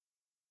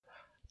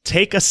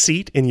Take a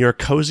seat in your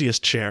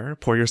coziest chair,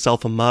 pour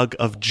yourself a mug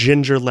of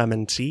ginger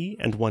lemon tea,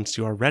 and once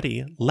you are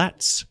ready,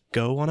 let's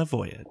go on a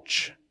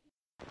voyage.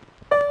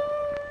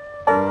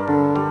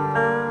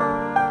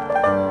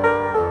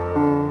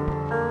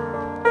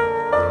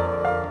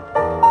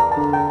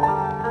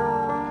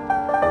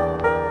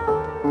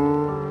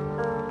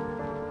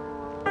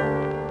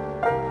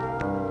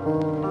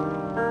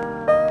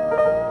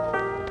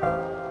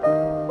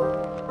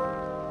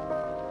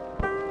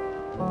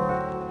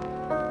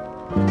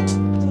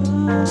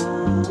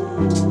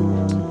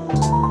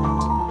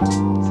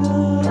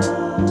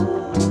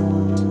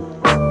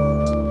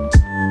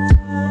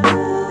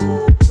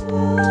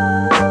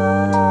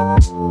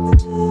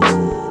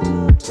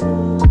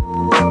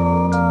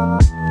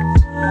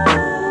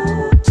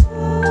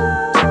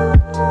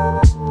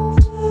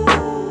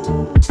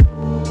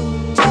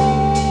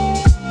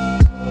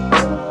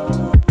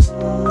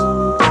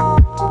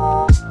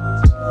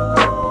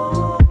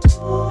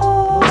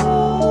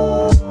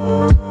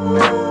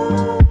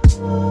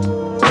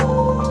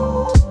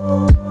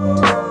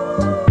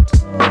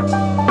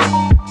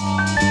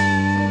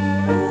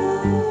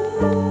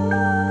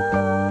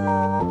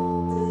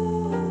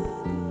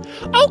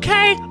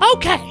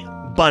 Okay,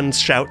 Buns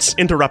shouts,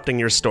 interrupting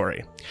your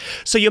story.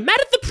 So you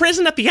met at the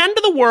prison at the end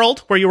of the world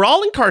where you were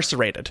all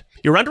incarcerated.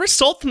 You're under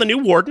assault from the new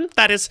warden,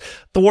 that is,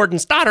 the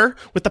warden's daughter,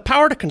 with the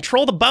power to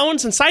control the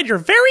bones inside your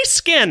very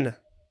skin.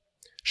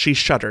 She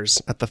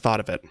shudders at the thought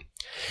of it.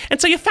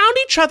 And so you found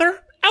each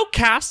other,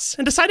 outcasts,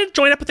 and decided to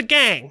join up with a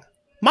gang.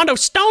 Mondo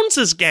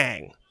Stones'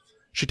 gang.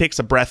 She takes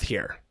a breath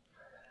here.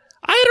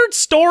 I had heard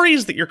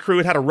stories that your crew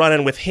had had a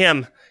run-in with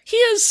him. He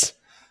is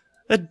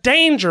a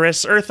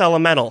dangerous earth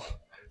elemental.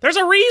 There's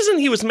a reason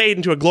he was made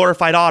into a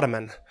glorified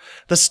Ottoman.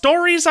 The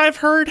stories I've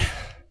heard...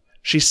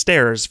 She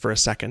stares for a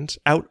second,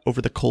 out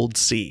over the cold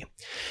sea.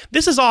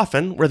 This is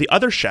often where the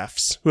other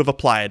chefs who have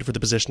applied for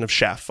the position of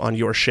chef on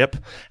your ship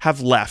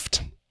have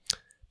left.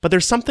 But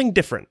there's something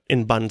different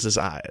in Buns'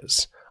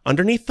 eyes.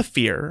 Underneath the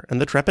fear and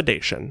the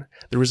trepidation,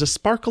 there is a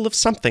sparkle of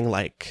something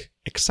like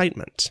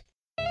excitement.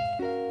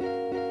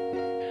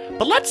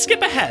 But let's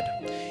skip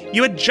ahead.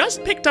 You had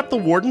just picked up the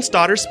warden's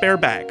daughter's spare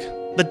bag,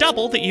 the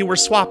double that you were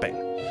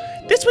swapping.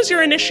 This was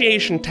your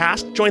initiation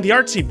task to join the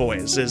artsy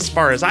boys, as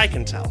far as I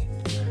can tell.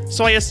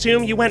 So I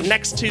assume you went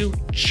next to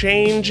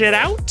change it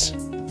out?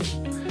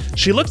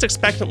 She looks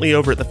expectantly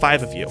over at the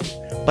five of you,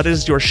 but it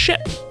is your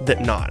ship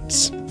that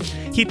nods.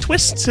 He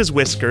twists his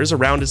whiskers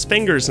around his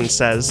fingers and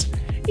says,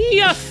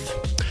 Yes,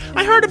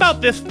 I heard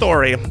about this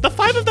story. The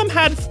five of them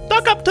had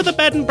stuck up to the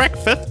bed and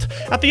breakfast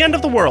at the end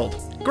of the world.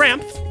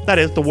 Gramp, that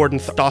is the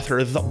warden's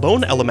daughter's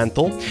bone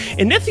elemental,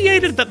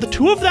 initiated that the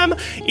two of them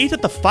eat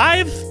at the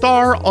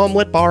 5-star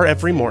omelet bar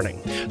every morning.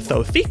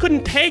 Sophie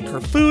couldn't take her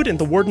food in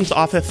the warden's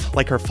office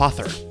like her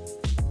father.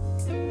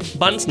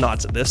 Buns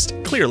nods at this,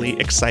 clearly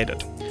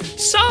excited.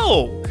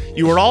 So,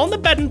 you were all in the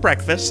bed and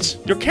breakfast,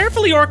 your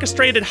carefully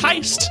orchestrated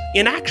heist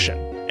in action.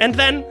 And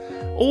then,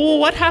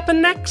 what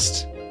happened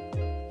next?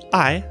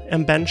 I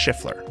am Ben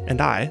Schiffler, and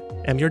I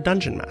am your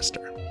dungeon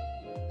master.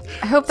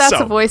 I hope that's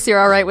a voice you're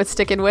all right with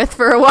sticking with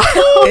for a while.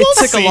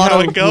 It took a lot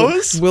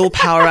of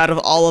willpower out of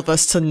all of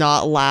us to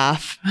not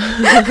laugh.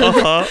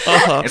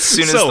 As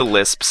soon as the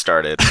lisp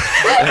started,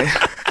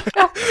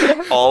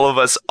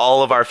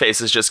 all of our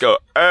faces just go,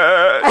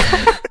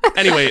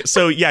 Anyway,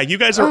 so yeah, you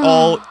guys are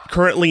all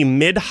currently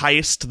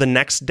mid-heist the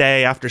next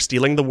day after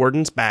stealing the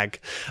warden's bag.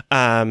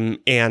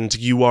 And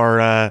you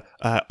are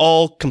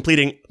all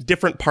completing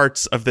different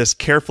parts of this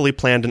carefully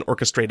planned and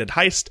orchestrated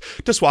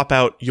heist to swap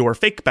out your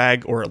fake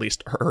bag, or at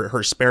least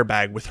her spare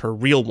bag, with her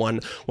real one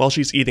while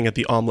she's eating at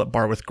the omelet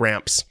bar with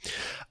Gramps.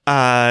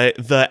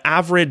 The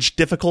average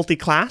difficulty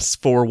class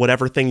for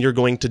whatever thing you're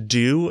going to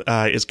do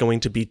is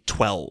going to be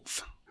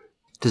 12.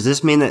 Does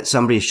this mean that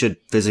somebody should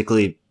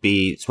physically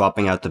be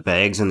swapping out the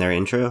bags in their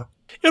intro?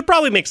 It would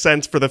probably make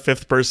sense for the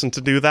fifth person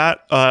to do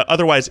that.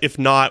 Otherwise, if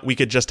not, we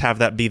could just have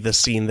that be the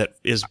scene that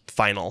is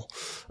final.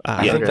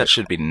 I think that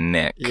should be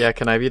Nick. Yeah,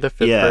 can I be the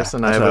fifth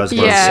person? I have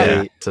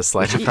a to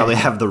slide. We should probably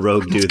have the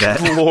rogue do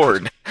that.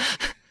 Lord.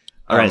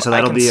 All right, so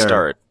that'll be our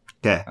start.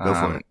 Okay, go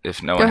for it.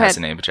 If no one has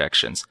any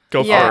objections.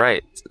 Go for it. All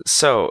right.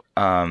 So,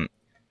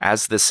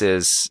 as this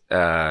is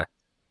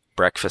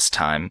breakfast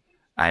time,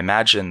 I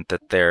imagine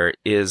that there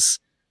is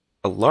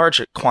a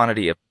large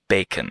quantity of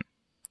bacon.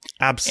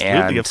 Absolutely,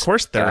 and, of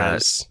course there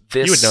is.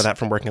 You would know that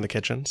from working in the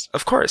kitchens.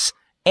 Of course.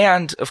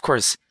 And, of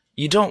course,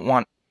 you don't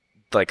want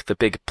like the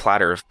big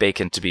platter of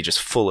bacon to be just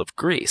full of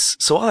grease.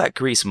 So all that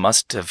grease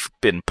must have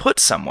been put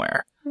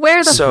somewhere.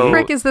 Where the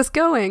frick is this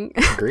going?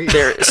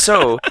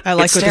 I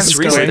like it stands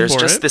reason. There's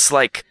just it. this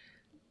like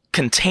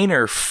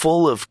container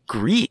full of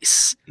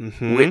grease,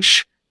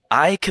 which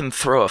I can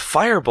throw a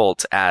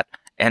firebolt at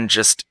and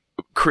just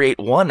create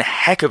one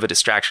heck of a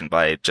distraction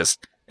by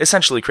just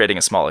essentially creating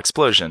a small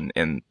explosion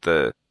in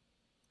the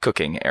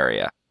cooking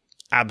area.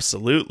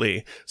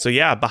 Absolutely. So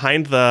yeah,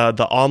 behind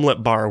the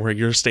omelet bar where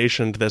you're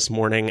stationed this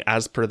morning,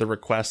 as per the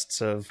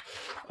requests of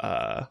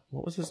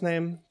what was his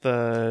name?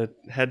 The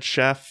head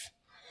chef.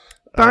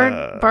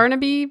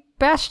 Barnaby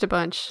bashed a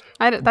bunch.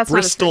 That's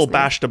Bristol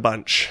bashed a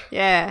bunch.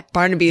 Yeah.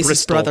 Barnaby's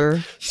his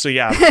brother. So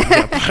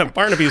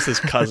Barnaby's his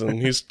cousin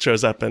who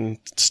shows up in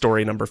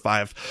story number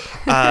 5.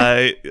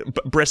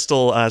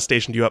 Bristol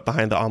stationed you up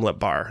behind the omelet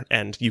bar,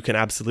 and you can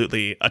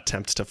absolutely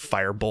attempt to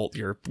firebolt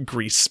your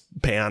grease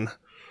pan.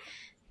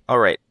 All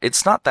right.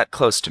 It's not that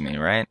close to me,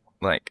 right?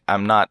 Like,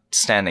 I'm not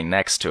standing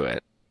next to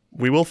it.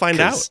 We will find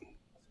out.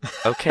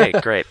 Okay,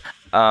 great.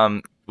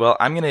 Well,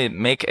 I'm going to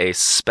make a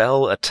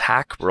spell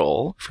attack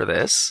roll for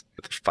this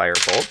with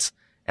Firebolt,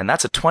 and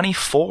that's a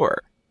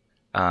 24.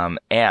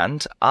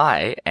 And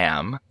I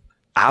am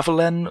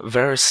Avalon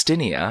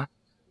Veristinia,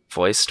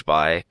 voiced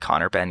by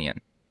Connor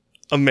Benyon.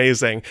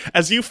 Amazing.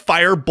 As you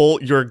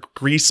firebolt your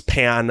grease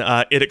pan,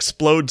 it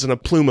explodes in a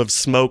plume of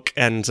smoke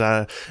and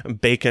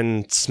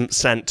bacon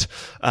scent,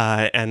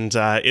 and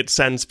it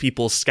sends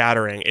people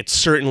scattering. It's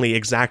certainly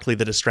exactly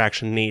the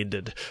distraction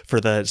needed for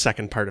the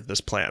second part of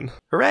this plan.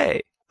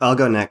 Hooray! I'll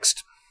go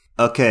next.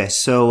 Okay,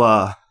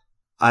 so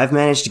I've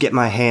managed to get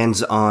my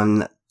hands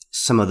on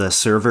some of the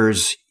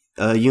servers'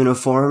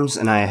 uniforms,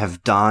 and I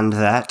have donned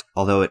that,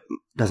 although it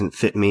doesn't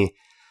fit me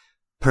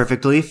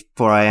perfectly,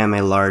 for I am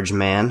a large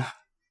man.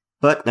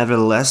 But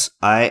nevertheless,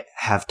 I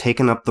have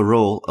taken up the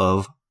role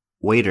of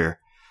waiter.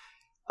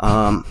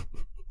 But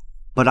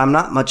I'm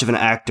not much of an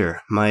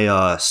actor.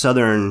 My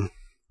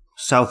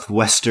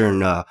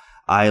southwestern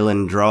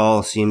island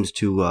drawl seems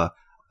to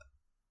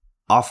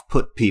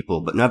off-put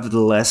people. But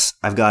nevertheless,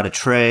 I've got a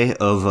tray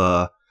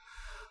of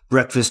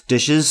breakfast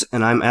dishes,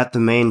 and I'm at the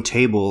main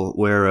table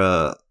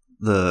where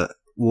the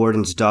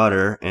warden's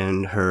daughter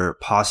and her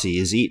posse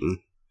is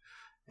eating.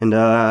 And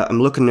I'm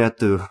looking at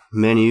the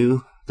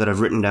menu that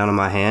I've written down on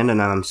my hand,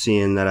 and I'm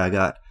seeing that I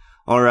got,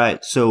 all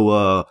right,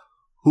 so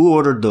who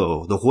ordered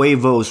the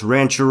huevos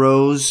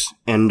rancheros,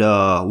 and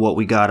what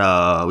we got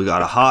a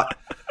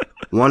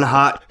one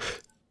hot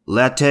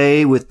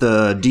latte with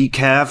the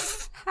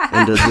decaf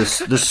and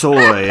the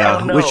soy.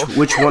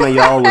 Which one of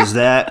y'all was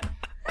that?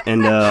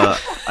 And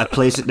I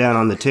place it down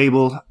on the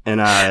table,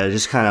 and I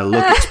just kind of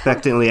look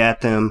expectantly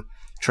at them,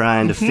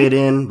 trying to fit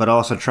in, but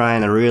also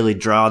trying to really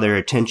draw their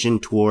attention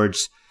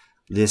towards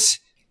this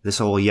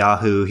old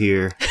Yahoo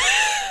here.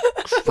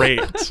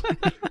 Great.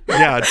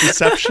 Yeah,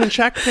 deception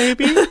check,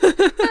 maybe?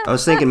 I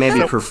was thinking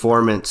maybe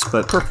performance,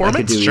 but performance? I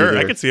could do sure, either.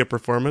 I could see a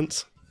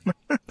performance.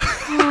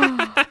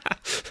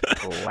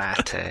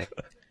 Latte.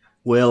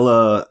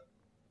 Well,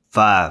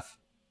 5.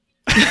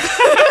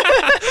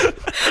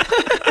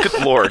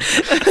 Good lord.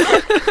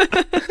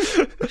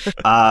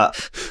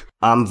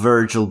 I'm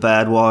Virgil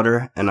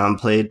Badwater, and I'm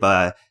played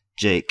by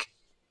Jake.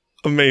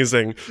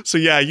 Amazing. So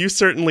yeah, you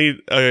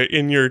certainly,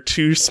 in your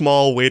too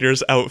small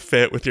waiter's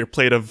outfit with your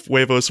plate of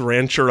huevos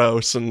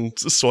rancheros and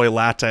soy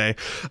latte,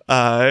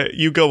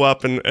 you go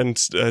up and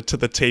to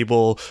the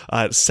table,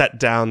 set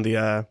down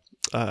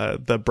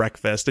the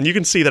breakfast, and you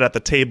can see that at the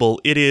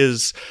table it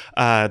is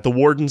the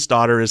warden's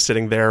daughter is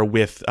sitting there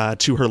with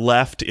to her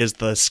left is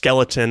the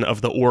skeleton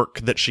of the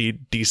orc that she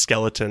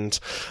de-skeletoned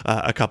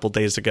a couple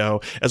days ago,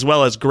 as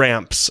well as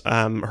Gramps,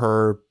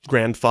 her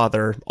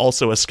grandfather,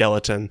 also a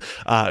skeleton,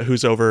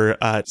 who's over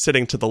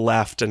sitting to the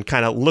left and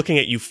kind of looking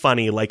at you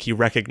funny like he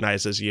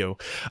recognizes you,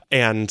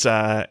 and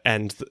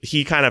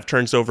he kind of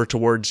turns over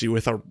towards you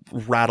with a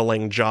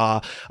rattling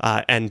jaw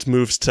and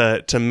moves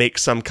to make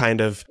some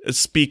kind of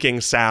speaking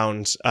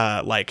sound,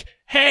 like,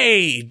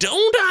 "Hey,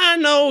 don't I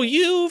know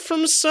you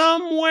from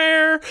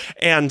somewhere?"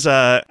 And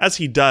as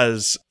he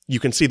does, you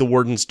can see the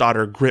warden's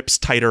daughter grips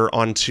tighter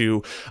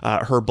onto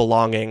her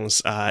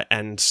belongings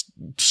and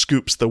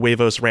scoops the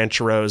huevos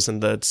rancheros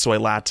and the soy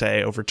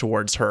latte over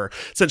towards her,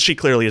 since she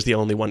clearly is the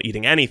only one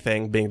eating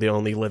anything, being the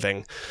only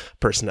living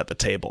person at the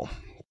table.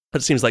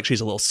 But it seems like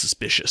she's a little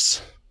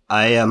suspicious.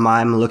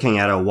 I'm looking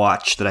at a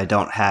watch that I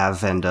don't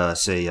have and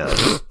say,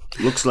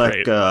 looks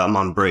like I'm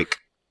on break.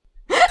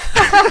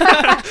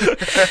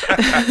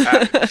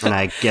 And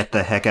I get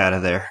the heck out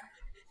of there.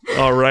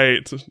 All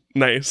right.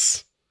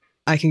 Nice.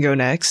 I can go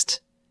next.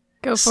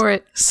 Go for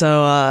it.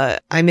 So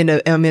I'm in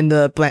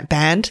the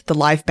band, the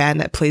live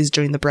band that plays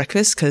during the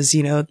breakfast, because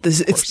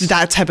it's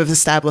that type of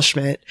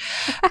establishment.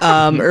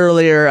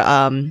 Earlier,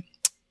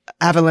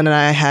 Avalon and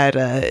I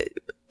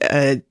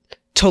had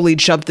totally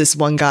jumped this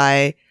one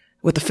guy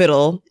with the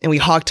fiddle, and we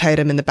hogtied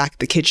him in the back of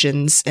the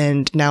kitchens,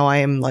 and now I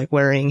am like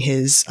wearing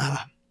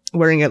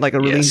it like a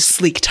really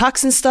sleek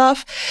tux and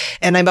stuff,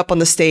 and I'm up on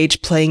the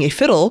stage playing a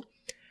fiddle.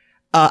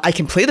 I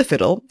can play the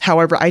fiddle,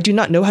 however, I do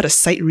not know how to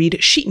sight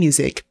read sheet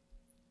music,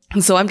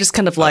 and so I'm just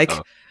kind of like,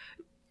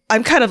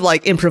 I'm kind of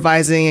like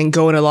improvising and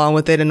going along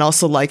with it, and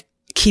also like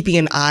keeping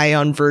an eye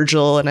on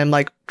Virgil, and I'm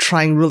like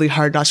trying really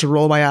hard not to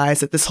roll my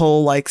eyes at this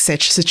whole like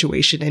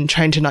situation and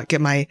trying to not get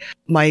my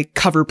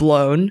cover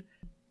blown.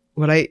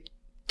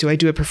 Do I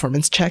do a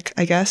performance check,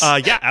 I guess?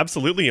 Yeah,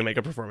 absolutely. You make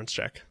a performance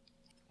check.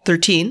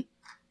 13.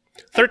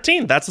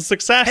 13. That's a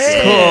success.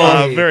 Hey!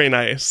 Cool. Very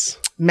nice.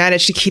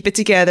 Managed to keep it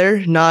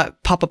together,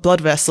 not pop a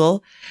blood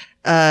vessel.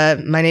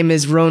 My name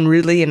is Roan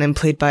Ridley, and I'm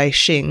played by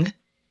Xing.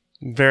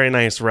 Very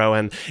nice,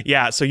 Rowan.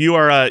 Yeah, so you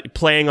are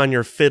playing on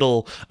your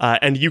fiddle,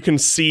 and you can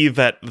see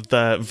that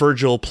the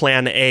Virgil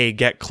plan A,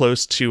 get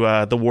close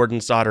to the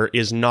Warden's Daughter,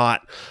 is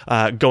not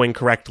going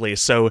correctly.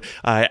 So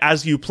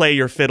as you play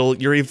your fiddle,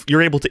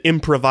 you're able to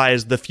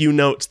improvise the few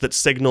notes that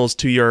signals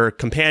to your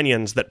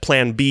companions that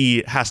plan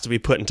B has to be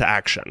put into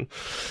action.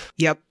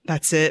 Yep,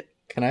 that's it.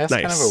 Can I ask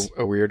kind of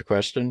a weird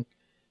question?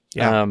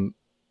 Yeah.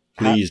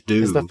 Please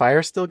do. Is the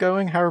fire still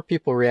going? How are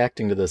people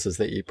reacting to this as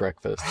they eat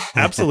breakfast?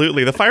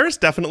 Absolutely. The fire is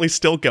definitely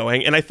still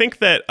going. And I think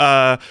that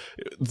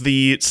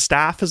the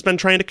staff has been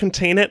trying to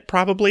contain it,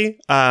 probably.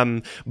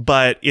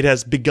 But it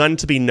has begun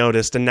to be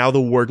noticed. And now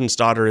the Warden's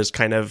Daughter is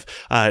kind of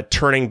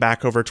turning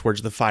back over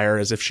towards the fire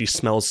as if she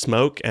smells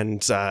smoke and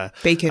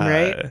bacon,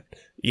 right?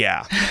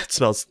 Yeah, it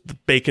smells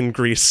bacon,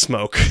 grease,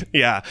 smoke.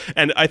 Yeah.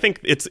 And I think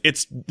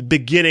it's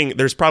beginning.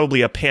 There's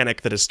probably a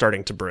panic that is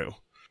starting to brew.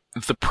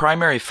 The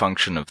primary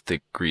function of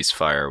the grease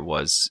fire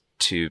was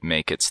to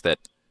make it so that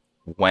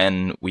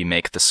when we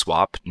make the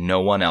swap, no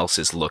one else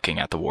is looking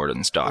at the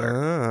Warden's Daughter.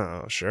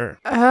 Oh, sure.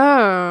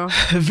 Oh.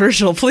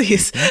 Virgil,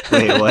 please.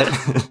 Wait, what?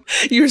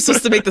 You were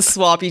supposed to make the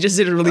swap. You just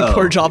did a really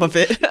poor job of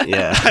it.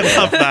 Yeah. I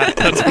love that.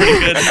 That's pretty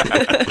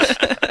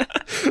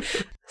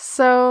good.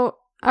 So,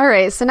 all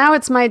right. So now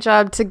it's my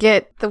job to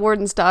get the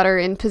Warden's Daughter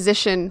in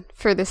position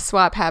for this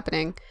swap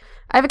happening.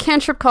 I have a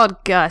cantrip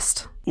called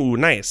Gust. Ooh,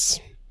 nice.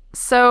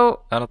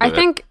 So I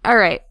think, all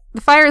right, the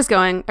fire is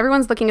going.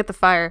 Everyone's looking at the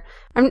fire.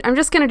 I'm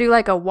just going to do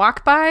like a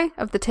walk by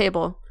of the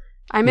table.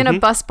 I'm in a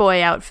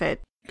busboy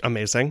outfit.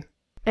 Amazing.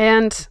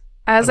 And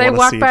as I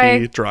walk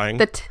by drawing.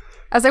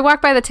 As I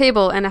walk by the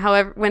table and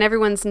however, when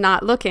everyone's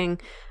not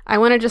looking, I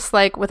want to just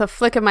like with a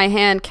flick of my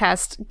hand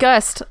cast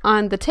Gust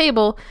on the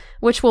table,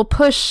 which will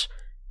push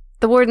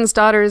the Warden's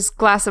Daughter's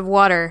glass of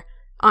water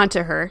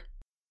onto her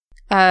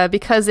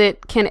because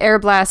it can air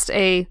blast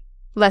a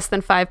less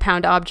than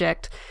 5-pound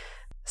object.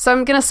 So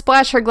I'm going to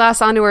splash her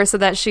glass onto her so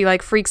that she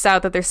like freaks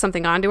out that there's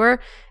something onto her.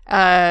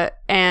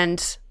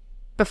 And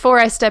before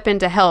I step in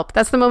to help,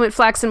 that's the moment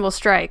Flaxen will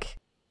strike.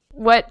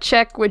 What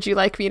check would you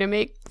like me to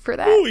make for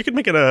that? Ooh, you could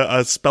make it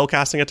a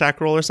spellcasting attack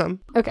roll or something.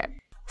 Okay.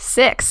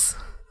 6.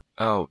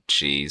 Oh,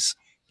 jeez.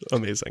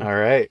 Amazing. All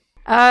right.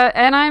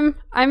 And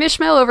I'm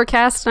Ishmael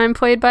Overcast, and I'm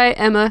played by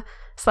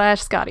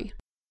Emma/Scotty.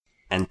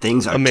 And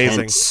things are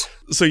amazing. Tense.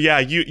 So yeah,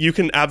 you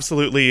can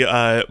absolutely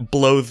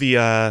blow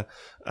the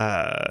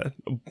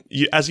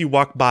as you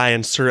walk by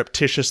and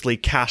surreptitiously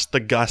cast the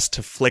gust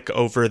to flick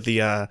over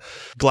the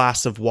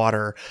glass of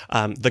water.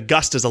 The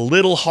gust is a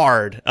little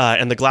hard,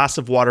 and the glass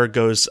of water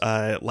goes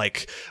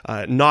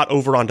not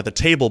over onto the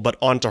table, but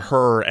onto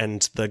her,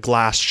 and the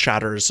glass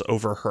shatters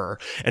over her.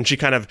 And she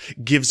kind of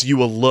gives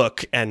you a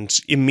look and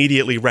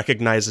immediately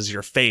recognizes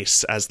your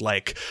face as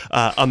like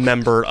a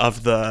member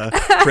of the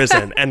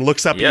prison, and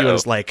looks up at you and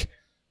is like,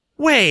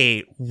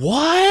 "Wait,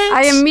 what?"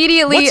 I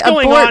immediately What's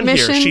going abort on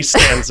mission. Here? She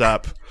stands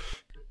up.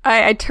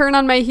 I turn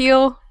on my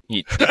heel.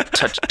 You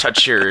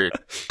touch your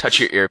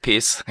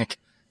earpiece. Like,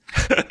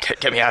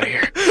 get me out of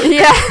here.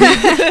 Yeah.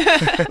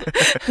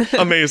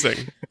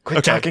 Amazing.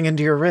 Quit talking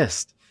into your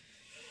wrist.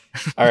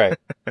 All right.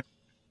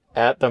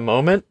 At the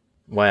moment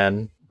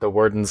when the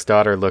Warden's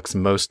Daughter looks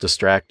most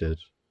distracted,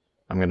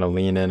 I'm going to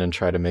lean in and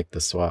try to make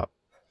the swap.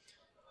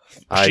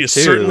 She is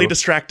certainly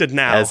distracted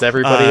now. As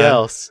everybody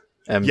else,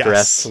 am yes.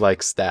 dressed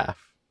like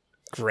staff.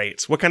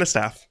 Great. What kind of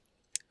staff?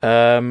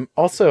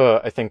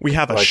 Also, I think we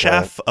have a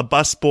chef, a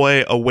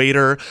busboy, a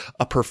waiter,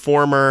 a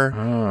performer.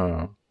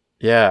 Oh,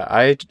 yeah.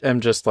 I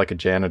am just like a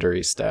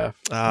janitor-y staff.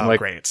 Oh, like,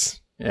 great.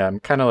 Yeah, I'm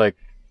kind of like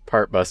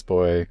part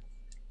busboy.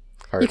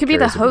 You could be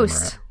the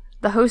host.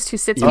 The host who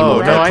sits people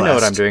down. No, I know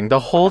what I'm doing. The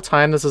whole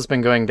time this has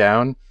been going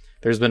down,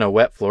 there's been a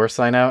wet floor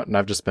sign out, and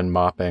I've just been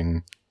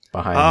mopping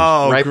behind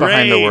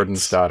the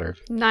Warden's Daughter.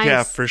 Nice.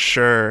 Yeah, for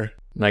sure.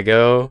 And I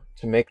go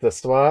to make the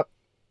swap.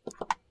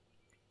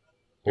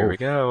 Here we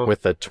go.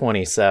 With a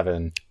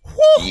 27.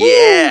 Woo-hoo!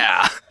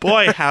 Yeah!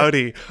 Boy,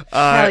 howdy.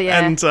 Hell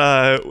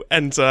yeah.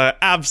 And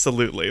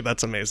absolutely,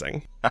 that's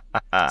amazing.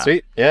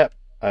 Sweet. Yeah.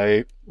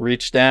 I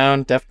reach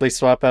down, deftly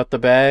swap out the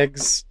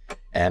bags,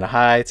 and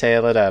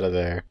hightail it out of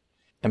there.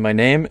 And my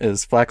name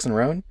is Flaxen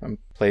Roan. I'm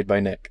played by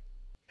Nick.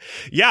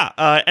 Yeah,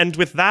 and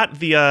with that,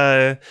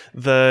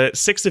 the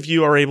six of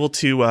you are able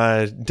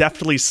to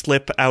deftly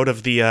slip out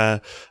of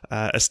the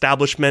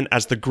establishment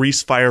as the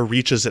grease fire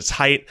reaches its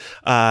height,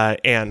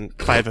 and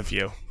five of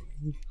you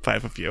are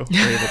able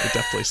to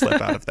deftly slip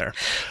out of there.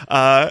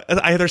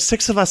 There's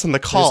six of us in the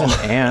call. There's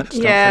an ant.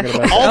 Yeah.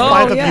 All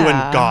five of you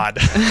and God.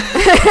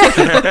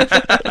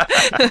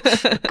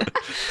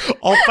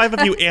 All five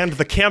of you and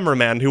the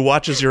cameraman who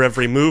watches your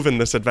every move in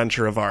this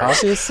adventure of ours.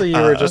 Obviously,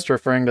 you were just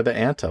referring to the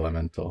ant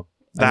elemental.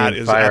 That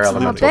is fire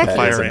absolutely elemental.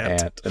 fire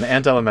ant. An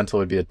ant elemental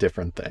would be a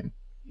different thing.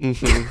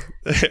 Mm-hmm.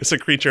 It's a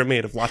creature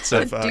made of lots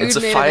of. It's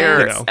a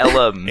fire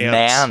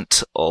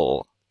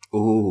elemental.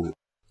 Ooh.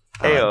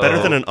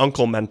 Better than an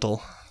uncle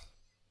mental.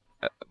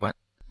 What?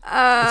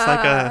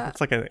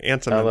 It's like an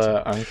anthem.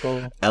 Ella,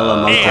 uncle.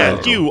 Ella, Monk, And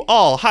uncle. you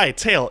all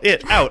hightail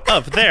it out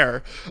of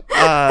there.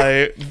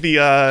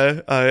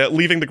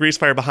 Leaving the grease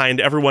fire behind,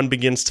 everyone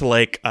begins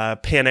to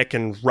panic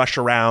and rush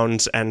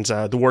around, and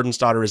the warden's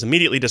daughter is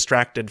immediately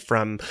distracted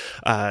from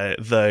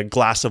the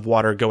glass of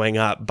water going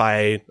up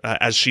by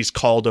as she's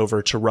called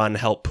over to run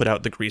help put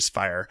out the grease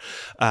fire,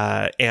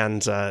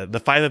 and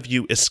the five of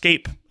you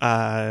escape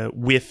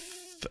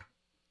with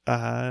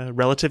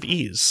relative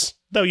ease.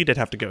 Though you did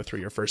have to go through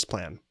your first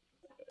plan.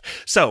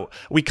 So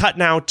we cut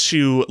now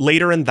to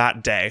later in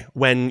that day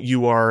when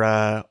you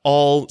are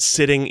all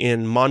sitting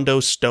in Mondo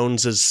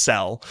Stones'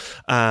 cell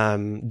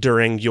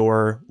during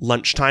your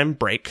lunchtime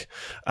break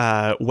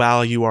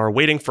while you are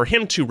waiting for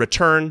him to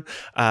return,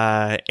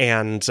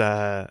 and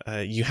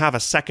you have a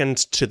second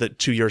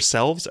to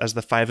yourselves as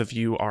the five of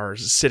you are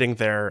sitting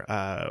there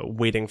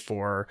waiting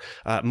for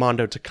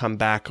Mondo to come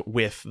back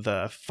with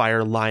the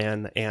Fire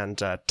Lion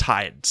and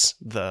Tides,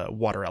 the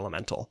water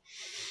elemental.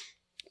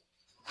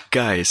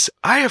 Guys,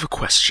 I have a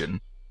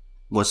question.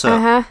 What's up?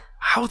 Uh-huh.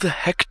 How the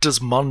heck does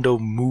Mondo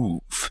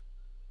move?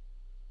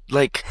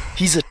 Like,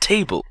 he's a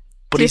table,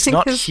 but Do you he's think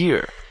not his-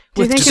 here.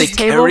 Do you think Do they his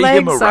table carry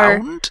him legs are?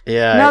 around?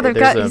 Yeah. No,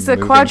 he's a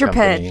moving quadruped.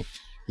 company.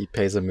 He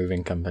pays a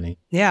moving company.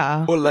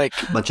 Yeah. Or like,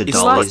 Bunch of is-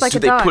 dollies. like do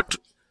a they dog.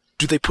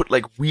 do they put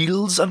like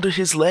wheels under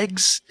his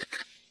legs?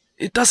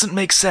 It doesn't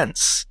make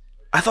sense.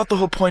 I thought the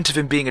whole point of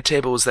him being a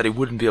table was that he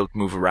wouldn't be able to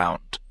move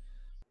around.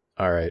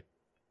 All right.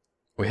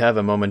 We have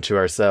a moment to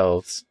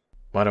ourselves.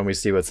 Why don't we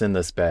see what's in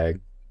this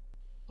bag?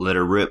 Let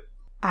her rip.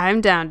 I'm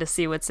down to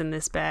see what's in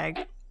this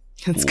bag.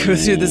 Let's go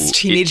through this Ooh,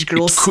 teenage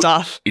girl it could-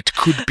 stuff. It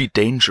could be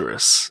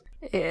dangerous.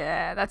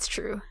 Yeah, that's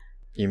true.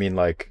 You mean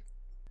like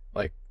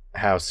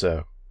how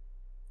so?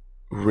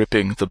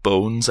 Ripping the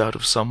bones out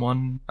of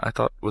someone, I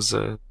thought was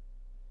a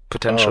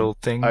potential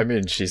thing. I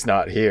mean, she's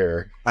not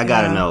here. I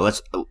gotta Yeah. know.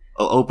 Let's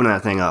open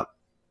that thing up.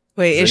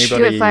 Wait, Does Ish-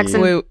 anybody- Do it,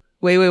 Flaxen.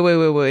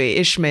 wait,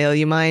 Ishmael,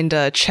 you mind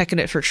checking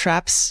it for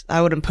traps?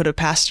 I wouldn't put it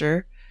past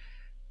her.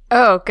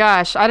 Oh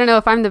gosh, I don't know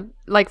if I'm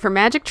for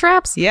magic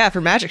traps. Yeah,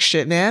 for magic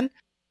shit, man.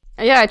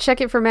 Yeah, I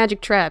check it for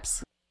magic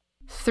traps.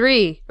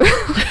 3.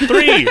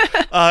 3.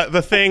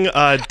 The thing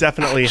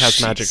definitely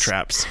has magic Jeez.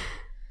 traps.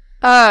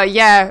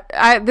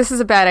 Yeah. This is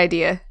a bad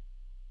idea.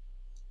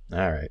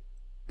 All right.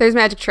 There's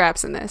magic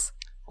traps in this.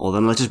 Well,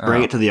 then let's just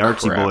bring Oh, it to the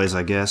artsy crap. boys,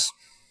 I guess.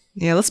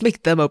 Yeah, let's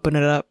make them open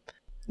it up.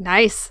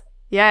 Nice.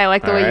 Yeah, I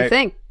like the way you Alright.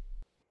 think.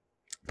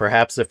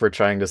 Perhaps if we're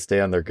trying to stay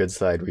on their good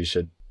side, we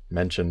should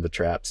mention the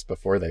traps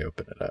before they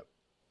open it up.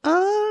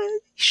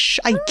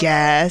 I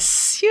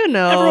guess. You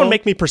know. Everyone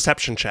make me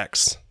perception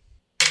checks.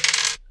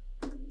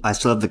 I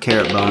still have the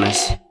carrot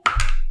bonus.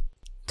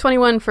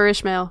 21 for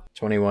Ishmael.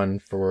 21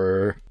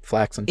 for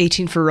Flaxen.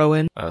 18 for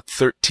Rowan.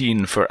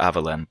 13 for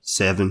Avalon.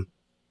 7.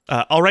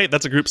 All right,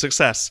 that's a group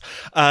success.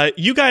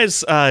 You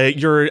guys,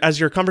 as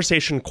your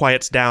conversation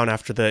quiets down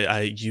after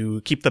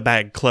you keep the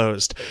bag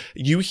closed,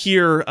 you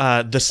hear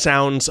the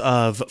sounds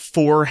of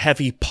 4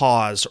 heavy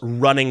paws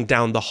running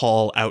down the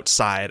hall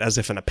outside as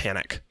if in a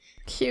panic.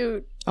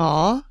 Cute.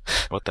 Uh-huh. Aw.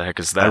 What the heck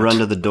is that? I run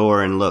to the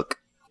door and look.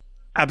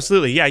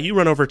 Absolutely, yeah. You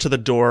run over to the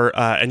door,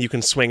 and you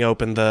can swing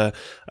open the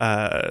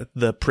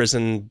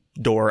prison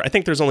door. I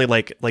think there's only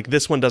like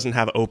this one doesn't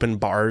have open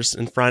bars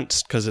in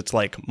front because it's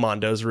like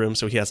Mondo's room,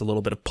 so he has a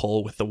little bit of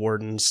pull with the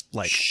warden's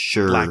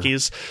Sure.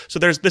 lackeys. So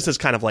this is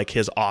kind of like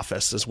his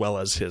office as well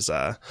as his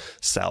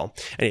cell.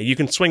 And you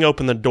can swing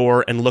open the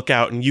door and look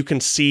out, and you can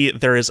see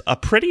there is a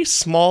pretty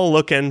small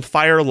looking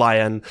fire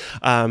lion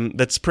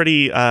that's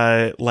pretty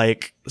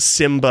like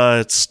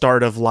Simba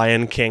start of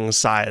Lion King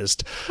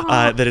sized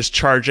that is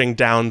charging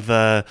down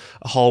the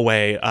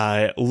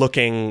hallway,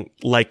 looking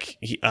like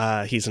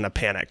he's in a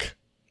panic.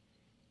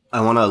 I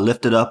want to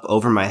lift it up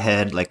over my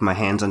head, like my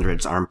hands under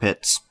its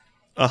armpits,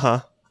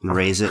 and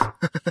raise it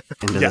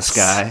into Yes.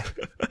 the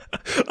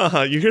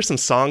sky. You hear some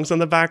songs in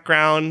the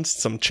background,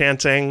 some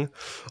chanting,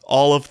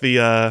 all of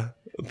the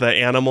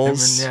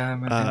animals.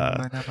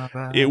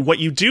 What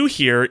you do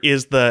here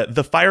is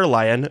the fire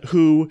lion,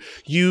 who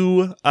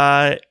you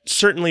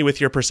certainly with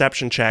your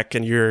perception check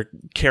and your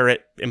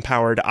carrot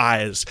empowered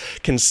eyes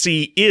can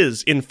see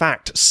is in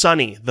fact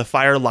Sunny, the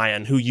fire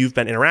lion who you've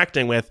been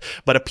interacting with,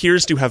 but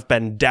appears to have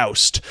been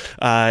doused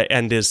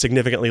and is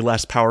significantly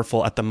less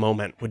powerful at the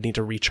moment. Would need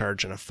to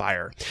recharge in a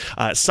fire.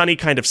 Sunny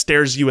kind of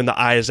stares you in the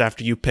eyes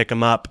after you pick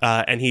him up,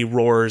 and he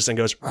roars and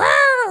goes,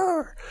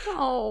 "Roar!"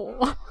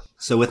 Oh.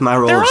 So with my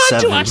roll They're of on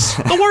 7. to us.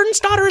 The warden's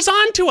daughter is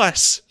on to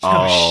us.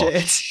 Oh,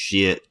 shit.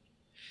 shit.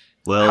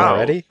 Well, How?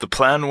 Already? The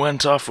plan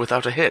went off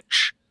without a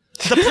hitch.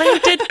 The plane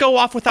did go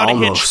off without a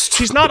hitch. Almost.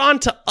 She's not on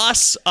to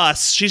us.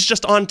 She's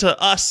just on to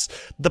us,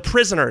 the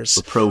prisoners.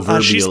 The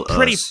proverbial she's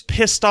pretty us.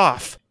 pissed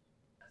off.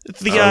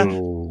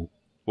 Oh.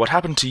 What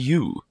happened to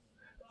you?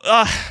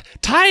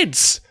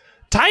 Tides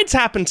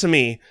happened to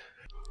me.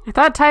 I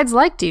thought Tides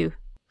liked you.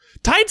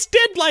 Tides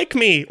did like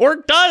me,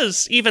 or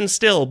does even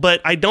still,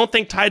 but I don't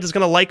think Tides is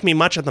going to like me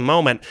much at the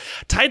moment.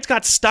 Tides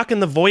got stuck in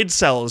the void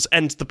cells,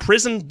 and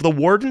the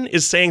warden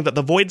is saying that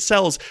the void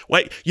cells,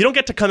 you don't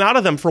get to come out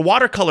of them for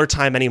watercolor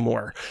time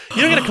anymore.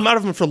 You don't get to come out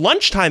of them for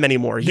lunchtime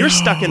anymore. You're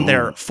stuck in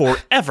there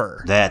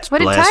forever. That's What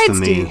did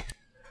blasphemy. Tides do?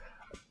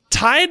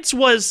 Tides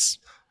was,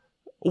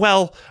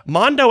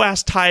 Mondo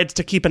asked Tides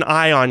to keep an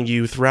eye on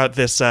you throughout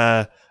this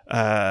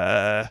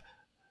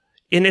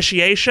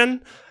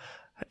initiation.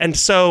 And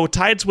so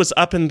Tides was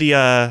up in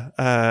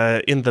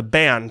the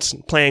band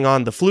playing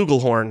on the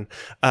flugelhorn,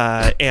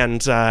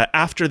 and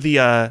after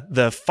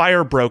the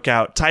fire broke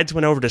out, Tides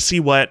went over to see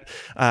what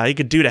he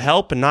could do to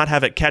help and not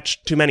have it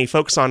catch too many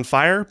folks on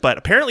fire. But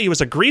apparently it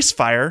was a grease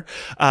fire,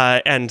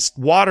 and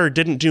water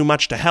didn't do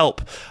much to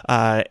help.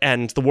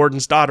 And the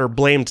warden's daughter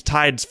blamed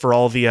Tides for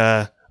all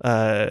the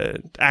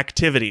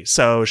activity.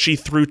 So she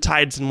threw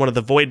Tides in one of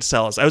the void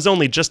cells. I was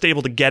only just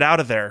able to get out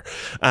of there.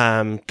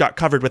 Got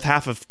covered with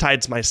half of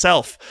Tides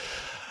myself.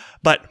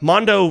 But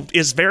Mondo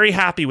is very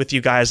happy with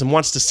you guys and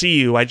wants to see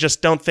you. I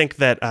just don't think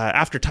that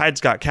after Tides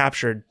got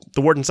captured,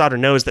 the warden's daughter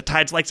knows that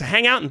Tides likes to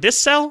hang out in this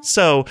cell.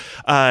 So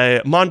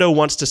Mondo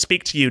wants to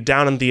speak to you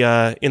down in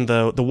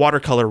the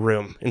watercolor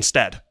room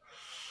instead.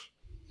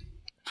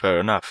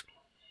 Fair enough.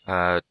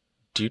 Do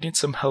you need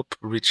some help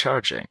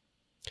recharging?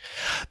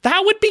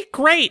 That would be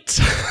great.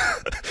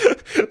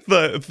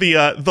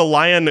 The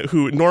lion,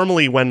 who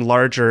normally when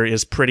larger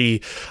is pretty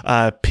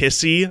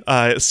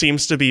pissy,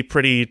 seems to be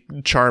pretty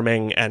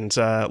charming and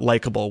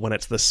likable when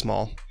it's this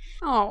small.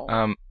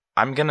 Oh.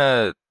 I'm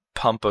gonna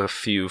pump a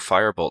few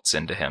firebolts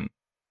into him,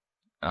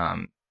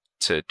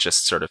 to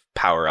just sort of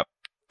power up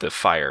the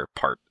fire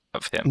part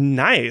of him.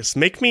 Nice.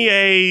 Make me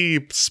a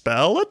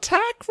spell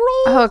attack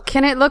roll. Oh,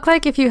 can it look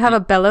like if you have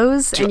a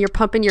bellows and you're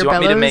pumping your do you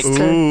want me to bellows?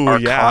 make-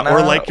 Ooh, yeah. Arcana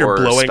Or like you're or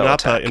blowing spell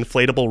up attack? an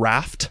inflatable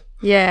raft.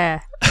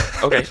 Yeah.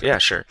 Okay, yeah,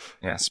 sure.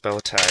 Yeah, spell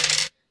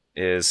attack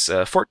is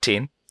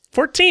 14.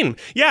 14.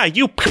 Yeah,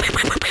 you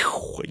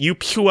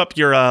pew up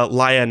your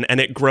lion, and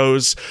it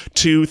grows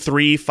 2,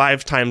 3,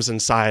 5 times in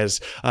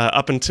size,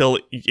 up until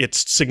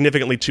it's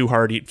significantly too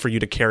hard for you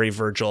to carry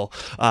Virgil.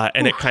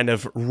 And it kind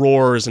of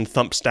roars and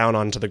thumps down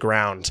onto the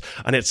ground.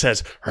 And it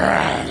says, "All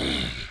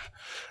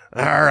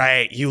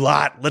right, you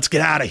lot, let's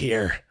get out of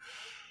here."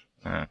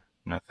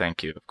 No,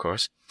 thank you, of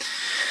course.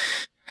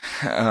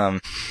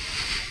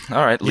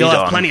 All right, lead You'll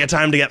have on. plenty of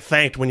time to get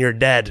thanked when you're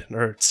dead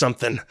or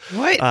something.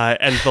 What?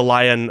 And the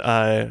lion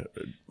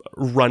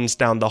runs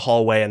down the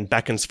hallway and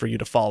beckons for you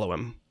to follow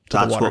him to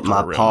That's the what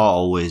watercolor my room. pa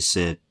always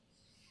said.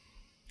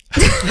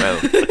 Well,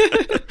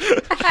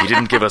 he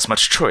didn't give us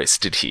much choice,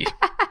 did he?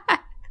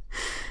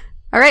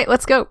 All right,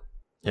 let's go.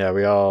 Yeah,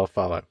 we all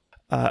follow.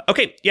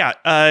 Okay, yeah.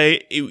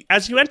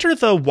 As you enter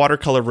the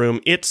watercolor room,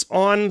 it's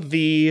on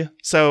the...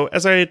 So,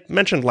 as I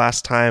mentioned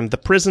last time, the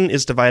prison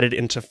is divided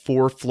into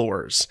 4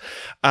 floors.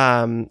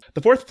 The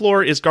 4th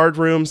floor is guard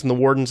rooms and the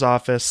warden's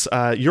office.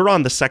 You're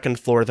on the 2nd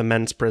floor, the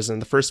men's prison.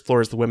 The 1st floor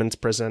is the women's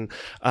prison.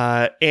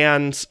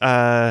 And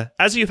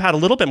as you've had a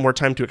little bit more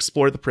time to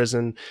explore the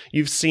prison,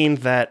 you've seen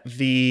that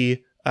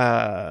the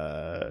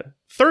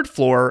 3rd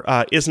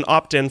floor is an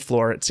opt-in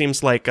floor. It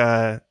seems like...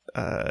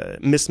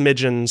 Miss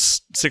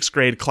Midgen's 6th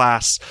grade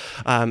class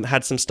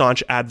had some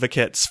staunch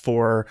advocates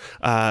for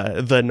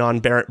the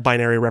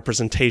non-binary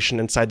representation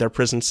inside their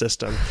prison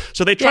system.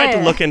 So they tried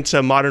to look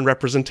into modern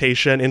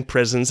representation in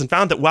prisons and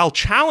found that while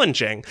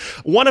challenging,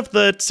 one of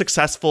the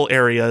successful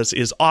areas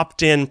is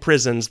opt-in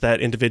prisons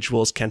that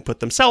individuals can put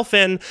themselves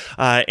in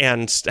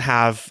and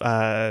have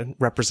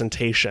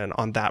representation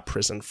on that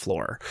prison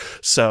floor.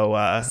 So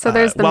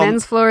there's the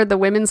men's floor, the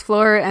women's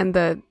floor, and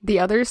the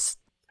others.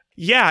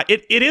 Yeah,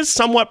 it is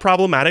somewhat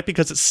problematic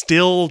because it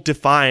still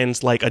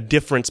defines like a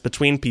difference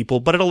between people,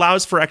 but it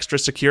allows for extra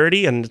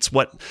security, and it's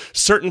what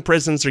certain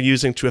prisons are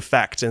using to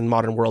effect in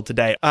modern world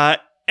today.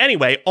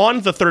 Anyway,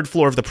 on the 3rd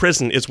floor of the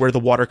prison is where the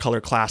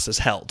watercolor class is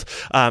held.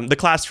 The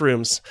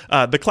classrooms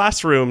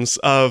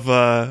of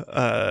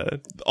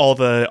all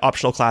the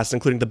optional classes,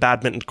 including the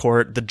badminton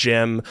court, the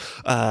gym,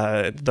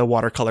 the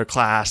watercolor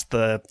class,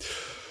 the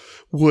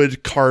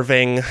wood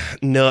carving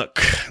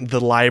nook,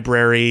 the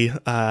library,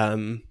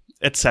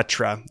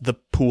 etc., the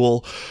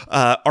pool,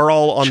 are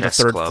all on Chess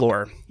the 3rd club.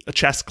 floor. A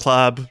chess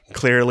club,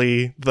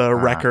 clearly, the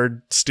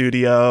record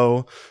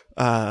studio,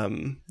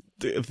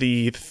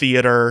 the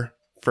theater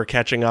for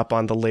catching up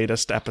on the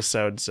latest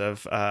episodes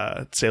of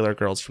Sailor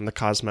Girls from the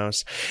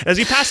Cosmos. As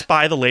you pass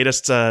by the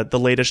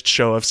latest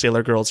show of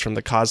Sailor Girls from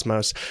the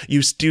Cosmos,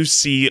 you do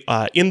see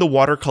in the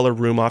watercolor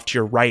room off to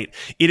your right,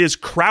 it is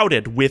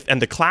crowded with,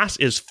 and the class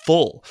is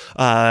full,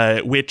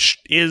 which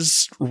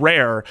is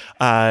rare.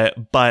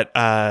 But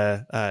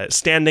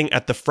standing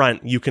at the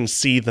front, you can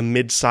see the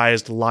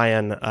mid-sized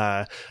lion,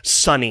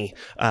 Sunny,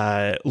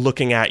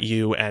 looking at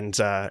you and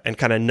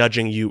kind of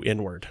nudging you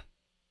inward.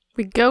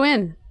 We go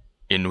in.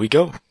 In we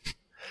go.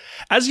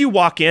 As you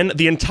walk in,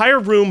 the entire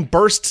room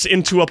bursts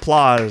into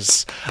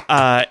applause,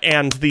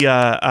 and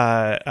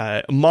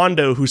the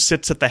Mondo, who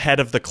sits at the head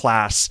of the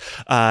class,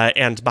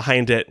 and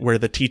behind it where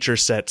the teacher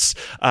sits,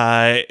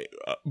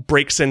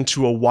 breaks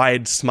into a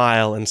wide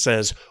smile and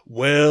says,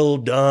 well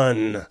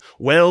done,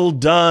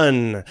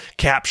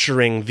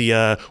 capturing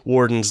the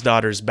warden's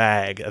daughter's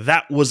bag.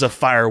 That was a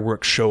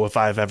fireworks show if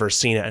I've ever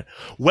seen it.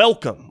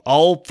 Welcome,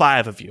 all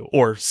 5 of you,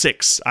 or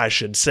 6, I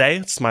should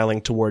say,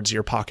 smiling towards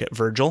your pocket,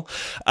 Virgil,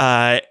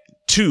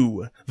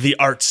 to the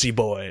Artsy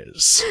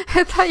Boys.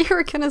 I thought you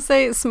were going to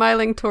say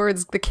smiling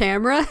towards the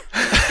camera.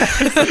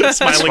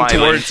 Smiling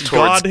towards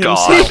God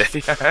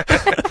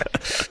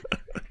himself.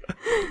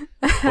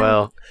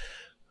 Well,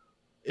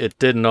 it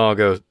didn't all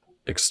go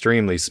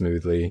extremely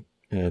smoothly.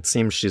 It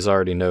seems she's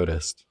already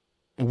noticed.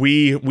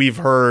 We've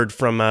heard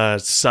from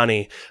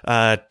Sunny.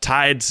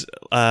 Tides,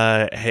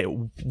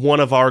 one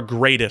of our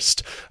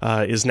greatest,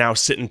 is now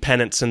sitting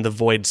penance in the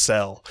void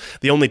cell.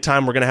 The only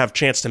time we're going to have a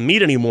chance to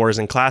meet anymore is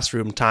in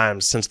classroom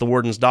times, since the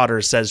warden's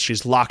daughter says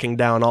she's locking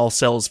down all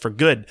cells for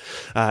good,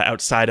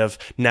 outside of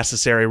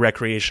necessary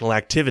recreational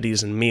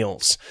activities and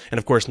meals. And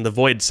of course, in the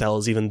void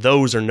cells, even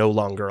those are no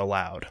longer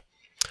allowed.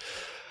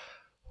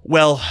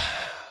 Well,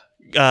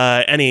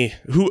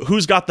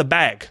 who's got the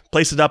bag?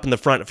 Place it up in the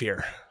front of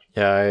here.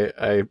 Yeah,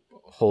 I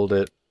hold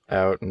it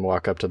out and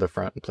walk up to the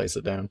front and place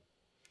it down.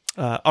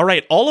 All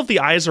right, all of the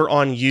eyes are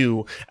on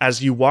you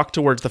as you walk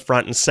towards the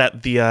front and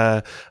set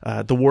the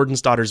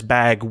warden's daughter's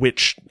bag,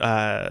 which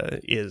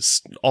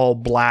is all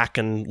black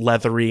and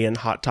leathery and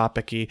hot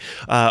topic-y,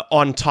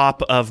 on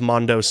top of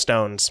Mondo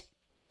stones.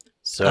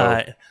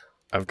 So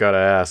I've got to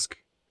ask,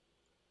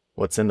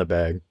 what's in the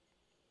bag?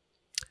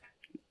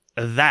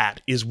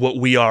 That is what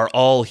we are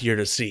all here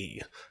to see.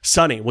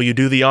 Sunny, will you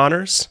do the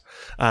honors?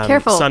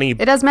 Careful, Sunny,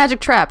 it has magic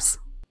traps.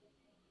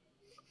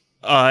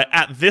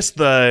 At this,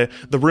 the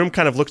room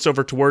kind of looks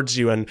over towards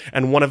you,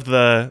 and one of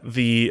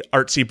the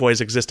Artsy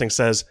Boys existing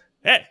says,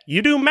 "Hey,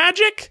 you do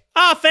magic?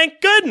 Ah,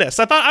 thank goodness!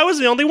 I thought I was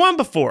the only one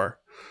before."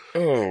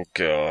 Oh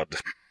God.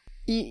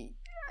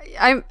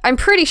 I'm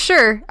pretty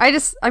sure. I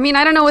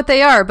don't know what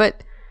they are,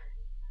 but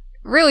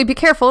really be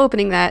careful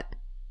opening that.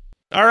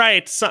 All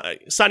right,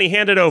 Sunny,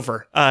 hand it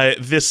over.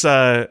 This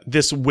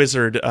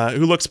wizard,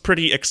 who looks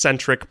pretty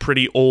eccentric,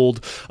 pretty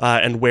old,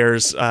 and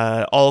wears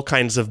all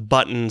kinds of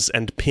buttons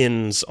and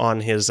pins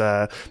on his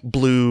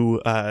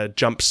blue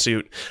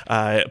jumpsuit,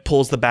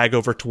 pulls the bag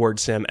over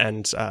towards him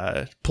and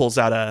pulls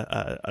out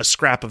a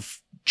scrap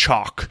of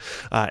chalk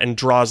and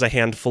draws a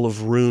handful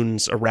of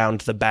runes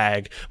around the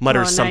bag,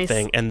 mutters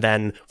something, and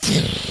then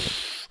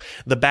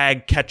the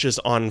bag catches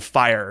on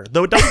fire,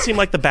 though it doesn't seem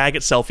like the bag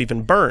itself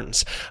even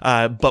burns.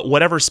 But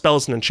whatever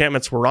spells and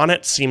enchantments were on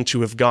it seem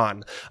to have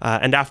gone.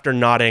 And after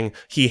nodding,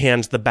 he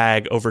hands the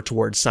bag over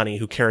towards Sunny,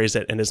 who carries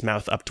it in his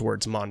mouth up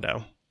towards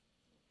Mondo.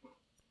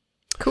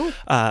 Cool.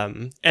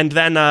 And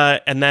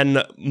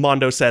then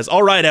Mondo says,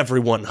 "All right,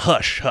 everyone,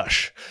 hush,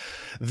 hush.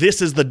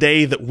 This is the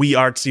day that we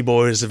Artsy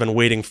Boys have been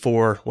waiting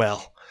for.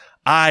 Well,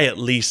 I, at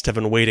least, have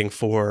been waiting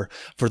for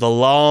the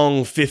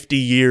long 50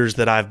 years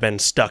that I've been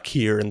stuck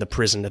here in the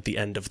prison at the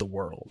end of the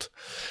world.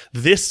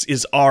 This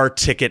is our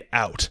ticket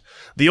out.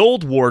 The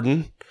old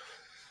warden,"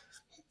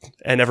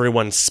 and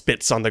everyone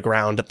spits on the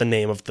ground at the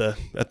name of the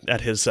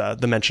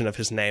mention of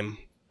his name.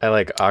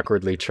 I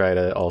awkwardly try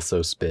to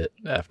also spit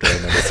after I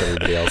notice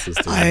everybody else is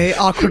doing I it.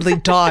 awkwardly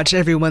dodge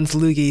everyone's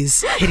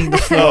loogies hitting the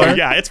floor. Oh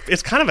yeah,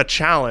 it's kind of a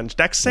challenge.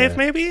 Dex save,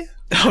 maybe?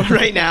 Oh,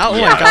 right now? Oh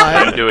Yeah, my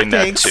god. I'm doing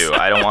Thanks. that too.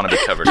 I don't want to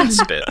be covered in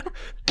spit.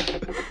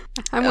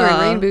 I'm wearing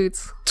rain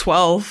boots.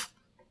 12.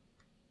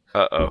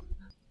 Uh-oh.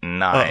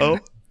 9. Uh-oh.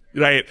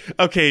 Right.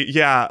 Okay,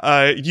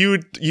 yeah. You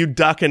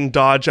duck and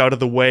dodge out of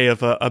the way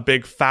of a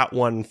big fat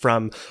one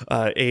from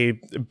a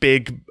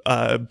big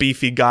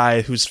beefy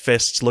guy whose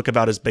fists look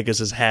about as big as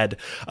his head,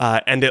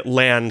 and it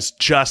lands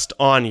just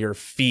on your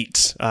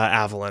feet,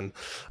 Avalon.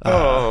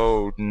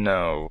 Oh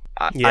no.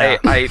 Yeah.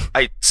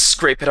 I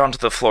scrape it onto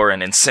the floor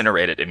and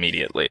incinerate it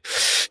immediately.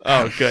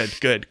 Oh,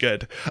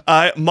 good.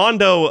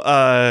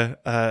 Mondo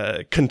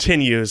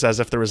continues as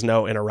if there was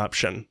no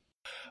interruption.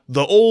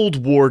 The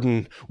old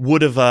warden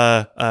would have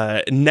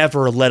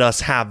never let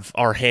us have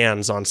our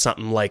hands on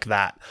something like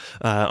that,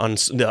 on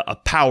a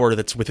power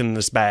that's within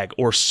this bag,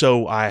 or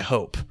so I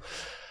hope.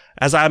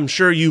 As I'm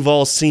sure you've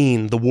all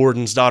seen, the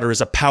warden's daughter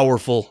is a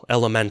powerful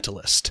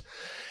elementalist.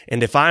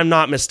 And if I'm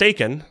not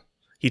mistaken,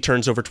 he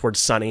turns over towards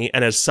Sunny,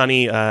 and as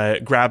Sunny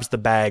grabs the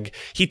bag,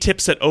 he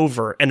tips it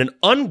over, and an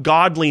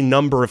ungodly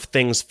number of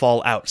things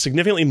fall out,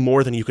 significantly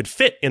more than you could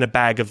fit in a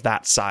bag of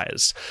that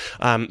size.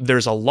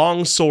 There's a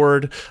long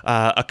sword,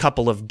 a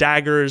couple of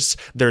daggers,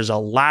 there's a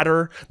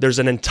ladder, there's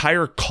an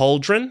entire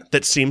cauldron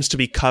that seems to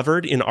be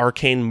covered in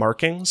arcane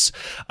markings,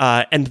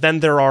 and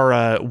then there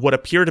are what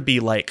appear to be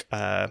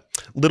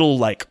little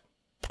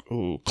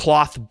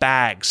cloth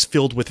bags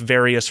filled with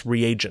various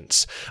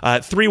reagents.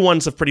 3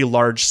 ones of pretty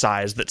large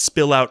size that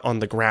spill out on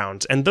the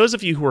ground. And those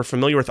of you who are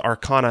familiar with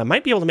Arcana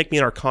might be able to make me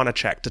an Arcana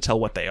check to tell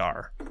what they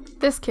are.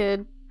 This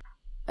kid.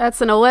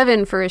 That's an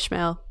 11 for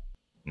Ishmael.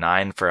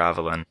 9 for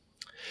Avalon.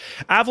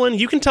 Avalon,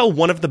 you can tell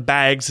one of the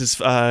bags is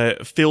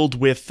filled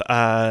with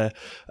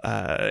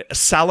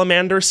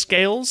salamander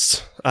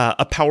scales,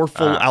 a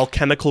powerful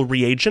alchemical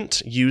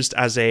reagent used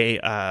as a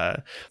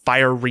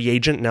fire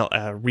reagent,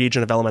 a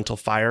reagent of elemental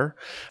fire.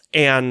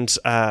 And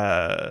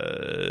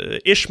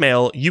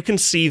Ishmael, you can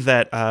see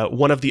that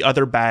one of the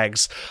other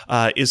bags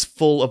is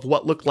full of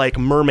what look like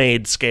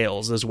mermaid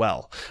scales as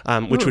well,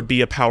 which would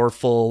be a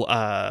powerful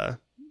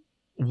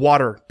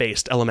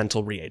water-based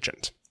elemental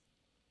reagent.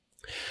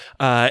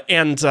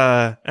 And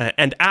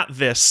at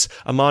this,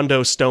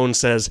 Mondo Stone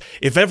says,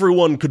 "If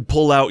everyone could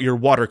pull out your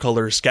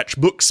watercolor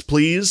sketchbooks,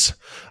 please."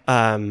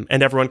 And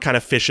everyone kind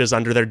of fishes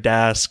under their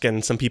desk,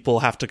 and some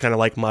people have to kind of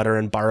like mutter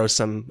and borrow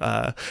some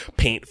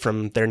paint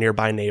from their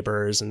nearby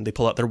neighbors, and they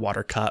pull out their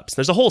water cups.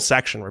 There's a whole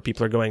section where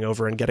people are going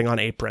over and getting on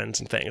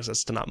aprons and things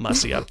as to not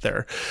mussy up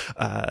their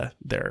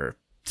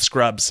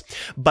scrubs.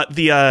 But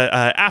the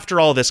after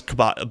all this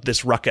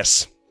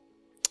ruckus,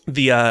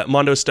 the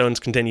Mondo Stones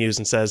continues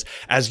and says,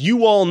 "As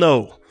you all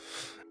know,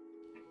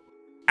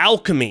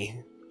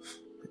 alchemy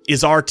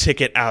is our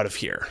ticket out of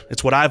here.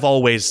 It's what I've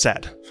always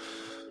said.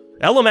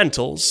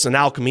 Elementals and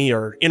alchemy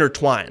are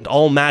intertwined.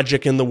 All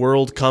magic in the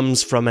world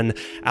comes from an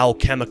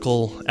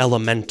alchemical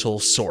elemental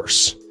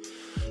source.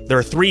 There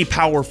are three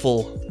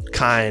powerful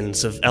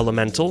kinds of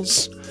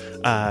elementals,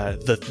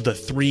 the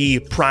three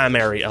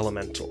primary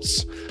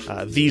elementals.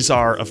 These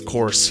are, of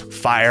course,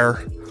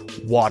 fire,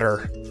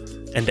 water,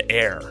 and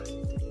air.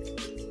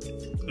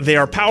 They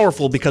are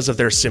powerful because of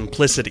their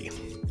simplicity.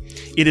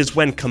 It is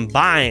when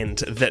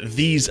combined that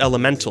these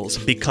elementals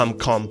become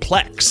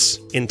complex,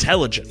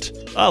 intelligent,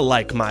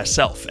 like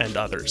myself and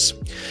others."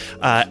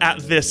 At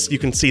this, you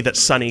can see that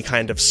Sunny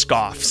kind of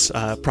scoffs,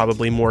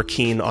 probably more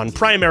keen on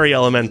primary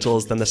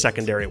elementals than the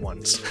secondary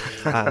ones.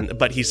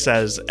 But he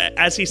says,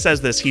 as he says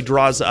this, he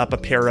draws up a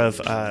pair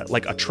of,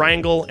 like a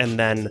triangle and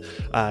then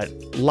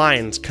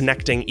lines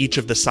connecting each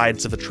of the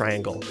sides of a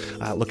triangle,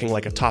 looking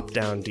like a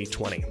top-down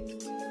D20.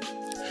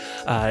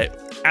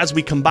 As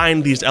we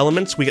combine these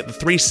elements, we get the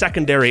three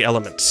secondary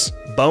elements: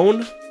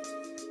 bone,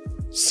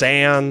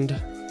 sand,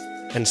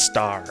 and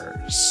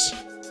stars.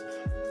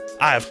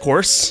 I, of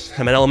course,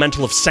 am an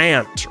elemental of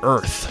sand,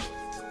 earth.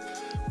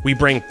 We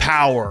bring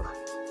power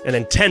and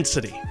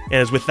intensity, and it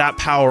is with that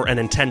power and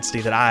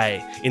intensity that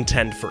I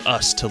intend for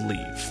us to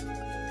leave.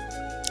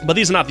 But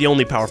these are not the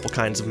only powerful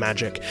kinds of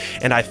magic,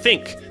 and I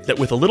think that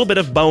with a little bit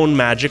of bone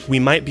magic, we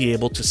might be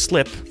able to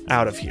slip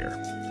out of here.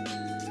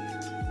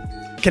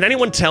 Can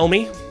anyone tell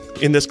me,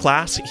 in this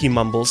class," he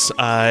mumbles,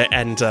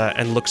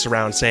 and looks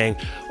around saying,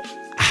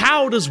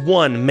 "how does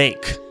one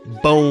make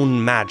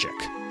bone magic?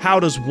 How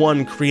does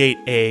one create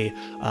a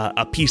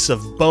piece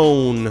of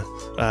bone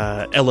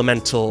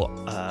elemental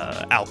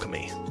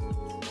alchemy?"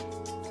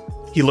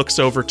 He looks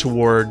over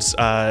towards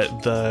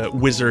the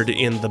wizard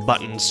in the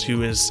buttons,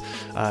 who is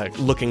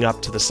looking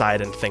up to the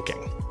side and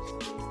thinking.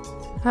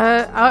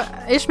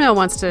 Ishmael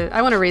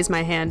I want to raise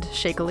my hand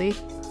shakily.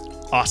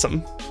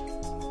 Awesome.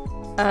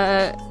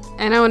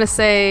 And I want to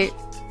say,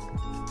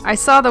 I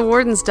saw the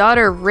warden's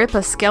daughter rip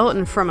a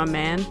skeleton from a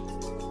man.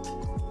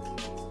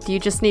 Do you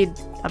just need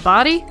a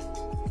body?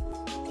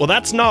 "Well,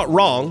 that's not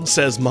wrong,"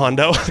 says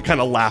Mondo, kind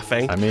of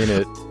laughing. I mean,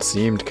 it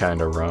seemed kind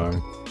of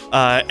wrong.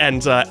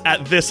 And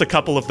at this, a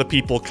couple of the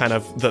people kind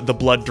of, the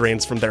blood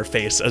drains from their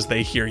face as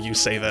they hear you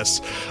say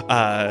this.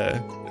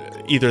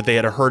 Either they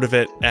had heard of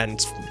it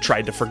and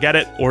tried to forget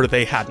it, or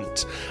they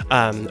hadn't.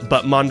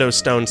 But Mondo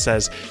Stone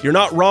says, "You're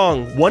not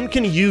wrong. One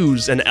can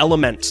use an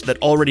element that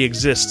already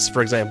exists,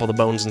 for example, the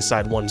bones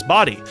inside one's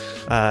body,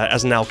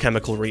 as an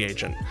alchemical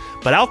reagent.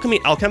 But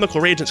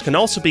alchemical reagents can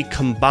also be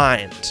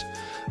combined.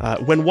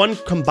 When one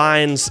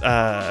combines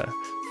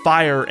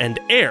fire and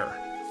air,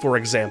 for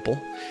example,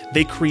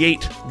 they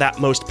create that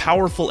most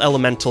powerful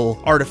elemental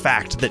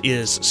artifact that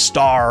is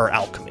star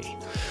alchemy.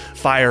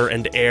 Fire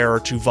and air are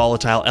two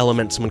volatile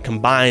elements, when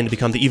combined,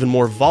 become the even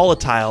more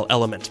volatile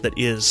element that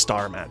is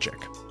star magic.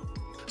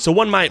 So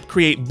one might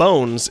create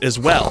bones as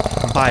well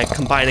by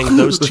combining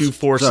those two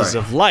forces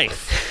of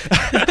life."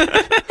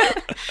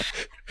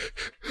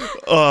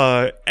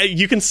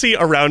 You can see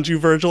around you,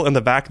 Virgil, in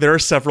the back, there are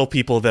several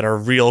people that are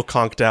real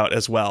conked out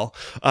as well.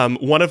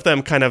 One of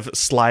them kind of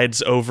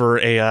slides over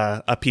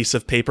a piece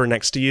of paper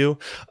next to you,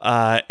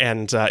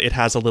 and it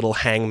has a little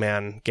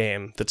hangman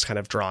game that's kind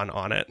of drawn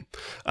on it.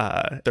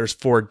 There's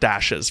 4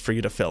 dashes for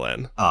you to fill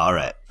in. All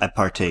right, I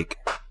partake.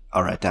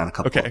 I'll write down a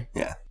couple. Okay.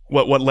 Yeah.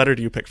 What letter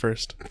do you pick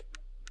first?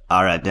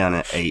 I'll write down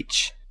an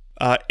H.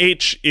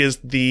 H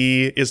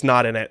is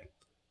not in it.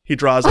 He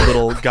draws a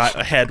little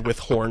a head with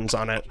horns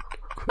on it.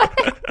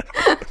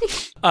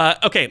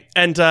 Okay,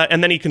 and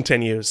then he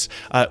continues.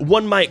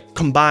 One might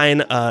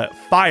combine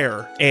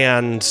fire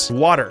and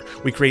water.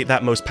 We create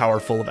that most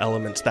powerful of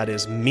elements, that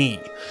is me.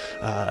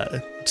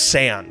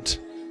 Sand,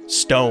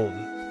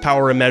 stone,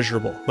 power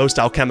immeasurable. Most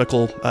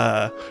alchemical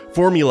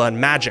formula and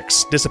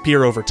magics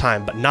disappear over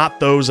time, but not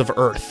those of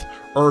earth.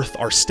 earth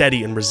are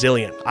steady and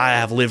resilient. I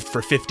have lived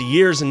for 50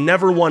 years and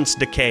never once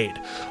decayed,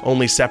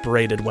 only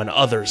separated when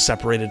others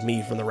separated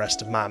me from the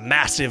rest of my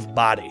massive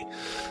body.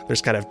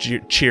 There's kind of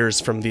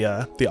cheers from the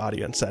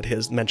audience at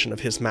his mention of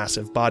his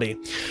massive body.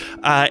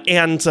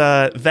 And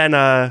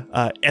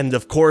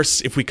of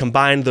course, if we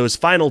combine those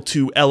final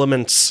two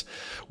elements,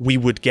 we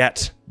would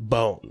get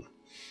bone.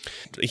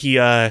 He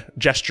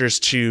gestures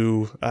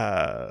to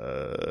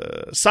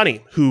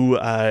Sunny, who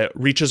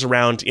reaches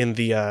around in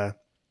the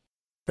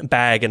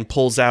bag and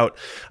pulls out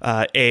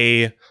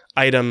a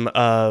item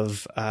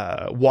of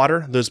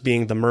water, those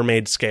being the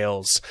mermaid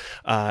scales,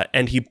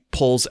 and he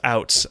pulls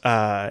out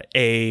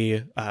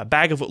a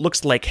bag of what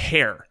looks like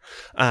hair,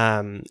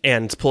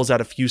 and pulls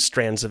out a few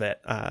strands of it,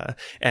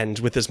 and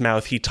with his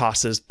mouth he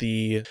tosses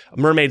the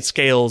mermaid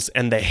scales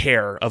and the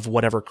hair of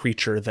whatever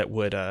creature that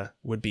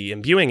would be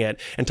imbuing it,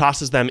 and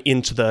tosses them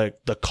into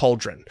the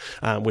cauldron,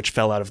 which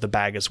fell out of the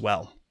bag as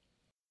well.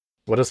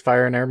 What does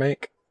fire and air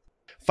make?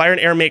 Fire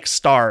and air make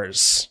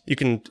stars. You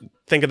can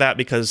think of that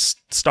because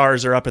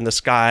stars are up in the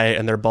sky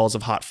and they're balls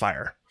of hot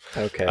fire.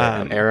 Okay,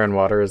 and air and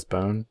water is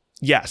bone?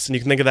 Yes, and you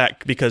can think of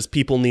that because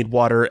people need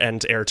water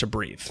and air to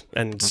breathe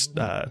and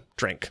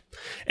drink.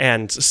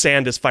 And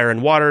sand is fire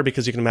and water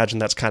because you can imagine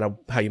that's kind of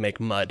how you make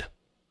mud.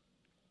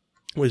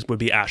 Would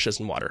be ashes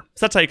and water.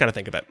 So that's how you kind of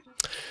think of it.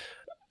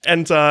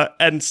 And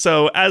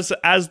so as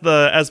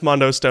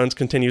Mondo Stones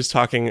continues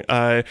talking,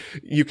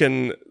 you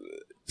can...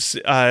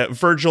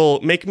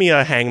 Virgil, make me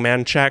a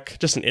hangman check,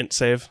 just an int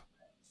save.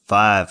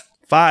 5.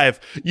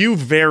 You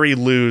very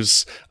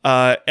lose,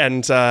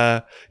 and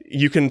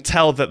you can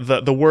tell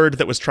that the word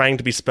that was trying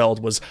to be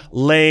spelled was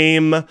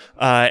lame,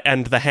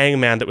 and the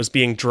hangman that was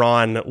being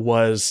drawn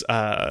was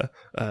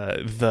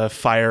the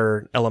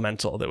fire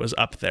elemental that was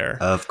up there.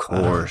 Of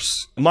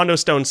course. Mondo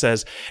Stone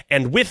says,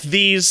 and with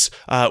these,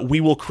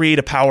 we will create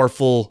a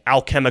powerful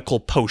alchemical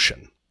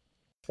potion.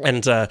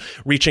 And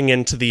reaching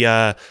into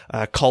the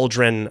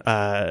cauldron,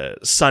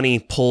 Sunny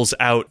pulls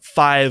out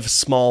 5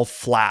 small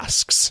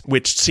flasks,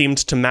 which seemed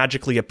to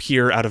magically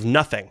appear out of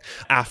nothing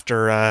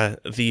after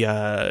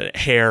the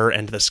hair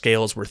and the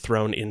scales were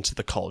thrown into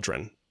the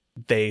cauldron.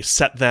 They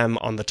set them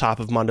on the top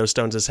of Mondo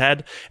Stones'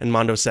 head, and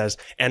Mondo says,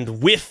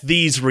 and with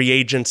these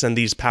reagents and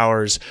these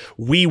powers,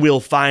 we will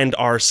find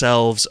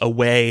ourselves a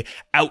way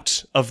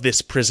out of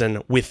this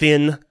prison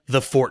within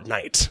the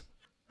fortnight.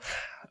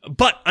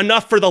 But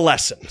enough for the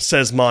lesson,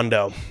 says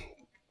Mondo.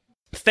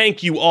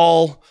 Thank you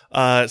all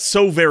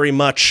so very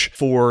much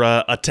for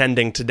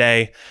attending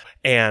today,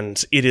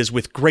 and it is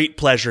with great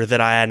pleasure that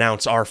I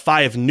announce our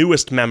 5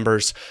 newest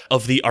members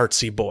of the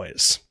Artsy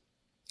Boys.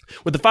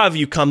 Would the 5 of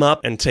you come up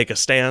and take a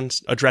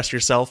stand, address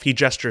yourself? He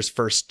gestures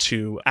first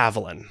to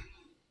Avalon.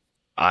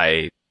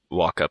 I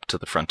walk up to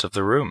the front of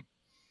the room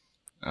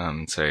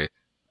and say,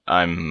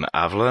 I'm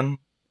Avalon.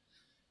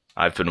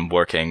 I've been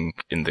working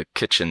in the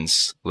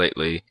kitchens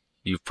lately.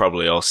 You've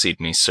probably all seen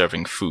me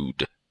serving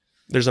food.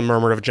 There's a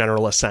murmur of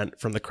general assent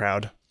from the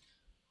crowd.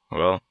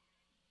 Well,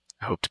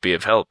 I hope to be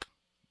of help,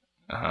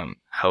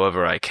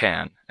 however I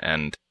can,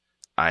 and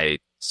I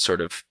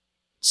sort of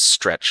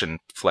stretch and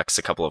flex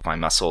a couple of my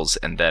muscles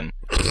and then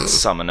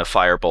summon a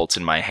firebolt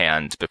in my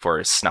hand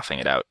before snuffing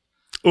it out.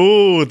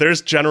 Ooh,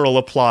 there's general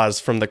applause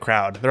from the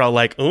crowd. They're all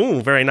like,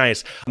 ooh, very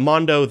nice.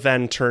 Mondo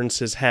then turns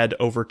his head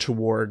over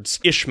towards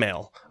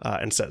Ishmael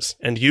and says,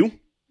 and you?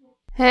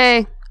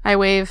 Hey, I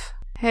wave.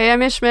 Hey,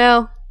 I'm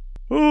Ishmael.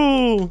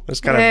 Ooh,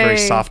 there's kind of very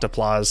soft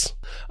applause.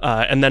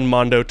 And then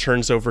Mondo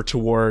turns over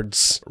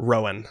towards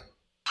Rowan.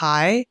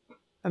 Hi,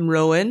 I'm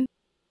Rowan.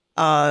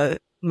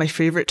 My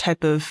favorite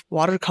type of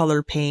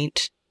watercolor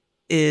paint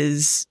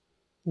is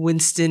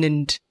Winston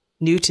and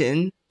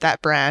Newton,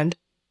 that brand.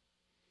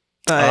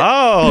 But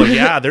oh,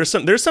 yeah, there's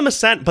some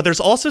assent, but there's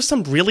also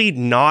some really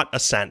not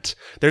assent.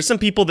 There's some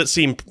people that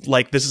seem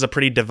like this is a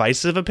pretty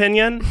divisive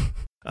opinion.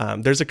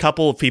 There's a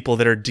couple of people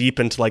that are deep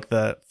into like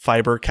the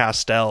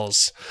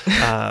Faber-Castells.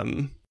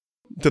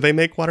 Do they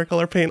make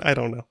watercolor paint? I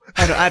don't know.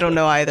 I don't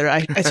know either.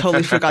 I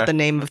totally forgot the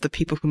name of the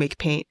people who make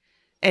paint.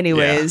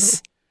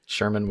 Anyways.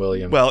 Sherman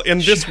Williams. Well, in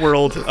this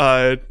world,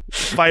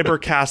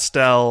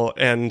 Faber-Castell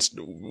and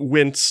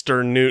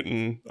Winston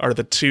Newton are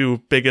the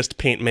 2 biggest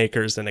paint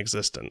makers in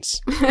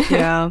existence.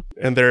 Yeah.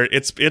 And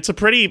it's a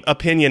pretty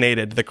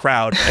opinionated, the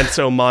crowd. And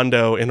so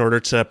Mondo, in order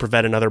to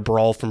prevent another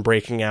brawl from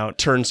breaking out,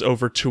 turns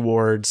over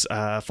towards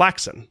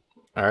Flaxen.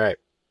 All right.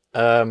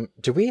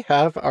 Do we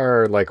have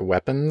our like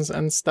weapons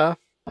and stuff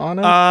on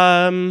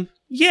it?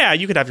 Yeah,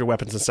 you could have your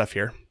weapons and stuff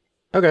here.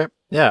 Okay.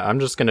 Yeah, I'm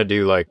just going to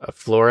do like a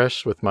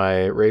flourish with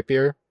my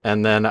rapier.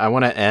 And then I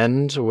want to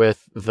end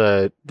with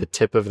the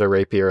tip of the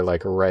rapier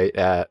like right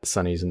at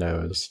Sunny's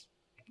nose.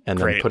 And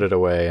then Great. put it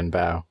away and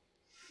bow.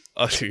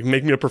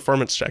 Make me a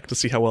performance check to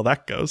see how well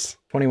that goes.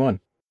 21.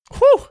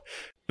 Whew!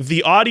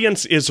 The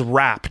audience is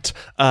rapt,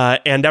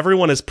 and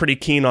everyone is pretty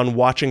keen on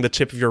watching the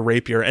tip of your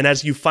rapier. And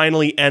as you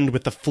finally end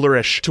with the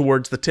flourish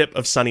towards the tip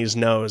of Sunny's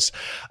nose,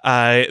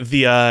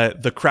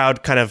 the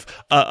crowd kind of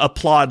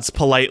applauds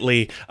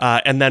politely,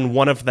 and then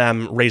one of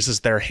them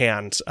raises their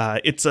hand.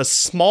 It's a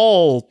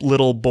small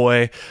little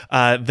boy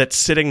that's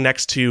sitting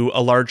next to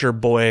a larger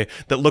boy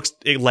that looks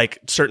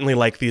certainly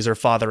like these are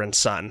father and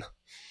son.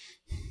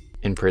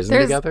 In prison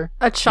There's together?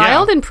 a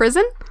child in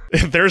prison?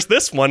 There's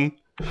this one.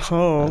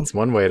 Oh. That's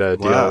one way to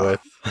deal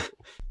with.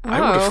 I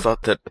would have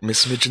thought that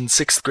Miss Midgeon's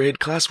 6th grade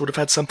class would have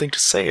had something to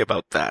say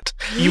about that.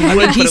 You would,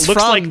 but He's it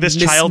looks from like this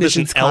Miss child is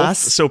an Midgeon's elf, class.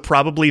 so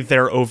probably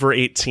they're over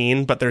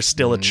 18, but they're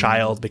still a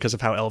child because of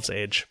how elves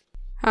age.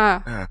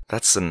 Huh.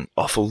 That's an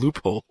awful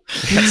loophole.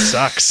 That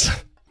sucks.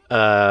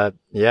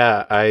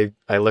 Yeah,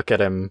 I look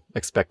at him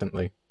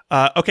expectantly.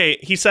 Okay,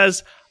 he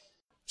says,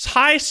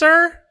 "Hi,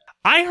 sir.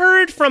 I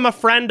heard from a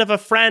friend of a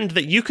friend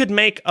that you could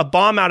make a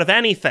bomb out of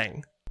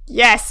anything."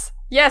 Yes.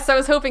 Yes, I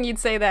was hoping you'd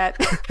say that.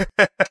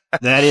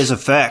 That is a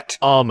fact.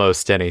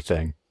 Almost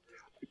anything.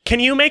 Can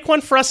you make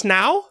one for us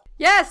now?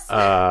 Yes.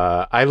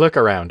 I look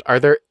around. Are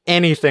there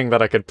anything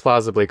that I could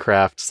plausibly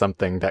craft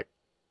something that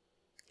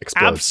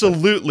explodes?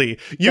 Absolutely.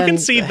 You Then can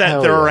see that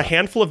hell there are a yeah.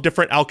 handful of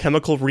different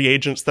alchemical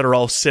reagents that are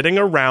all sitting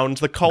around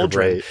the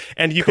cauldron. Great.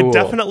 And you Cool. could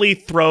definitely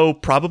throw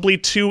probably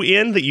 2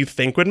 in that you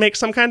think would make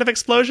some kind of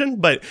explosion,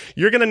 but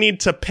you're going to need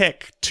to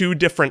pick 2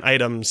 different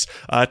items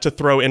to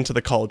throw into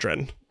the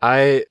cauldron.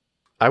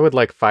 I would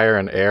like fire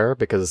and air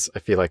because I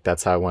feel like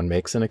that's how one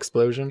makes an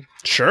explosion.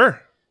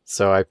 Sure.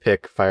 So I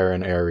pick fire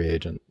and air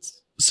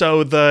reagents.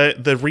 So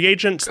the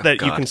reagents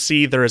that you God. can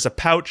see, there is a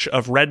pouch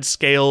of red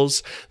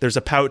scales, there's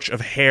a pouch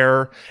of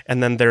hair,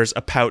 and then there's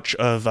a pouch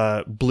of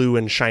blue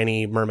and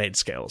shiny mermaid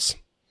scales.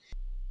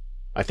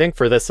 I think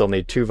for this I'll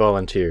need 2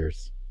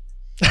 volunteers.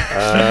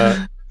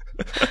 How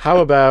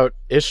about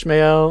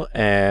Ishmael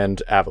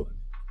and Avalon?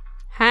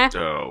 Huh?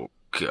 Oh,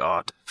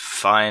 God.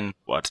 Fine.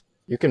 What?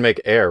 You can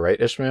make air, right,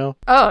 Ishmael?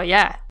 Oh,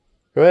 yeah.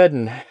 Go ahead,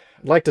 and I'd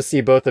like to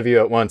see both of you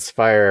at once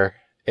fire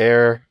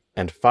air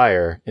and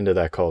fire into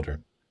that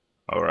cauldron.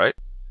 All right.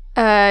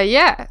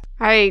 Yeah.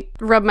 I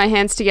rub my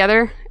hands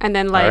together and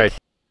then All right. like,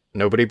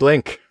 Nobody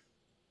blink.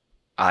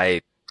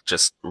 I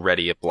just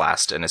ready a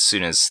blast, and as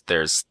soon as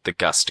there's the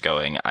gust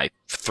going, I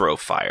throw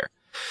fire.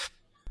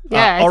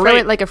 yeah, I all throw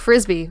right. it like a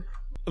frisbee.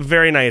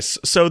 Very nice.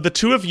 So the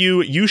 2 of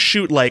you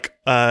shoot like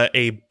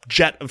a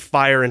jet of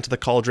fire into the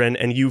cauldron,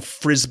 and you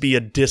frisbee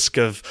a disc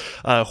of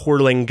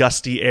whirling,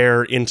 gusty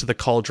air into the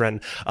cauldron.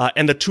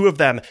 And the 2 of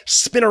them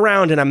spin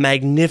around in a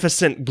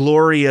magnificent,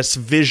 glorious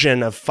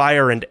vision of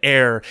fire and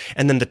air.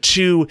 And then the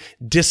 2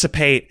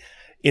 dissipate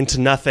into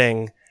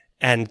nothing,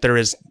 and there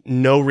is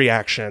no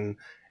reaction,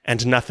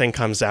 and nothing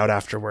comes out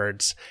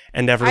afterwards.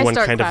 And everyone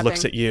start kind of clapping.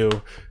 looks at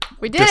you.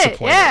 We did it.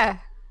 Disappointed. Yeah.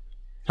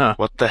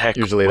 What the heck?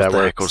 Usually what that the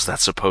works. heck was that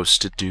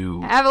supposed to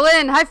do?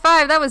 Evelyn, high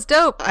five. That was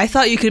dope. I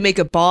thought you could make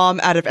a bomb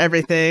out of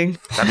everything.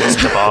 That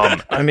was the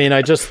bomb. I mean,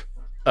 I just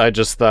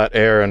thought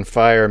air and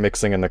fire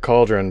mixing in the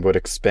cauldron would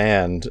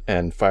expand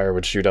and fire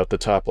would shoot out the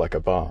top like a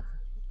bomb.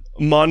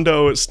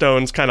 Mondo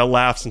Stones kind of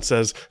laughs and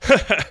says,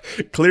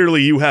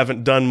 "Clearly you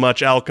haven't done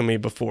much alchemy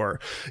before.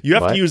 You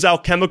have What? to use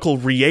alchemical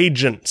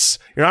reagents.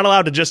 You're not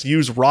allowed to just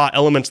use raw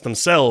elements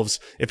themselves.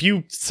 If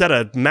you set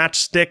a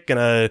matchstick and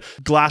a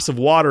glass of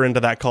water into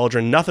that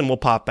cauldron, nothing will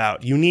pop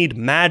out. You need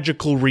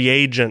magical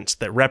reagents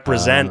that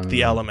represent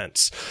the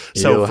elements.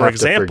 So, You'll for have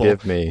example, to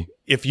forgive me.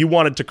 if you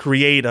wanted to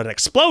create an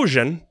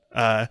explosion,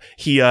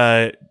 he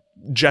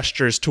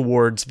gestures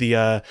towards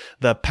the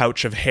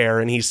pouch of hair,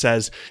 and he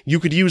says, "You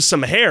could use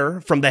some hair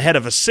from the head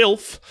of a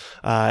sylph,"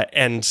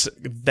 and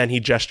then he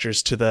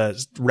gestures to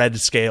the red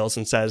scales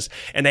and says,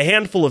 "And a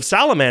handful of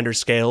salamander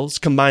scales,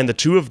 combine the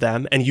 2 of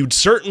them, and you'd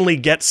certainly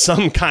get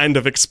some kind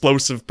of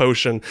explosive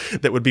potion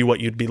that would be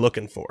what you'd be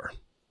looking for."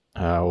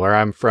 Where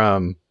I'm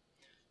from,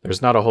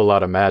 there's not a whole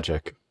lot of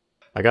magic.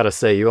 I gotta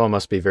say, you all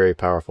must be very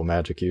powerful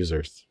magic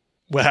users.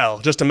 Well,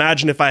 just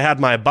imagine if I had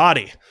my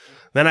body.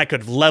 Then I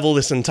could level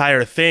this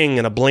entire thing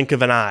in a blink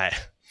of an eye.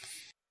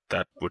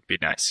 That would be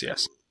nice,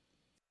 yes.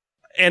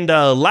 And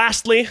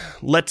lastly,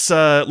 let's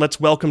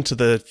welcome to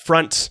the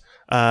front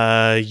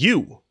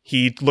you.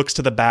 He looks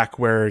to the back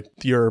where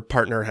your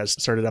partner has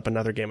started up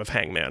another game of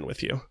Hangman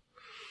with you.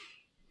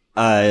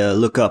 I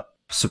look up,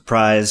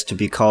 surprised to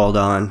be called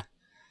on,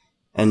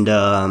 and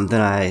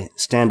then I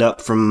stand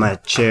up from my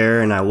chair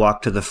and I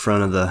walk to the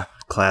front of the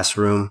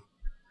classroom.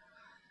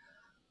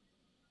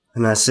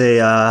 And I say,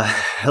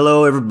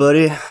 hello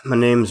everybody, my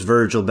name's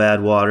Virgil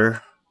Badwater.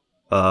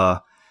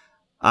 I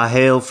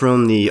hail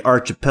from the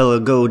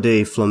Archipelago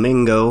de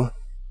Flamingo.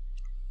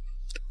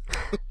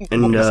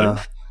 And,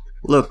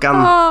 look,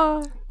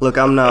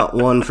 I'm not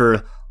one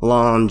for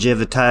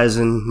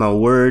longevitizing my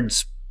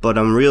words, but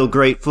I'm real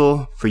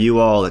grateful for you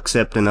all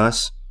accepting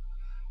us.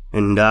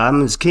 And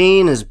I'm as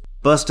keen as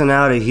busting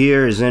out of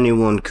here as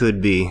anyone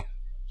could be.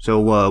 So,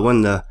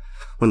 when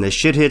the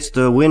shit hits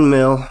the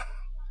windmill,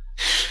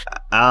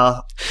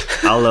 I'll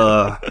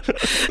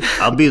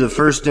be the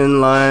first in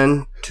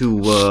line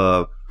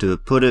to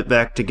put it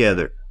back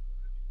together.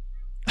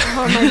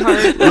 Oh, my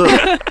heart.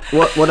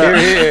 Look,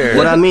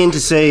 what I mean to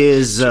say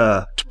is,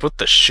 To put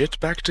the shit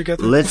back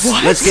together?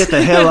 let's get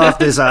the hell off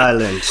this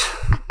island.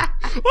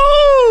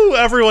 Woo!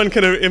 Everyone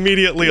can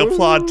immediately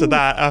applaud to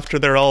that after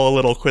they're all a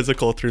little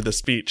quizzical through the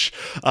speech.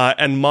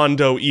 And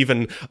Mondo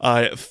even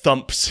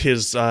thumps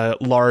his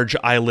large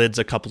eyelids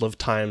a couple of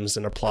times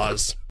in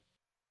applause.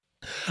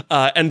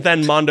 And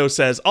then Mondo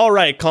says, "All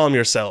right, calm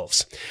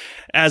yourselves.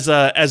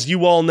 As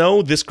you all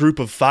know, this group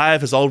of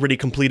 5 has already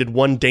completed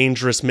one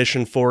dangerous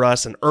mission for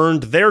us and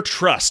earned their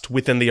trust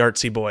within the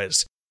Artsy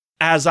Boys.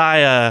 As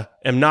I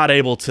am not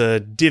able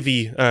to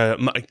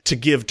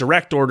give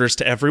direct orders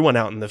to everyone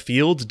out in the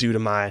field due to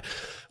my,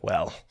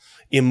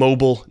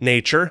 immobile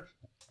nature,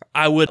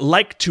 I would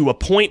like to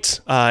appoint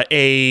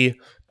a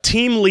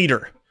team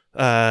leader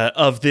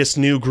of this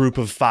new group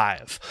of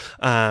 5,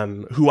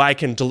 who I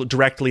can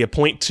directly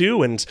appoint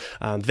to, and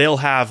they'll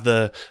have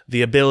the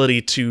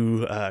ability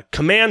to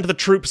command the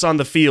troops on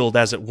the field,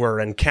 as it were,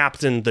 and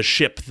captain the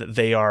ship that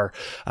they are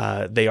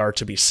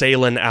to be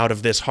sailing out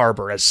of this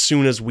harbor as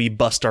soon as we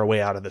bust our way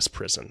out of this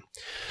prison.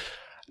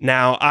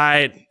 Now,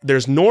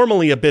 there's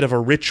normally a bit of a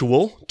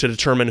ritual to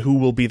determine who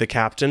will be the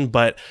captain,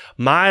 but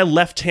my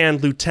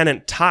left-hand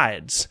Lieutenant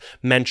Tides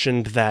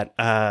mentioned that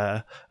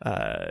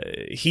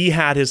he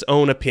had his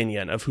own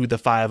opinion of who the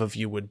 5 of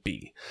you would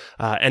be.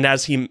 And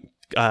as he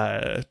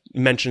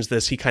mentions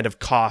this, he kind of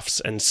coughs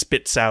and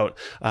spits out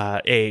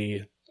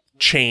a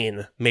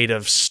chain made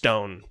of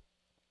stone.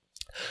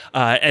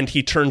 And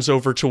he turns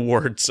over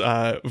towards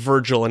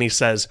Virgil and he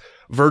says,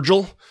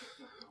 "Virgil,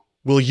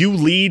 will you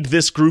lead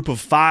this group of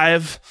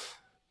 5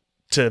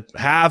 to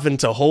have and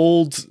to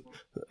hold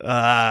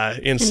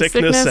in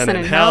sickness and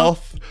in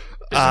health?"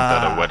 Isn't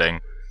that a wedding?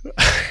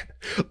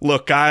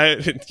 Look, I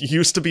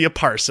used to be a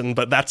parson,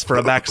 but that's for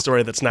a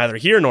backstory that's neither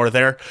here nor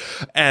there.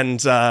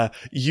 And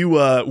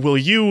will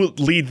you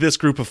lead this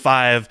group of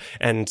 5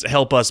 and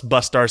help us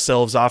bust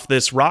ourselves off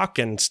this rock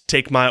and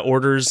take my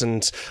orders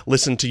and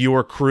listen to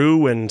your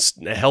crew and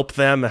help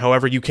them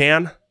however you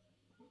can?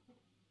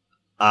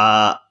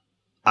 I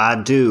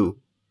do.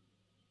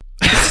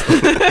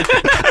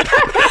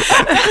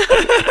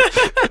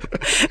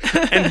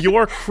 And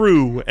your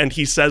crew, and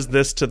he says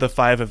this to the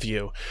 5 of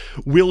you,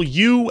 will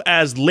you,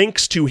 as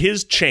links to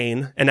his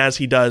chain, and as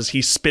he does,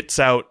 he spits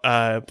out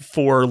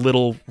 4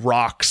 little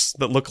rocks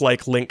that look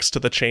like links to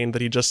the chain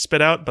that he just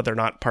spit out, but they're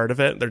not part of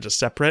it, they're just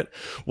separate.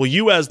 Will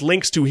you, as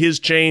links to his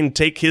chain,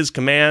 take his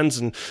commands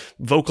and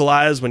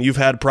vocalize when you've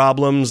had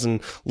problems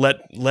and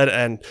let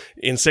and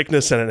in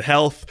sickness and in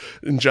health,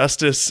 in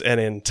justice and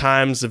in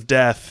times of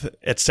death,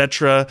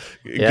 etc.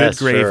 Yes,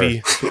 good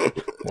gravy. Sure.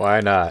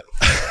 Why not?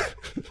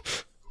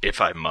 If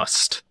I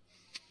must,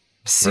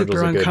 Super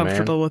Virgil's a good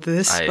uncomfortable with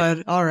this,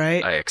 but all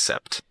right. I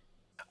accept.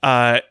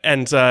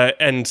 And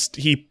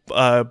he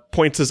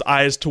points his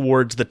eyes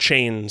towards the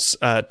chains,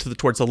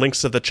 towards the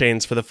links of the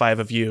chains for the 5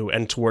 of you,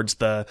 and towards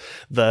the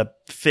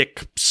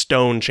thick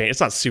stone chain. It's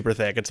not super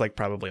thick; it's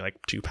probably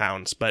 2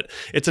 pounds, but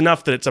it's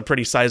enough that it's a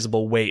pretty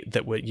sizable weight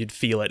that you'd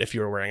feel it if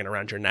you were wearing it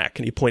around your neck.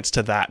 And he points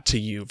to that to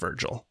you,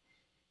 Virgil.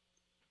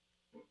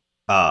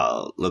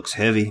 Looks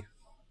heavy.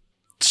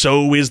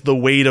 So is the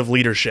weight of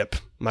leadership,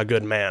 my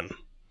good man.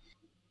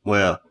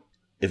 Well,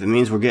 if it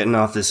means we're getting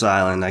off this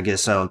island, I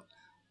guess I'll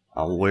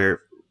wear it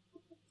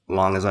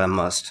long as I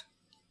must.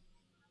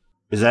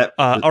 Is that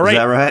all right? Is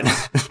that right?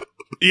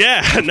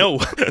 Yeah, no.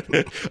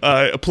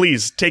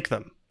 Please take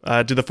them.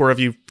 Do the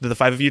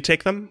 5 of you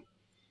take them?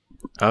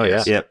 Oh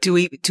yeah. Yep. Do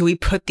we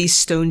put these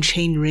stone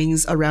chain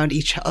rings around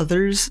each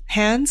other's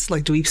hands?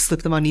 Do we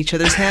slip them on each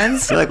other's I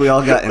hands? feel like we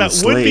all got That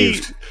would be.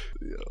 enslaved.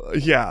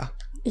 Yeah.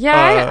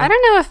 Yeah, I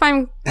don't know if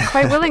I'm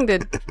quite willing to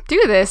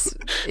do this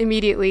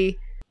immediately.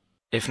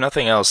 If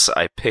nothing else,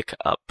 I pick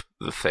up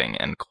the thing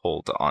and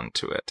hold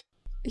onto it.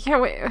 Yeah,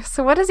 wait,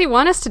 so what does he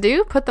want us to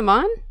do? Put them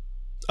on?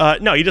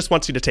 No, he just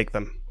wants you to take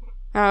them.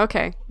 Oh,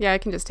 okay. Yeah, I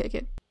can just take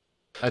it.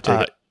 I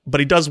take it. But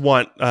he does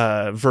want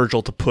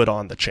Virgil to put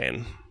on the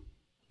chain.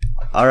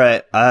 All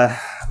right. I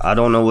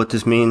don't know what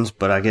this means,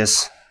 but I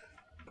guess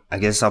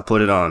I'll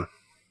put it on.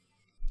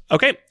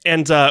 Okay,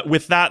 and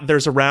with that,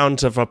 there's a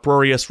round of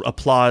uproarious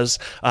applause,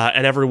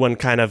 and everyone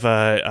kind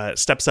of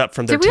steps up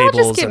from their Did we all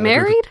tables. just get and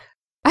married?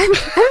 I'm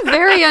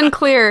very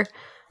unclear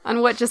on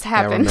what just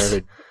Yeah, we're happened.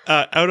 married.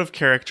 Out of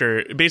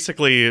character,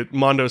 basically,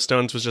 Mondo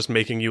Stones was just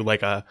making you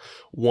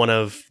one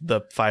of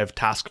the 5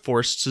 task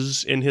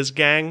forces in his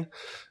gang,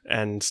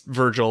 and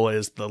Virgil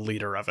is the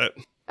leader of it.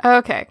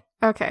 Okay.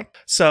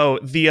 So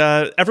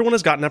everyone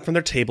has gotten up from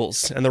their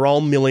tables and they're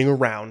all milling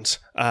around,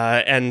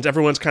 and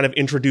everyone's kind of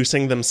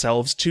introducing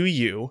themselves to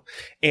you.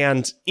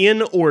 And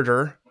in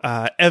order,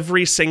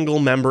 Every single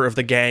member of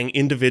the gang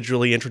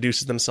individually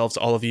introduces themselves to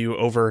all of you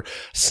over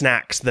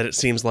snacks that it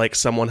seems like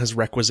someone has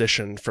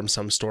requisitioned from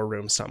some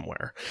storeroom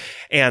somewhere.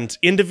 And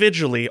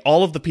individually,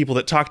 all of the people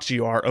that talk to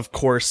you are, of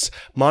course,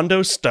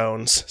 Mondo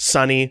Stones,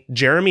 Sonny,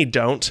 Jeremy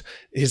Don't,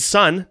 his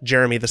son,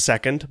 Jeremy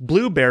II,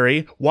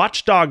 Blueberry,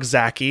 Watchdog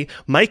Zacky,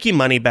 Mikey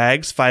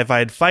Moneybags,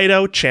 Five-Eyed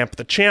Fido, Champ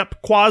the Champ,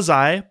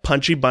 Quasi,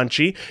 Punchy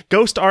Bunchy,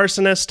 Ghost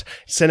Arsonist,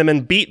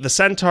 Cinnamon Beat the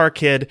Centaur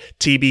Kid,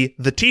 TB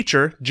the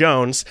Teacher,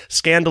 Jones,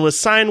 Scandalous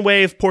Sine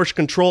Wave, Porsche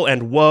Control,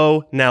 and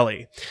Whoa,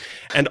 Nelly.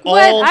 And all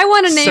What? I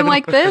want a name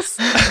like this.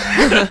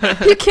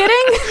 You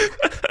kidding?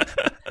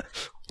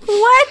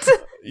 What?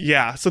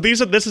 Yeah, so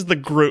this is the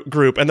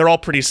group, and they're all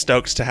pretty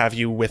stoked to have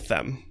you with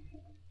them.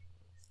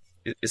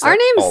 Is Our that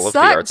names all of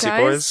suck, the Artsy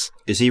guys. Boys?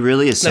 Is he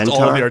really a That's centaur?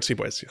 all of the Artsy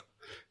Boys.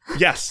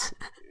 Yes.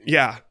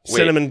 Yeah. Wait.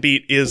 Cinnamon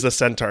Beat is a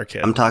Centaur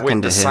Kid. I'm talking Wait,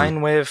 to the him.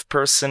 sine wave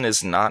person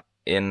is not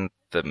in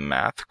the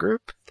math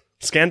group?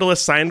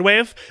 Scandalous Sine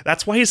Wave?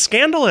 That's why he's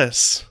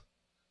scandalous.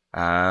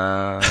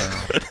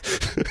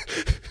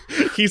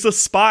 He's a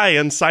spy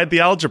inside the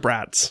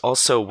Algebrats.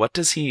 Also, what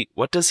does he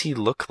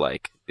look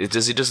like?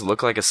 Does he just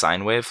look like a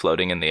sine wave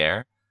floating in the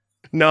air?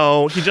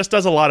 No, he just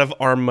does a lot of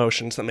arm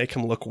motions that make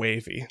him look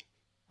wavy.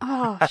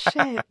 Oh,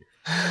 shit.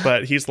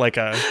 But he's like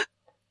a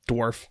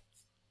dwarf.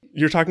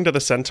 You're talking to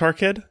the Centaur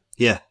Kid,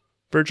 Yeah.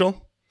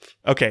 Virgil?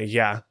 Okay,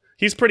 yeah.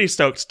 He's pretty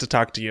stoked to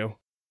talk to you.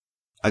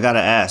 I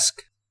gotta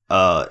ask,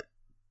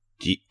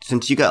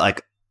 since you got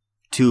like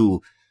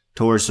 2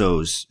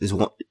 torsos,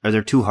 are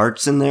there 2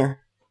 hearts in there?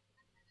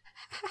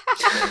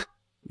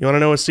 You want to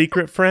know a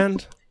secret,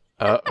 friend?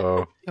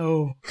 Uh-oh.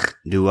 Oh.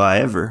 Do I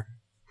ever?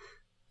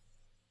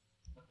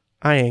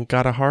 I ain't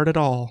got a heart at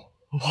all.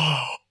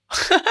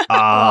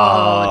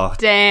 Oh,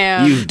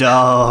 Damn. you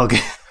dog.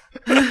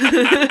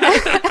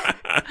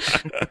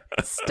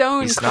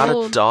 Stone He's not a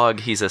cold. dog,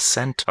 he's a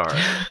centaur.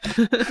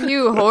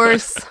 You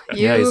horse.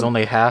 You. Yeah, he's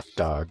only half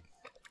dog.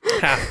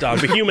 Half dog.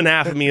 The human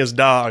half of me is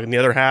dog, and the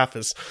other half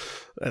is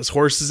as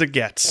horse as it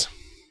gets.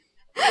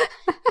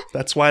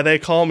 That's why they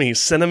call me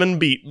Cinnamon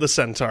Beat the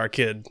Centaur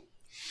Kid.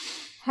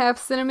 half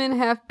cinnamon,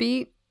 half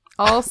beat.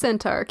 All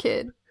centaur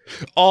kid.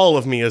 All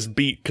of me is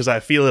beat because I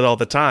feel it all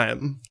the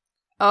time.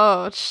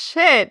 Oh,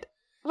 shit.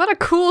 What a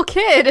cool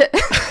kid.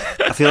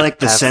 I feel like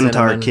the Half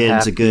centaur cinnamon, kid's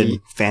half a good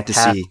beat, fantasy.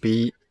 Half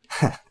beat,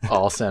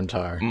 all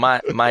centaur.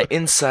 My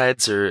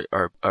insides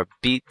are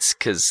beets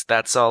because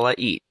that's all I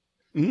eat.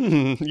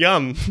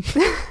 Yum.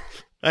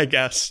 I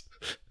guess.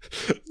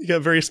 You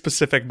get very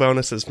specific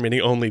bonuses from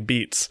eating only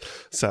beets.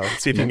 So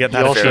see if you can get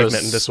that You also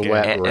achievement in this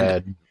sweat game.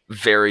 red.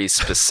 Very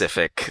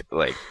specific,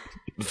 like,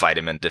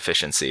 vitamin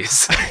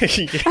deficiencies.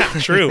 Yeah,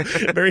 true.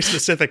 Very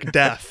specific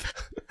death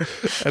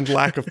and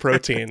lack of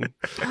protein.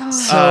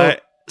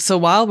 So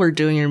while we're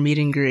doing your meet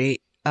and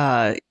greet,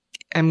 I'm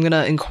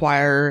gonna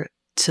inquire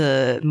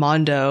to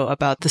Mondo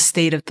about the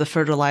state of the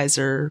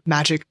fertilizer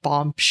magic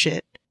bomb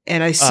shit.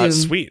 And I assume,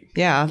 Sweet.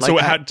 yeah. So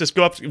Like just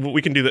go up.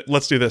 We can do that.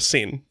 Let's do this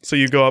scene. So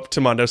you go up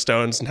to Mondo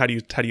Stones, and how do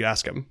you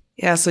ask him?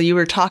 yeah. So you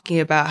were talking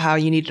about how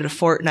you needed a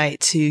fortnight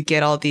to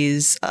get all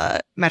these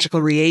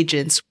magical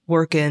reagents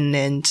working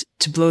and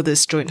to blow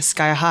this joint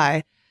sky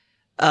high.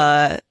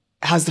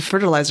 How's the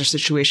fertilizer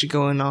situation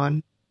going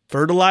on?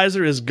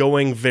 Fertilizer is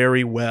going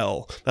very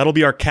well. That'll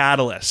be our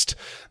catalyst.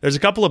 There's a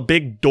couple of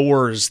big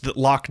doors that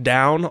lock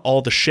down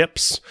all the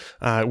ships.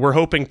 We're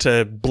hoping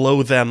to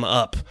blow them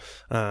up.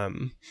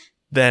 And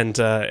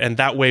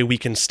that way we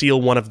can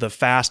steal one of the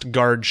fast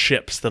guard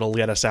ships that'll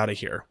get us out of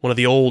here. One of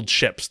the old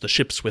ships, the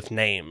ships with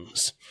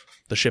names,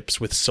 the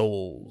ships with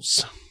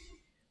souls.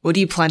 What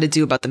do you plan to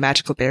do about the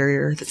magical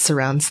barrier that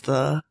surrounds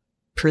the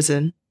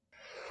prison?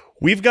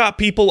 We've got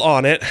people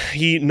on it.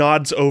 He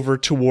nods over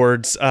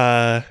towards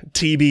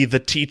TB the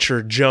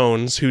Teacher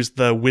Jones, who's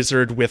the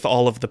wizard with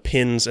all of the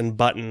pins and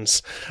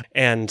buttons,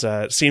 and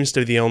seems to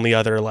be the only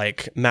other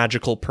like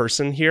magical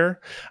person here.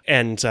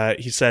 And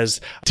he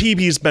says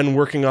TB's been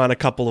working on a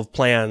couple of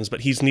plans, but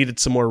he's needed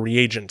some more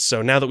reagents.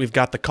 So now that we've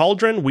got the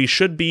cauldron, we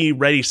should be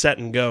ready, set,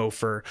 and go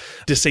for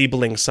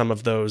disabling some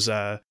of those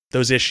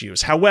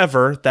issues.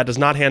 However, that does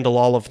not handle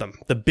all of them.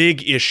 The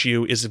big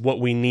issue is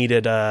what we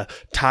needed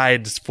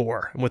Tides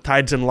for. And with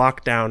Tides in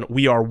lockdown,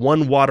 we are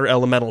one water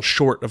elemental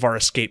short of our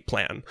escape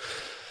plan.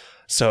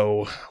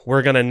 So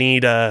we're going to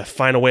need to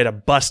find a way to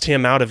bust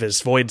him out of his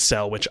void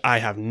cell, which I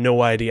have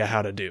no idea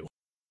how to do.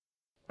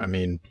 I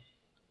mean,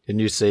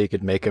 didn't you say you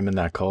could make him in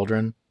that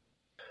cauldron?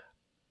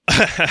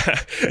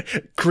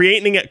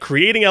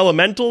 Creating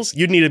elementals,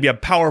 you'd need to be a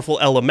powerful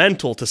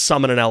elemental to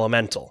summon an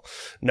elemental.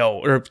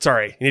 You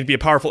need to be a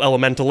powerful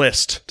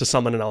elementalist to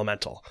summon an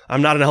elemental.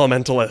 I'm not an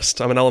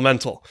elementalist. I'm an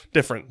elemental.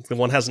 Different. The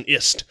one has an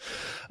ist.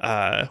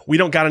 We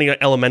don't got any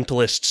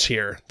elementalists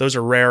here. Those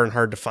are rare and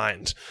hard to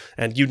find.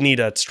 And you'd need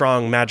a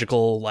strong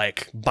magical,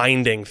 like,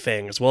 binding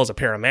thing, as well as a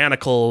pair of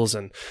manacles,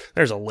 and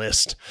there's a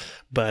list.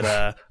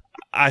 But,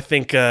 I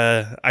think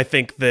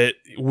that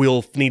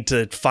we'll need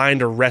to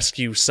find or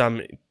rescue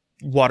some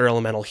water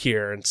elemental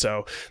here, and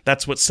so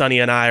that's what Sunny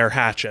and I are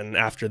hatching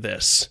after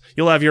this.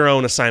 You'll have your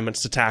own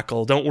assignments to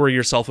tackle. Don't worry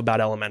yourself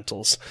about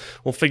elementals.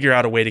 We'll figure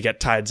out a way to get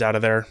Tides out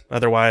of there.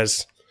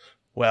 Otherwise,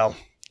 well,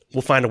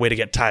 we'll find a way to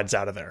get Tides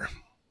out of there.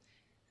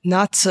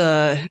 Not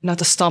to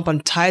stomp on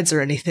Tides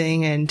or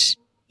anything, and,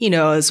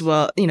 as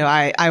well,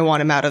 I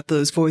want him out of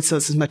those void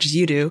cells as much as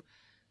you do.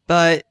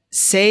 But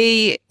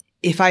say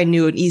if I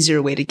knew an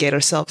easier way to get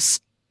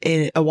ourselves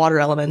a water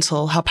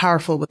elemental, how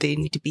powerful would they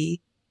need to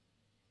be?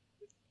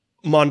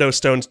 Mondo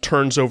Stones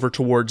turns over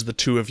towards the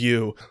two of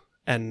you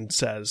and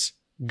says,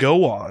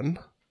 "Go on."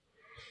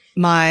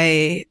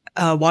 My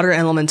water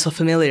elemental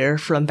familiar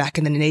from back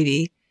in the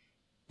Navy,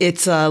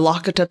 it's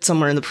locked up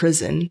somewhere in the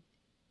prison.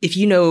 If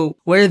you know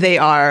where they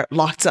are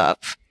locked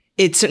up,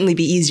 it'd certainly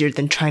be easier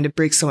than trying to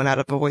break someone out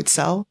of a void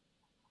cell.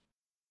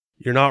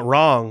 You're not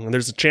wrong.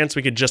 There's a chance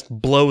we could just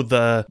blow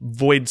the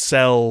void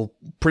cell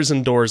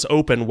prison doors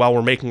open while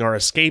we're making our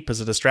escape as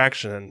a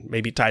distraction, and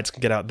maybe Tides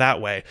can get out that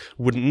way.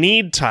 Wouldn't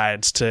need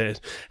Tides to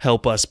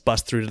help us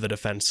bust through to the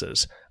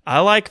defenses. I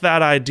like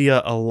that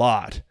idea a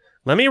lot.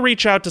 Let me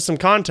reach out to some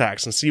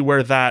contacts and see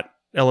where that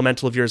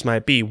elemental of yours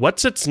might be.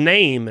 What's its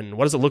name, and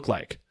what does it look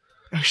like?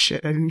 Oh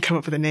shit, I didn't come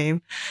up with a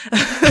name. You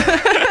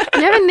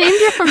haven't named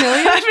your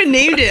familiar? I haven't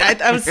named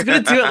it. I was going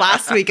to do it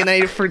last week and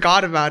I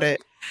forgot about it.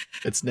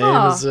 Its name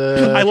is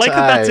I like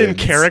that that's in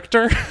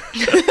character.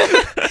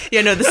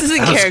 Yeah, no, this is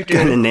in I character.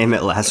 was going to name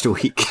it last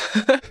week.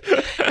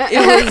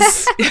 It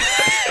was...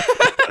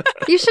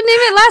 You should name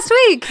it last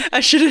week. I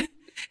should.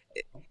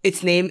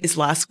 Its name is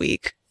Last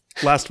Week.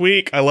 Last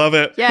week. I love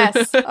it.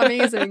 Yes,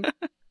 amazing.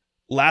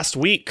 Last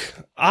week.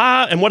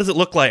 And what does it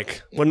look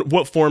like?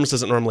 What forms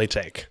does it normally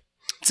take?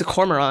 It's a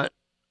cormorant.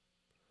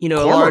 A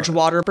Cormorant. large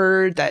water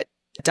bird that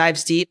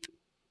dives deep.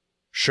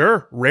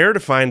 Sure. Rare to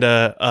find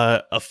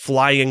a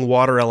flying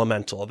water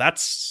elemental.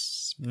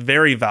 That's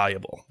very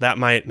valuable. That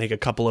might make a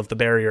couple of the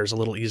barriers a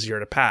little easier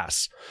to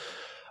pass.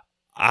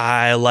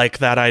 I like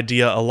that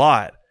idea a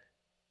lot.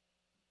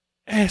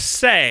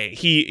 Say,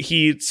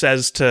 he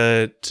says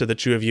to the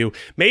two of you,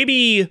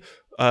 maybe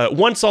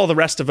once all the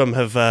rest of them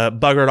have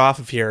buggered off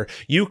of here,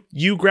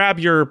 you grab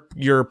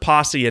your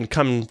posse and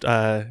come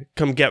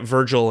get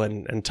Virgil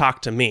and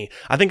talk to me.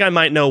 I think I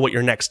might know what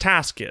your next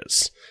task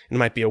is. It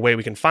might be a way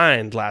we can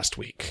find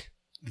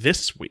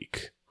this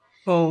week.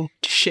 Oh,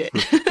 shit.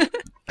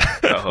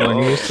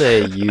 When you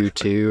say you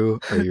two,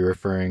 are you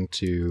referring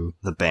to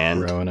The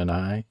band. Rowan and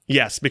I?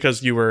 Yes,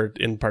 because you were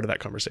in part of that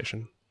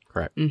conversation.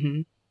 Correct.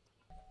 Mm-hmm.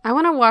 I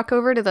want to walk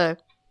over to the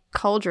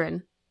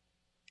cauldron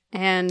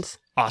and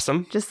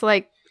Awesome. just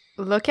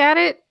look at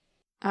it.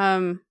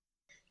 I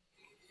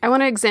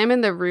want to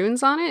examine the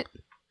runes on it.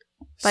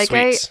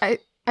 Sweet.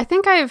 I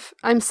think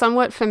I'm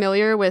somewhat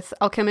familiar with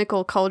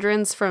alchemical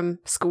cauldrons from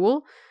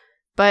school,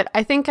 but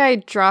I think I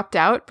dropped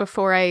out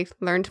before I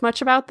learned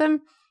much about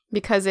them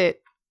because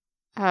it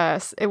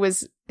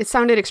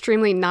sounded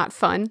extremely not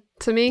fun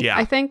to me, Yeah.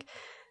 I think.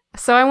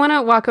 So I want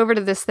to walk over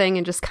to this thing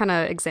and just kind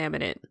of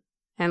examine it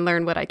and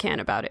learn what I can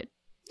about it.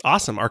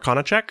 Awesome.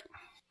 Arcana check.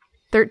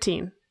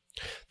 13.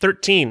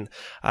 13.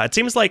 It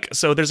seems like,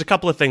 so there's a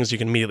couple of things you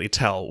can immediately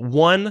tell.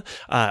 One,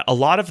 a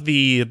lot of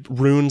the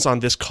runes on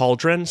this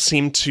cauldron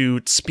seem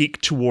to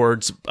speak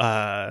towards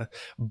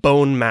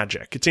bone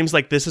magic. It seems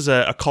like this is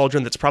a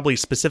cauldron that's probably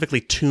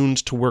specifically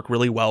tuned to work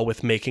really well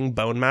with making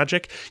bone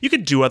magic. You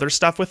could do other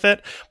stuff with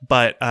it,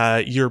 but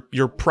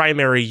your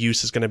primary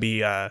use is going to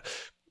be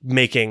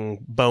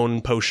making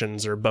bone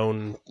potions or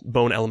bone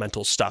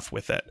elemental stuff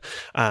with it.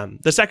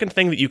 The second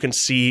thing that you can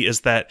see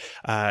is that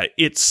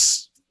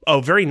it's a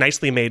very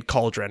nicely made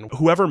cauldron.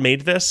 Whoever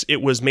made this,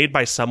 it was made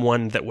by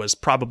someone that was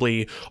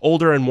probably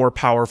older and more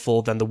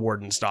powerful than the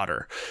Warden's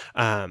daughter.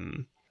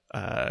 The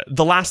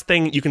last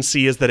thing you can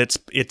see is that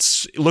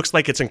it looks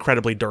like it's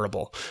incredibly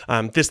durable.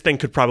 This thing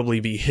could probably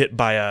be hit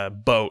by a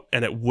boat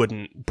and it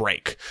wouldn't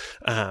break.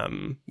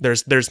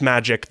 There's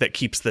magic that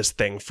keeps this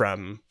thing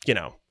from,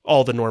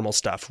 all the normal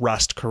stuff,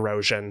 rust,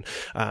 corrosion,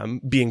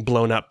 being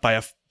blown up by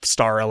a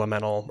star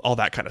elemental, all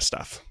that kind of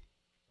stuff.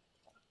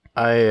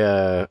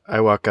 I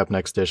walk up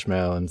next to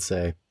Ishmael and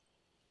say,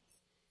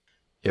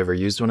 "You ever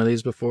used one of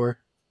these before?"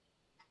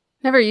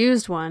 Never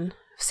used one.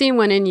 Seen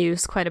one in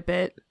use quite a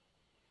bit.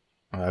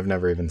 I've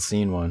never even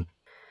seen one.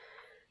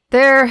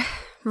 They're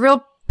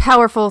real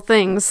powerful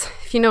things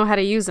if you know how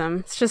to use them.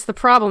 It's just the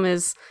problem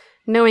is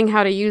knowing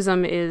how to use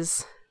them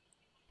is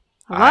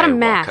a lot of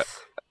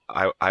math.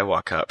 I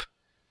walk up.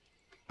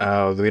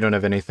 Oh, we don't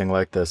have anything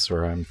like this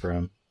where I'm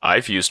from.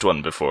 I've used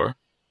one before.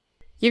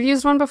 You've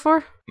used one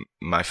before?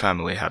 My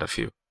family had a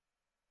few.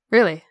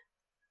 Really?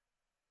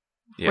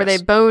 Yes. Were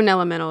they bone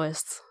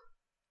elementalists?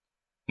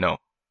 No,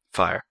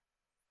 fire.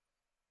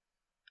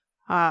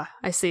 Ah,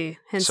 I see.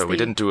 Hence So we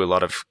didn't do a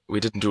lot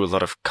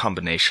of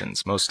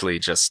combinations, mostly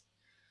just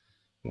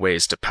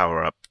ways to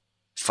power up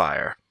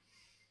fire.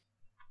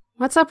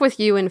 What's up with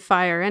you and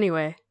fire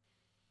anyway?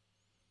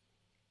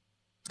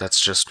 That's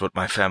just what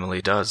my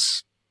family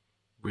does.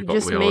 You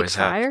just we make always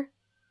have. fire?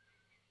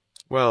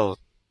 Well,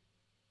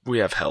 we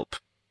have help.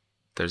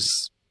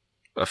 There's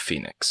a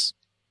phoenix.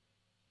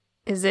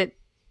 Is it...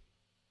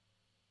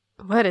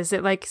 What, is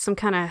it like some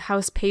kind of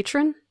house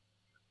patron?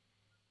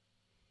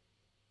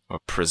 Or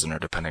prisoner,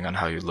 depending on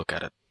how you look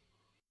at it.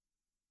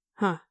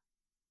 Huh.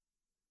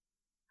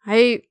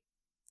 I've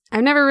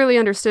never really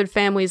understood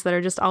families that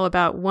are just all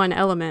about one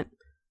element.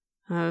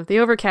 The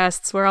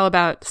Overcasts were all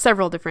about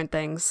several different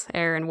things,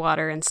 air and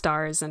water and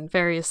stars and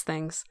various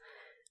things.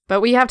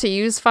 But we have to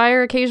use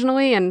fire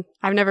occasionally, and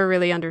I've never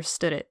really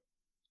understood it.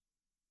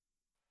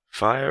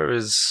 Fire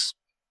is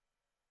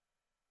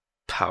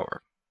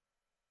power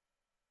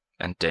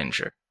and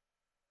danger.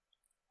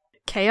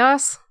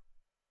 Chaos?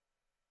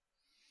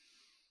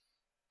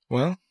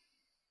 Well,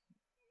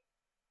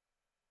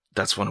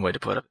 that's one way to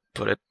put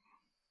it.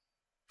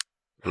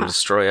 It'll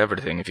destroy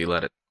everything if you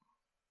let it.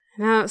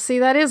 Now, see,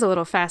 that is a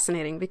little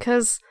fascinating,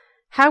 because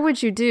how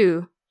would you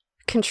do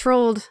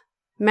controlled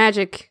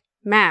magic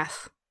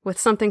math with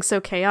something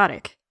so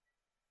chaotic?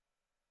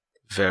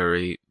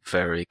 Very,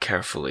 very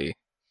carefully.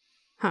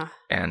 Huh.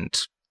 And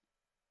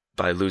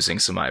by losing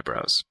some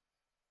eyebrows.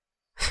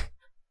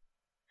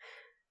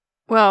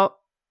 Well,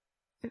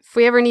 if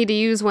we ever need to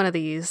use one of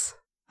these,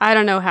 I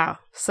don't know how,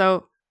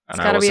 so it's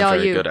gotta be all you. I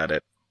wasn't very good at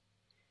it.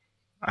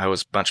 I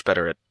was much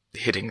better at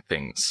hitting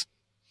things.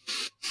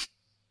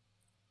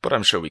 But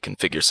I'm sure we can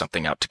figure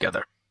something out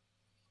together.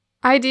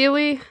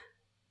 Ideally,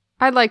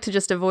 I'd like to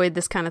just avoid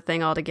this kind of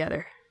thing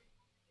altogether.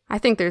 I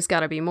think there's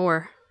gotta be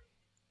more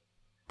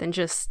than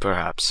just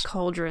perhaps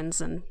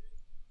cauldrons and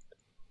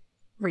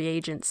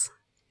reagents.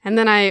 And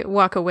then I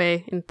walk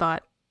away in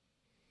thought.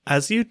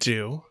 As you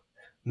do,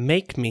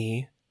 make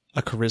me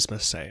a charisma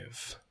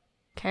save.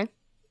 Okay.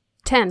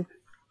 10.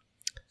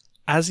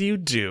 As you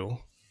do,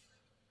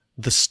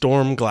 the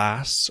storm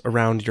glass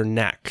around your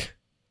neck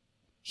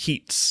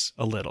heats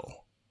a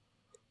little.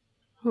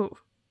 Ooh.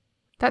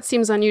 That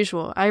seems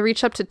unusual. I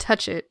reach up to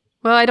touch it.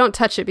 Well, I don't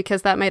touch it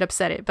because that might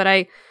upset it, but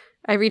I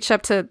reach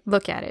up to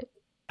look at it.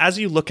 As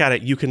you look at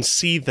it, you can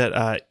see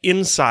that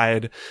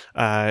inside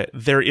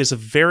there is a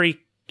very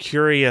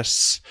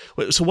curious...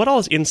 So what all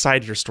is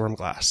inside your storm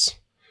glass?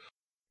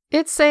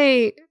 It's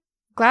a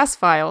glass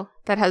vial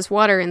that has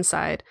water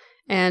inside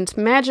and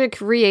magic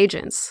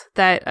reagents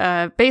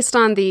that, based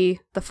on the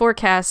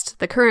forecast,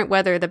 the current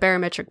weather, the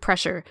barometric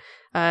pressure,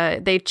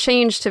 they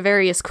change to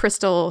various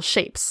crystal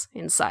shapes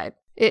inside.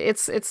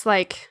 It's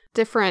like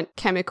different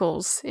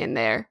chemicals in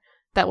there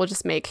that will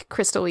just make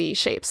crystal-y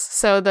shapes.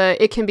 So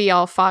it can be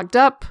all fogged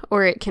up,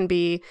 or it can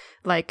be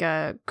like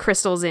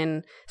crystals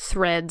in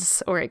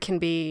threads, or it can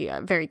be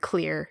very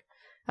clear.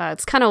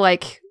 It's kind of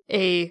like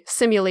a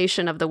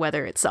simulation of the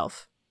weather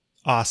itself.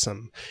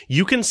 Awesome.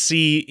 You can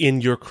see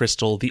in your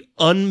crystal the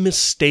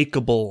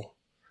unmistakable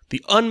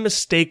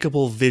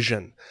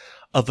vision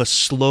of a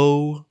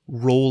slow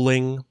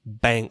rolling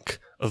bank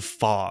of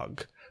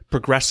fog,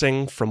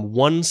 progressing from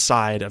one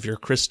side of your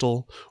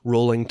crystal,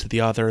 rolling to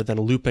the other, then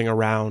looping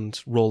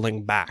around,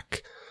 rolling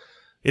back.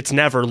 It's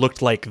never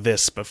looked like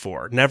this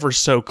before. Never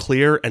so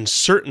clear, and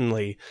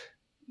certainly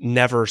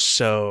never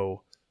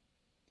so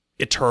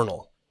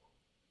eternal.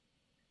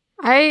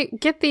 I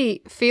get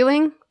the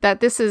feeling that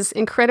this is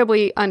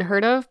incredibly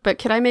unheard of, but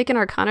could I make an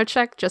Arcana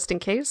check just in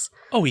case?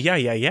 Oh, yeah,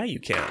 you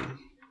can.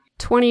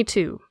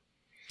 22.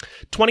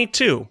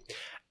 22.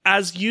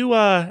 As you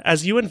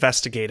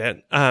investigate it,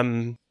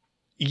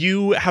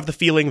 you have the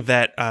feeling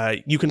that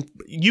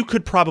you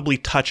could probably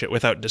touch it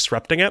without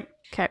disrupting it.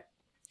 Okay.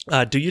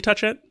 Do you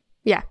touch it?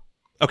 Yeah.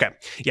 Okay.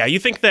 Yeah, you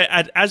think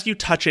that as you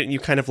touch it and you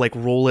kind of like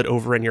roll it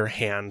over in your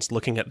hands,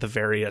 looking at the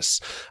various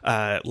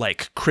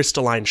like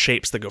crystalline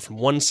shapes that go from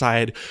one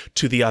side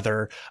to the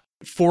other,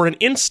 for an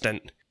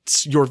instant,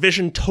 your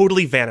vision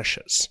totally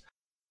vanishes.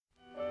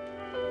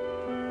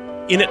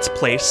 In its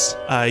place,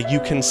 you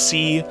can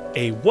see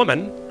a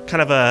woman,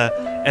 kind of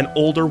an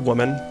older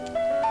woman,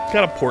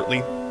 kind of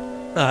portly,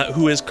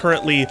 who is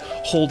currently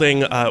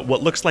holding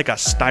what looks like a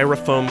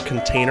styrofoam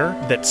container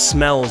that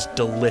smells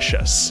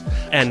delicious.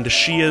 And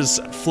she is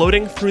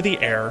floating through the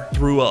air,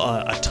 through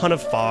a ton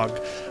of fog,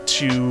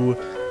 to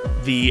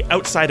the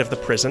outside of the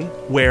prison,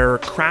 where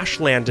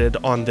crash landed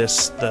on the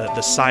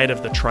side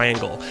of the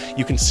triangle.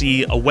 You can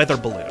see a weather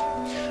balloon.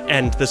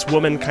 And this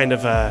woman kind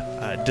of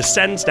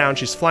descends down.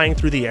 She's flying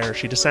through the air.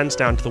 She descends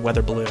down to the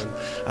weather balloon.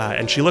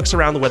 And she looks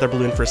around the weather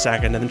balloon for a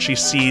second, and then she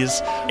sees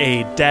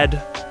a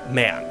dead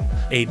man,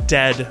 a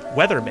dead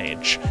weather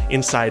mage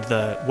inside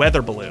the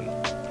weather balloon.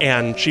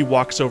 And she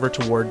walks over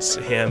towards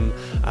him,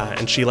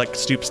 and she like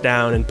stoops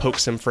down and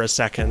pokes him for a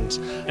second.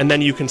 And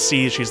then you can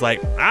see she's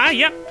like,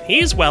 yep,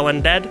 he's well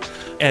and dead.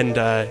 And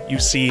you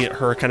see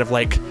her kind of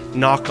like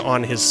knock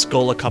on his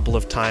skull a couple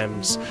of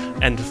times,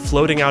 and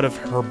floating out of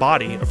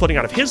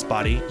his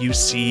body, you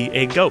see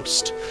a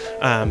ghost.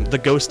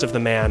 The ghost of the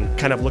man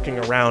kind of looking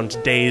around,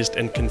 dazed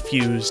and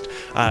confused.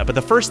 But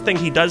the first thing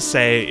he does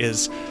say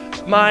is,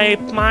 my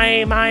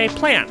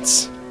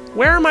plants.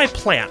 Where are my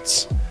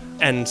plants?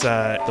 And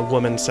the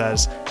woman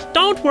says,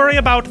 don't worry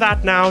about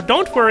that now.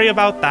 Don't worry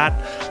about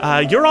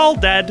that. You're all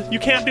dead. You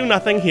can't do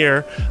nothing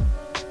here.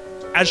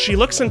 As she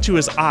looks into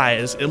his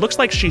eyes, it looks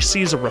like she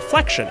sees a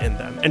reflection in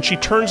them, and she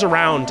turns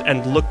around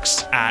and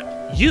looks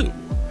at you.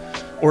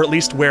 or at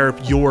least where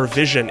your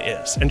vision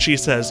is. And she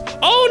says,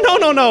 "Oh,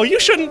 no, you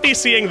shouldn't be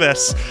seeing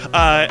this."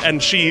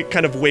 And she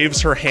kind of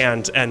waves her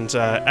hand, and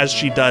as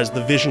she does,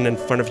 the vision in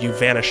front of you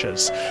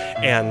vanishes,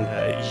 and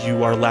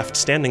you are left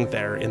standing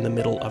there in the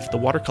middle of the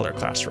watercolor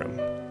classroom.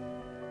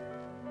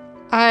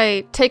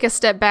 I take a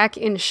step back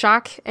in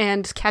shock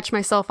and catch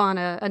myself on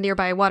a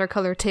nearby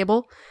watercolor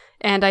table,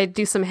 and I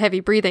do some heavy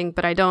breathing,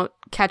 but I don't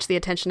catch the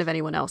attention of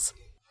anyone else.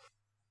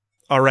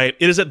 All right.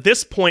 It is at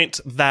this point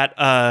that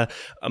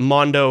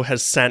Mondo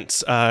has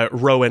sent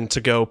Rowan to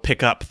go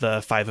pick up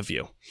the 5 of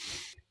you.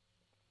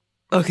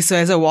 Okay, so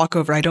as I walk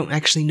over, I don't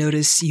actually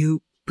notice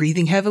you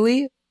breathing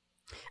heavily?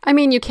 I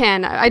mean, you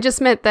can. I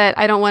just meant that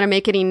I don't want to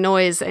make any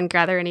noise and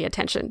gather any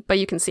attention, but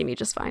you can see me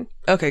just fine.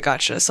 Okay,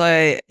 gotcha. So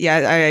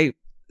I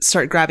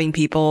start grabbing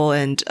people,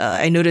 and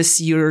I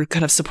notice you're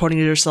kind of supporting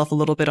yourself a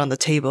little bit on the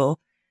table.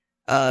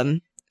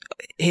 Hey,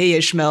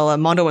 Ishmael,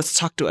 Mondo wants to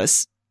talk to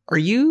us. Are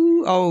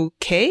you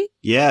okay?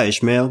 Yeah,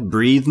 Ishmael,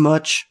 breathe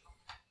much?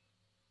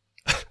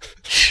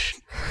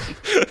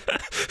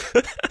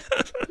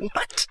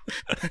 What?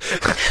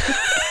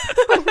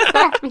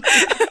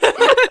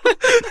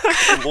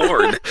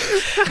 Lord.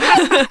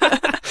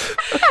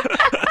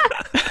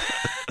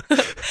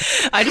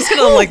 I just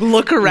gonna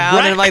look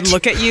around and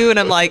look at you, and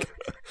I'm like,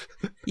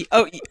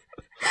 oh.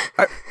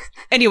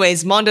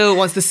 Anyways, Mondo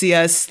wants to see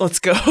us. Let's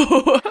go.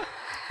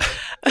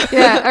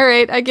 Yeah, all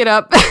right. I get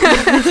up.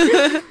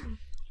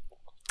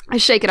 I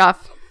shake it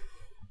off.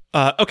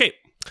 Okay.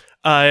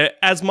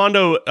 As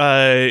Mondo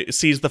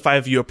sees the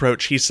 5 of you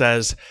approach, he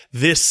says,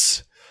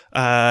 "This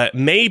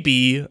may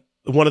be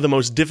one of the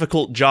most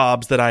difficult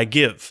jobs that I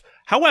give.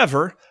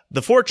 However,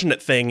 the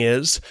fortunate thing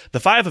is the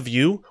 5 of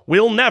you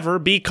will never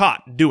be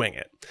caught doing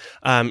it."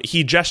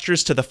 He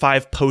gestures to the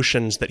 5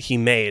 potions that he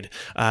made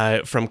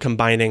from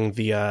combining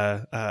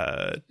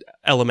the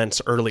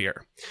elements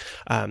earlier.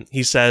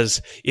 He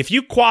says, "If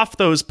you quaff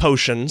those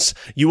potions,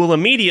 you will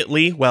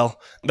immediately, well,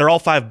 they're all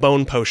 5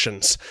 bone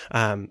potions.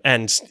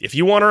 And if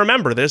you want to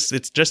remember this,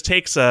 it just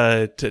takes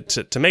to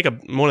make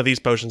one of these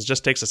potions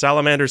just takes a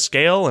salamander's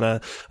scale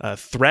and a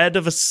thread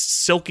of a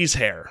silky's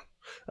hair."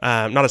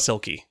 Not a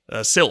silky,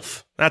 a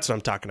sylph. That's what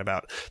I'm talking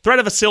about. Thread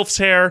of a sylph's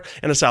hair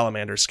and a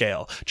salamander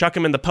scale. Chuck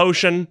them in the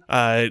potion,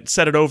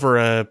 set it over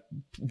a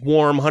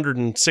warm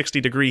 160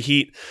 degree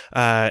heat,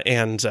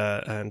 and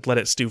let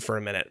it stew for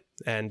a minute.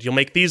 And you'll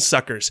make these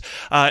suckers.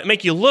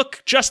 Make you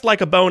look just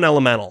like a bone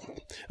elemental.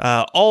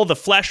 All the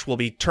flesh will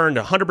be turned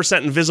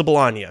 100% invisible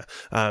on you.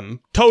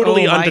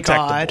 Totally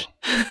undetectable. God.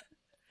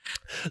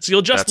 So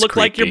you'll just look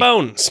like your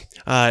bones.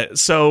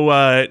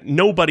 So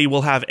nobody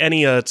will have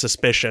any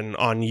suspicion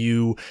on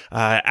you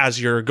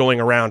as you're going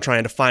around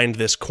trying to find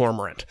this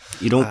cormorant.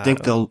 You don't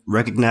think they'll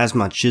recognize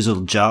my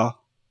chiseled jaw?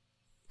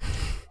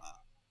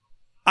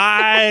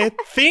 I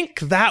think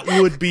that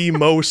would be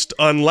most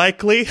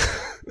unlikely.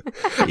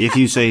 If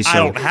you say so. I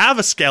don't have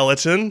a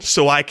skeleton,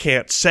 so I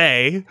can't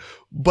say,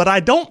 but I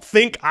don't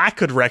think I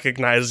could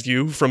recognize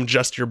you from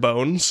just your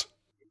bones.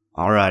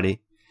 Alrighty.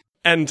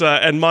 And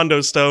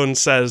Mondo Stone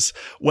says,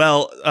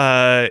 "Well,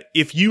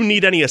 if you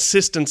need any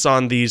assistance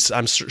on these,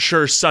 I'm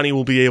sure Sunny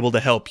will be able to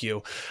help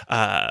you.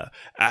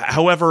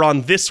 However,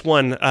 on this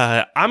one,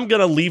 I'm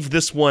going to leave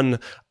this one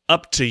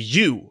up to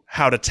you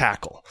how to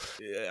tackle.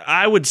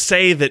 I would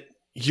say that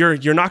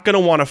you're not going to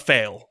want to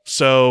fail.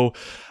 So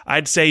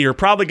I'd say you're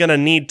probably going to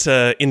need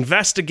to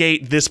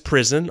investigate this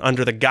prison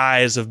under the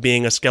guise of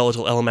being a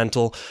skeletal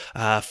elemental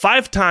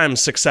 5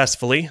 times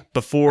successfully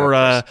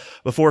before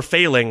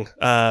failing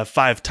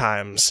 5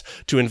 times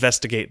to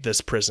investigate this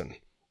prison.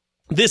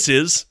 This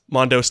is,"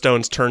 Mondo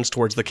Stones turns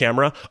towards the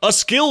camera, "a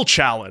skill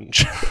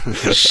challenge."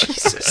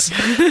 Jesus.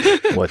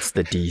 What's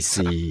the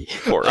DC?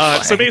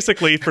 So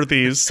basically for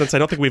these, since I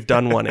don't think we've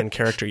done one in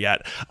character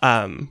yet,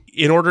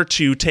 in order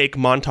to take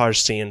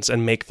montage scenes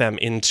and make them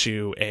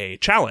into a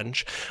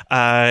challenge,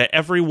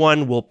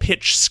 everyone will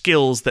pitch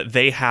skills that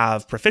they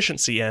have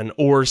proficiency in,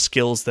 or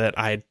skills that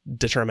I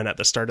determine at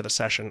the start of the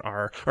session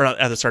or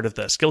at the start of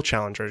the skill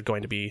challenge are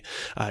going to be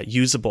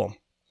usable.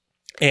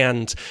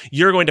 And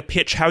you're going to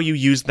pitch how you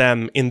use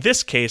them, in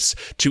this case,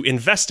 to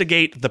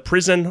investigate the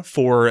prison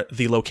for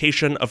the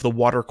location of the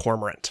water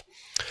cormorant.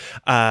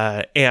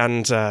 That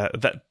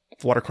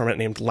water cormorant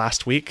named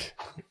Last Week.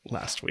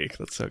 That's so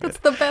good. That's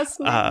the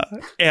best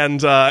name.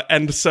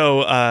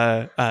 So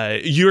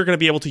you're going to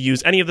be able to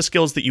use any of the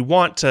skills that you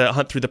want to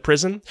hunt through the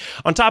prison.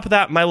 On top of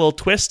that, my little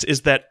twist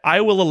is that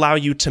I will allow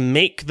you to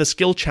make the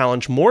skill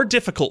challenge more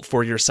difficult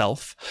for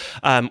yourself,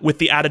 with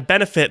the added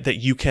benefit that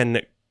you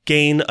can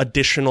gain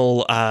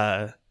additional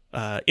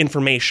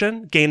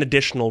information, gain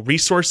additional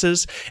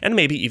resources, and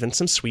maybe even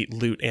some sweet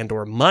loot and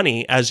or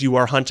money as you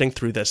are hunting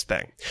through this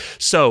thing.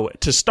 So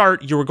to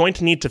start, you are going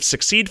to need to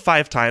succeed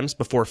 5 times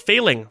before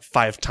failing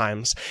 5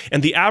 times,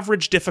 and the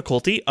average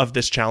difficulty of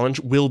this challenge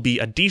will be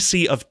a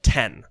DC of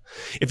 10.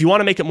 If you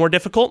want to make it more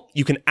difficult,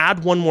 you can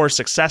add 1 more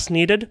success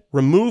needed,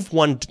 remove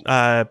 1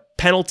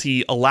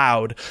 penalty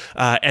allowed,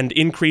 and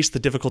increase the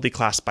difficulty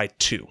class by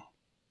 2.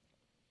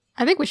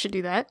 I think we should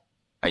do that.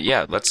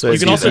 Yeah, let's. So you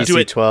can also DC do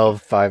it 12,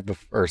 5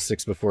 or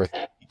 6 before.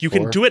 You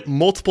can 4? do it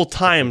multiple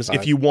times 5.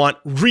 if you want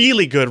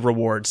really good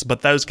rewards,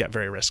 but those get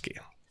very risky.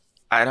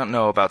 I don't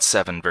know about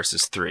 7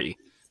 versus 3.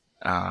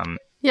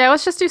 Yeah,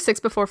 let's just do 6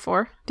 before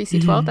 4.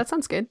 DC 12. That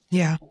sounds good.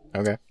 Yeah.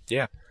 Okay.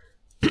 Yeah.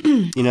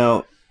 You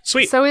know,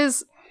 Sweet. So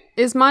is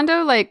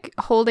Mondo like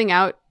holding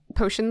out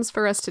potions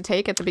for us to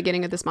take at the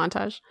beginning of this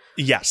montage?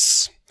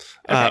 Yes.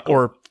 Okay,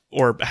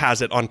 Or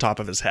has it on top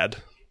of his head.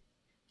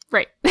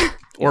 Right.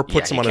 Or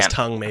puts Yeah, them on he his can't-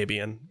 tongue, maybe,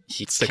 and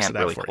He sticks can't it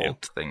out really for hold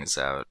you. things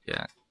out.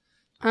 Yeah.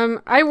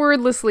 I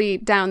wordlessly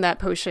down that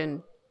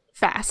potion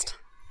fast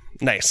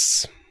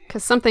Nice.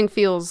 because something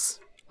feels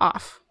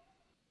off.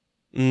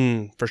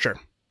 For sure.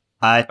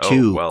 I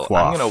too Oh, well,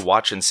 quaff. I'm going to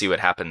watch and see what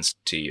happens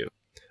to you.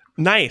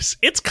 Nice.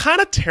 It's kind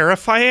of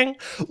terrifying.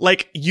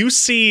 Like, you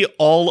see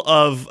all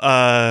of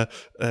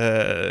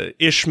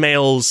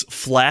Ishmael's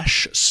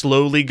flesh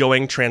slowly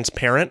going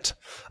transparent,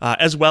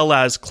 as well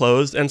as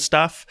clothes and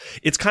stuff.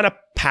 It's kind of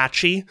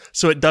patchy,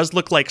 so it does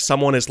look like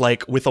someone is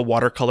like with a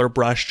watercolor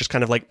brush just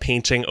kind of like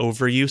painting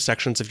over you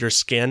sections of your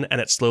skin,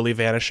 and it's slowly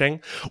vanishing.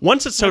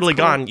 Once it's totally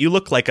cool. gone, you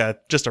look like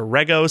just a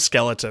Rego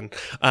skeleton.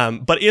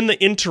 But in the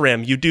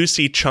interim, you do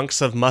see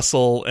chunks of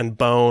muscle and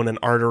bone and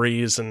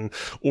arteries and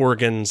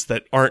organs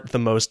that aren't the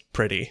most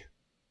pretty.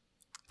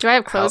 Do I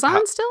have clothes How-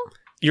 on still?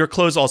 Your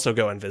clothes also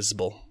go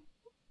invisible.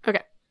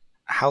 Okay.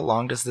 How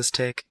long does this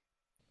take?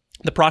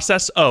 The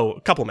process? Oh,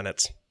 a couple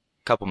minutes.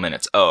 Couple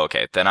minutes. Oh,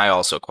 okay. Then I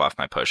also quaff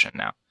my potion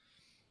now.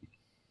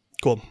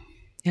 Cool.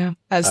 Yeah.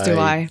 As do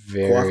I.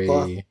 Very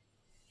Quaff,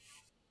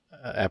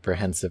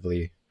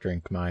 apprehensively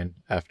drink mine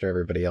after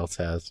everybody else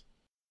has.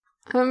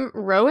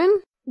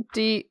 Rowan,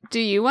 do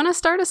you want to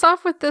start us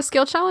off with the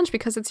skill challenge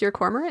because it's your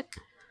cormorant?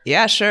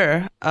 Yeah,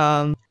 sure.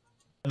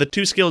 The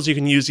 2 skills you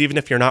can use, even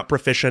if you're not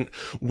proficient,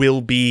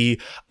 will be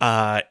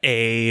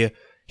a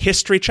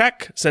history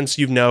check, since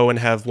you know and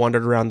have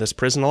wandered around this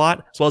prison a lot,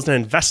 as well as an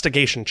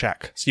investigation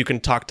check, so you can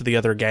talk to the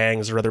other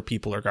gangs or other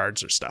people or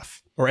guards or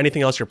stuff, or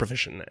anything else you're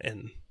proficient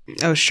in.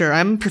 Oh, sure.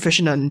 I'm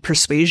proficient on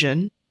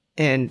persuasion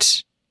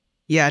and,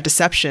 yeah,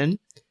 deception.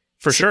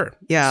 For sure.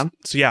 Yeah.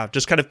 So yeah,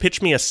 just kind of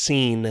pitch me a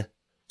scene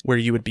where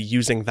you would be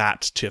using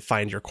that to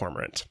find your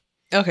cormorant.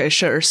 Okay,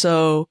 sure.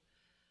 So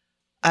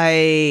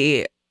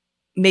I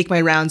make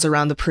my rounds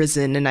around the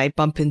prison and I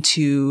bump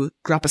into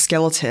Grappa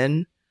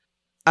Skeleton.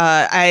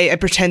 I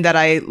pretend that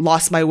I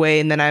lost my way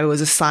and then I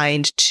was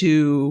assigned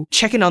to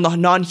check in on the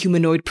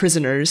non-humanoid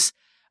prisoners.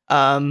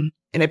 And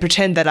I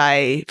pretend that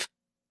I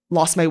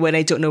lost my way and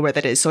I don't know where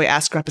that is. So I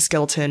ask Grappa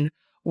Skeleton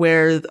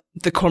where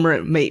the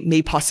cormorant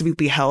may possibly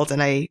be held,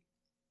 and I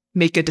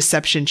make a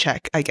deception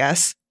check, I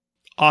guess.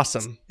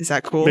 Awesome. Is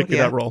that cool? Make me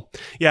that roll.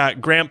 Yeah,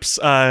 Gramps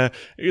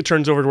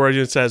turns over towards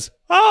you and says,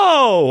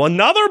 "Oh,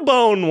 another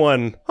bone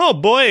one. Oh,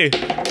 boy."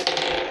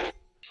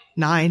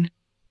 9.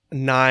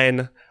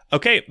 9.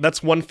 Okay,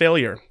 that's 1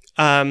 failure.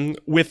 And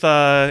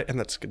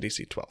that's good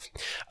DC 12.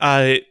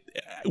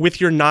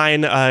 With your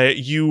 9,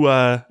 you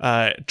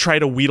try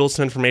to wheedle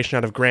some information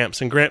out of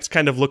Gramps, and Gramps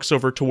kind of looks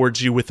over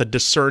towards you with a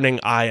discerning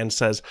eye and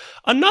says,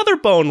 "Another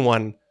bone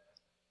one.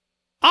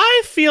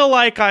 I feel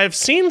like I've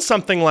seen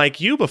something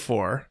like you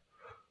before.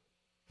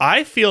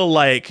 I feel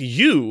like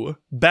you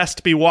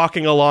best be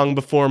walking along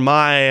before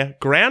my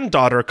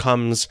granddaughter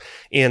comes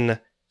in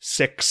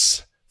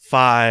 6,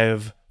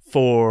 5,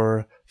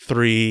 4,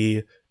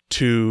 3,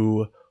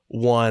 2,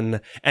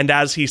 1." And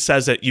as he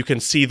says it, you can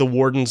see the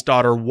warden's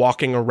daughter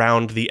walking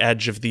around the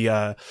edge of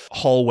the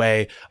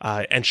hallway,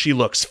 and she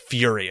looks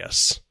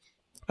furious.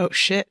 Oh,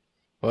 shit.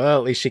 Well,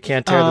 at least she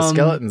can't tear the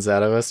skeletons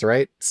out of us,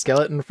 right?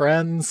 Skeleton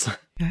friends.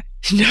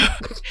 No,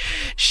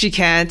 she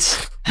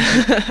can't.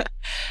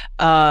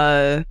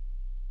 I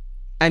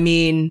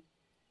mean,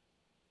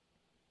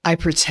 I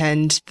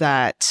pretend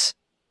that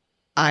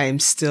I'm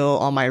still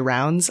on my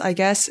rounds, I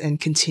guess,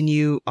 and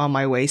continue on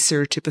my way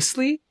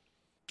surreptitiously.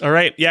 All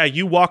right. Yeah,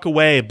 you walk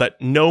away,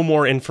 but no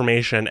more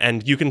information.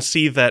 And you can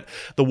see that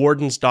the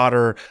warden's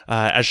daughter,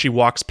 as she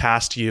walks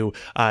past you,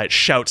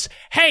 shouts,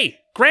 "Hey,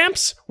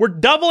 Gramps, we're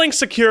doubling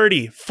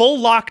security. Full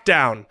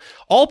lockdown.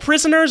 All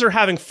prisoners are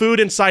having food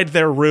inside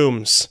their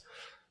rooms.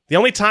 The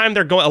only time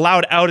they're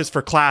allowed out is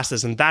for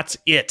classes, and that's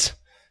it.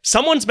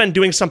 Someone's been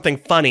doing something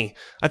funny.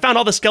 I found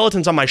all the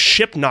skeletons on my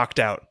ship knocked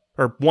out.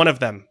 Or one of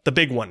them, the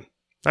big one.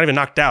 Not even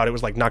knocked out, it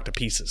was like knocked to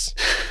pieces.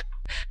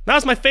 That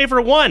was my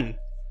favorite one."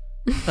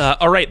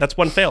 All right, that's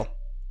 1 fail.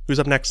 Who's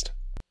up next?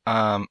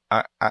 I'll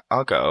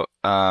go.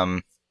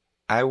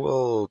 I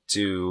will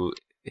do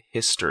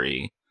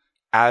history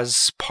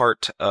as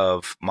part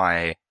of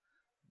my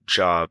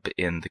job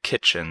in the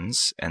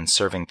kitchens and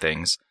serving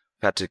things.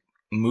 I've had to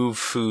move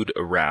food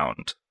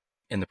around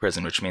in the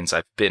prison, which means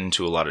I've been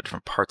to a lot of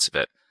different parts of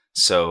it.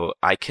 So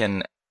I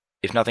can,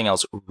 if nothing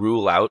else,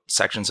 rule out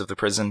sections of the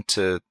prison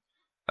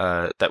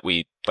that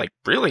we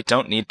really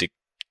don't need to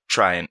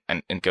try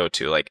and go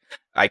to. Like,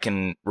 I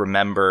can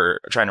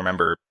try and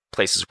remember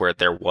places where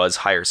there was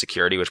higher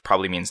security, which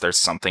probably means there's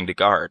something to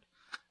guard.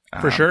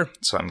 For sure.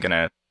 So I'm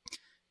gonna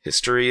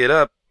history it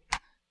up.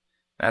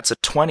 That's a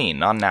 20,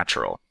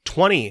 non-natural.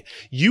 20.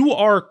 You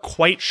are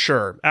quite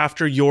sure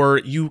after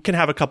you can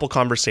have a couple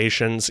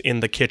conversations in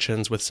the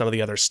kitchens with some of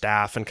the other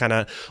staff and kind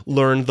of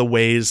learn the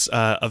ways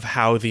of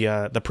how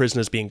the prison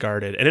is being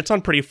guarded. And it's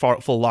on pretty full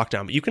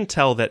lockdown, but you can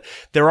tell that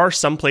there are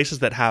some places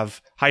that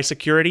have high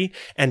security,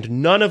 and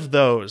none of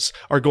those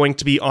are going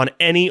to be on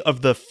any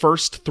of the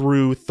first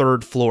through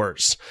third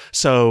floors.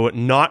 So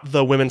not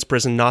the women's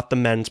prison, not the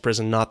men's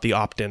prison, not the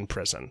opt-in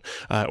prison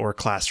or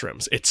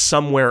classrooms. It's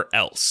somewhere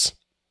else.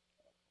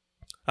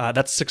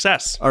 That's a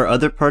success. Are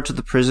other parts of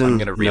the prison I'm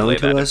going to relay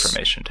known to that us?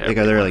 information to Like,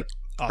 everyone. are there like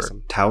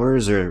Awesome.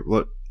 towers or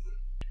what?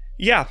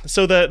 Yeah,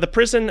 so the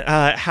prison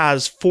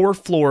has 4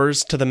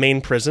 floors to the main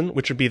prison,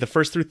 which would be the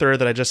first through third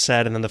that I just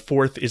said, and then the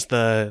fourth is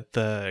the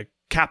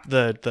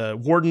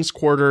warden's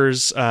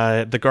quarters,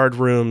 the guard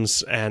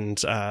rooms,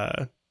 and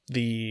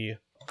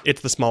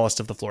it's the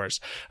smallest of the floors.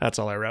 That's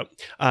all I wrote.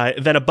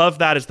 Then above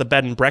that is the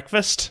bed and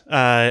breakfast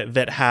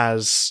that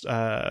has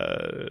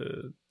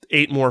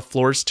 8 more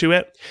floors to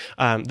it.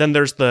 Then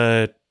there's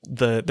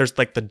there's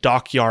like the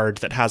dockyard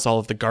that has all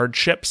of the guard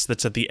ships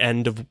that's at the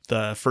end of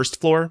the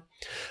first floor.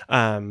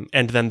 And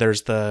then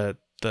there's the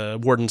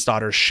warden's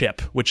daughter's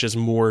ship, which is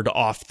moored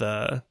off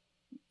the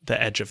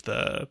edge of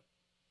the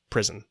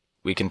prison.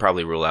 We can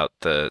probably rule out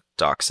the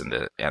docks and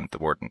the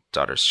warden's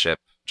daughter's ship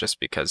just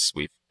because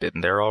we've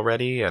been there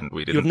already and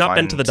we didn't. You have not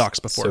been find- to the docks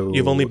before. So-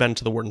 You've only been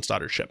to the warden's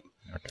daughter's ship.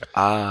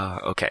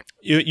 Okay.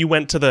 You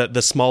went to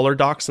the smaller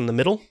docks in the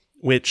middle,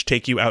 which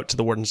take you out to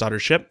the warden's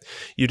daughter's ship.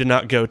 You did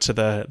not go to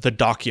the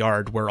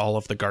dockyard where all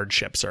of the guard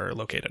ships are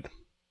located.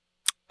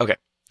 Okay.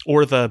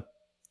 Or the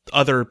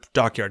other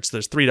dockyards.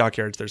 There's 3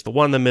 dockyards. There's the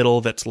one in the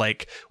middle that's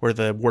like where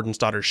the warden's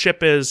daughter's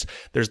ship is.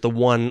 There's the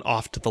one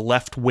off to the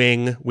left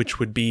wing, which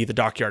would be the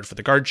dockyard for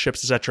the guard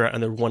ships, etc.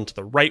 And the one to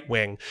the right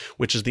wing,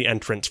 which is the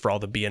entrance for all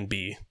the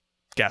B&B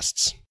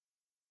guests.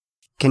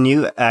 Can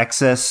you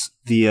access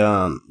the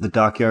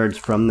dockyards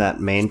from that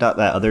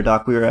that other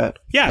dock we were at?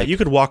 Yeah, you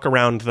could walk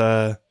around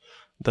the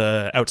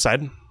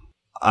outside.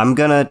 I'm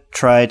gonna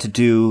try to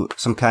do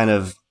some kind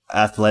of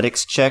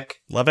athletics check,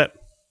 Love it.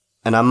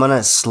 and I'm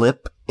gonna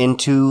slip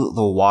into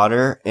the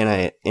water in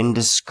a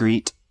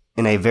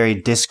very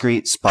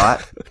discreet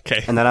spot,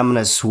 Okay. and then I'm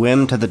gonna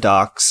swim to the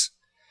docks,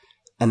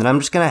 and then I'm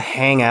just gonna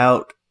hang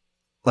out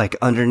like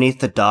underneath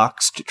the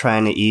docks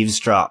trying to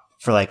eavesdrop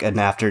for like an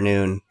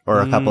afternoon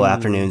or a couple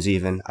afternoons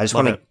even. I just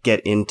Love want to it.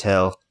 get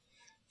intel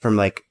from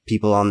like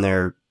people on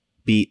their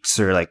beats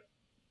or like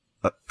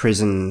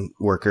prison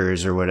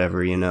workers or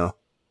whatever, you know.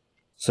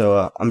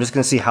 So I'm just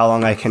gonna see how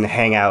long I can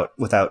hang out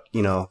without,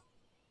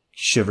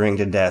 shivering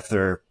to death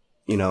or,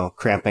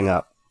 cramping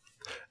up.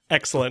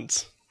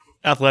 Excellent.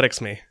 Athletics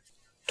me.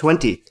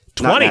 20.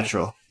 Not 20.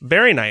 natural.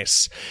 Very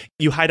nice.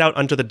 You hide out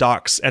under the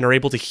docks and are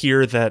able to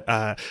hear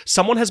that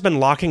someone has been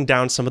locking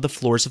down some of the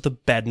floors of the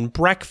bed and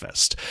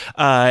breakfast.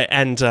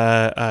 And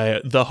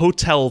the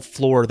hotel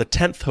floor, the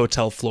 10th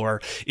hotel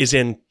floor, is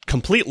in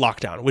complete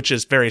lockdown, which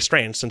is very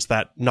strange since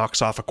that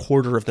knocks off a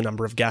quarter of the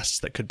number of guests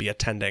that could be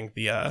attending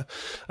the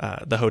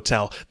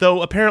hotel.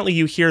 Though apparently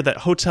you hear that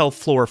hotel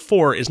floor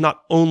 4 is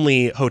not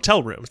only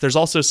hotel rooms. There's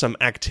also some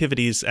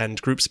activities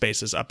and group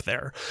spaces up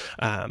there,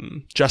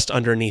 just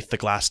underneath the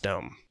glass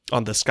dome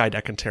on the sky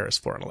deck and terrace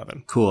floor on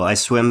 11. Cool. I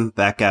swim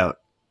back out.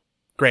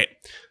 Great.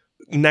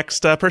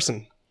 Next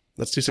person.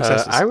 Let's do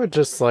successes. I would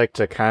just like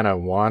to kind of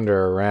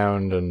wander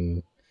around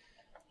and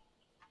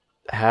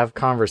have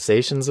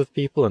conversations with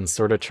people and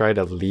sort of try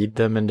to lead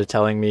them into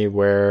telling me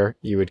where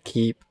you would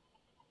keep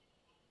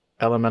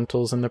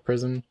elementals in the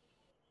prison.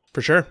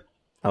 For sure.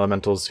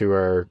 Elementals who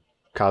are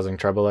causing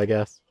trouble, I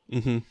guess.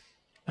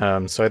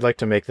 Mm-hmm. So I'd like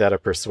to make that a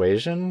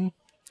persuasion.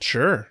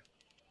 Sure.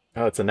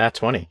 Oh, it's a nat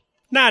 20.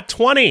 Nat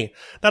 20.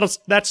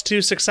 That's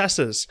 2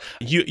 successes.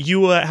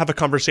 You have a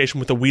conversation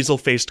with a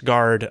weasel-faced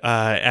guard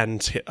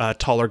and a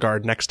taller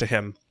guard next to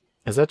him.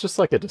 Is that just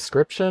like a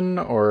description,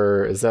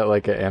 or is that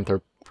like an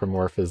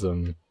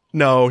anthropomorphism?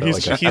 No, So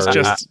he's like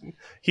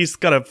he's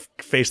got a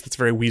face that's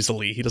very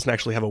weaselly. He doesn't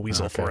actually have a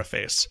weasel for a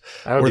face,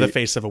 That would or the be-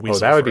 face of a weasel. Oh,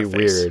 that would for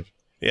be a face. weird.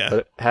 Yeah.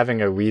 But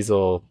having a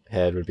weasel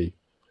head would be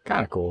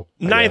kind of cool.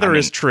 I Neither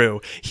guess. is true.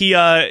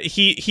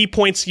 He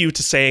points you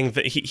to saying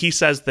that he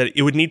says that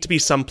it would need to be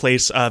some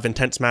place of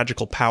intense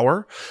magical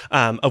power,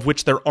 of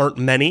which there aren't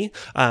many,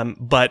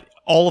 but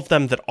all of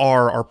them that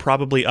are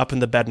probably up in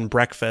the bed and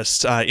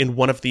breakfast in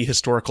one of the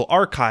historical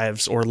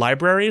archives or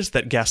libraries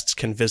that guests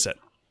can visit.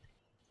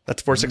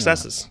 That's 4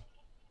 successes.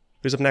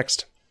 Who's up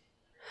next?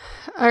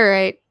 All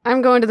right.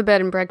 I'm going to the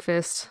bed and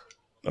breakfast.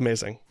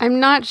 Amazing. I'm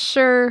not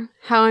sure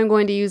how I'm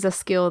going to use a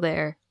skill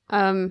there.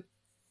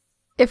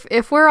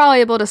 If we're all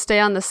able to stay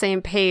on the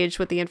same page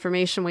with the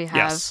information we have,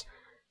 Yes.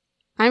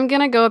 I'm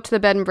going to go up to the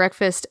bed and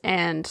breakfast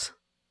and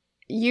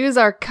use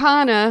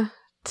Arcana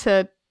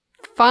to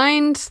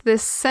find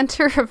this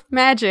center of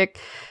magic.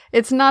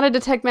 It's not a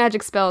detect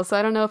magic spell, so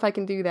I don't know if I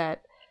can do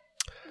that.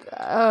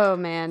 Oh,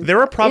 man. There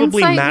are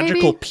probably Insight,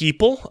 magical maybe?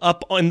 people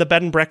up in the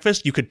bed and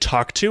breakfast you could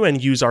talk to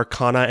and use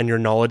Arcana and your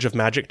knowledge of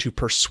magic to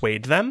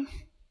persuade them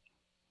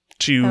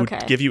to Okay.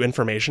 give you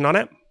information on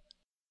it.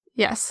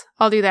 Yes,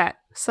 I'll do that.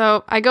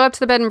 So I go up to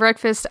the bed and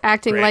breakfast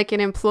acting Great. like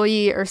an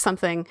employee or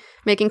something,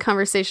 making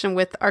conversation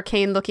with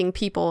arcane-looking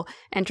people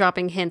and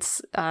dropping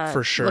hints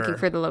For sure. looking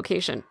for the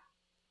location.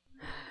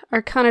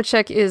 Arcana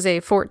check is a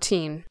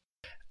 14.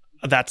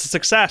 That's a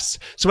success.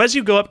 So as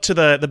you go up to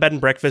the bed and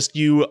breakfast,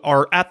 you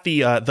are at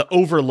the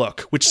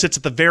overlook, which sits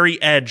at the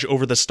very edge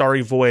over the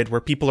starry void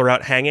where people are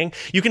out hanging.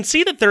 You can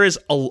see that there is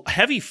a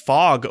heavy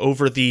fog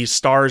over the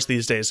stars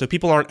these days, so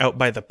people aren't out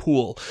by the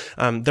pool.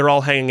 They're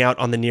all hanging out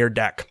on the near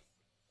deck.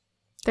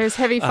 There's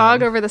heavy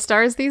fog over the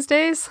stars these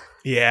days?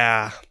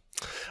 Yeah.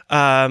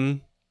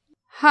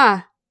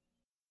 Huh.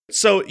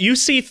 So you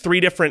see 3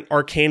 different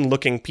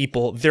arcane-looking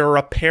people. There are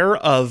a pair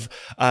of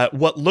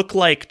what look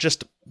like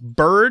just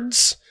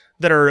birds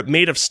that are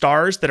made of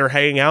stars that are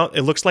hanging out.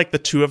 It looks like the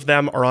 2 of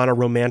them are on a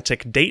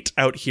romantic date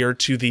out here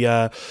to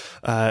the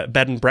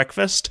bed and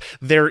breakfast.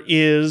 There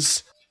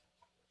is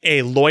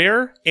a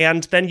lawyer,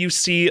 and then you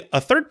see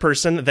a third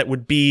person that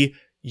would be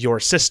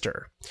your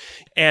sister.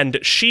 And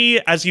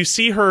she, as you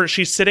see her,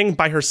 she's sitting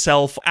by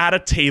herself at a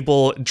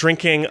table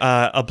drinking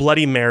a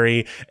Bloody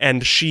Mary,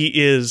 and she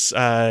is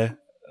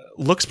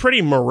looks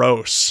pretty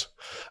morose.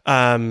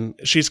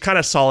 She's kind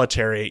of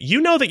solitary. You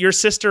know that your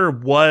sister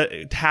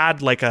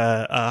had like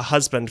a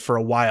husband for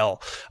a while,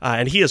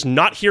 and he is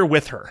not here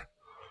with her.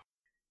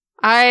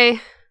 I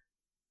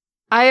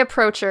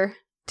approach her.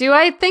 Do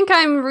I think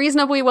I'm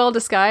reasonably well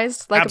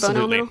disguised, like Absolutely.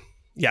 a Bono Middle?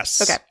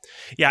 Yes. Okay.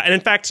 Yeah, and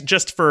in fact,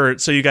 just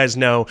so you guys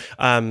know,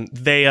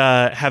 they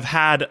have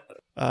had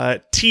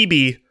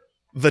TB,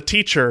 the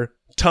teacher,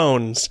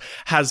 Tones,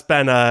 has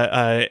been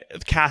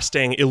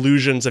casting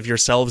illusions of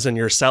yourselves in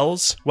your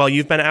cells while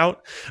you've been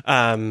out,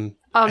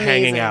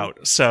 hanging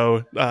out.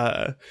 So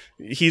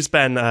he's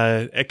been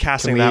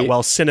casting that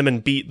while Cinnamon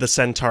Beat, the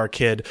centaur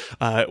kid,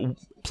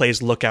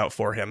 plays lookout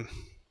for him.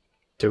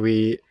 Do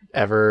we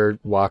ever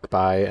walk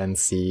by and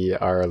see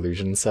our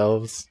illusion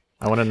selves?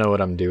 I want to know what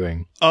I'm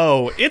doing.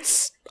 Oh,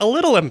 it's a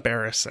little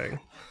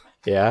embarrassing.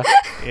 Yeah?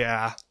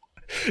 Yeah.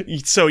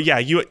 So yeah,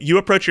 you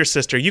approach your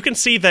sister. You can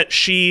see that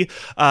she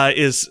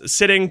is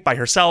sitting by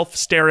herself,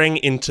 staring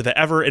into the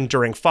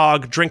ever-enduring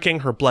fog,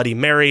 drinking her Bloody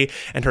Mary,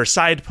 and her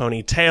side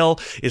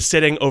ponytail is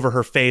sitting over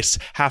her face,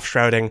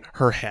 half-shrouding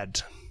her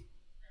head.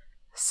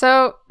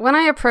 So when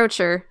I approach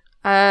her,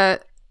 I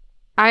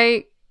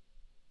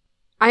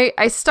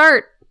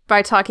start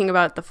by talking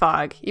about the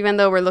fog, even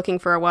though we're looking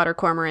for a water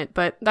cormorant,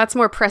 but that's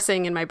more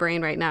pressing in my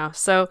brain right now.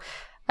 So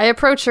I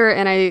approach her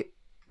and I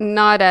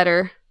nod at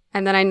her,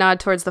 and then I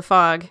nod towards the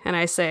fog and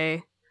I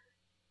say,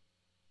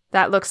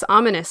 "That looks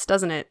ominous,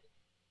 doesn't it?"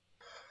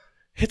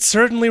 It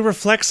certainly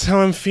reflects how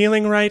I'm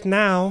feeling right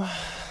now.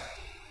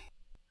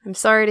 I'm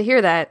sorry to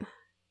hear that.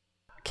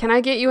 Can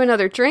I get you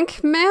another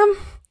drink, ma'am?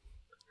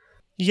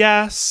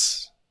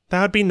 Yes,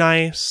 that would be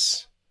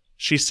nice,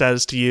 she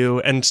says to you,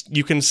 and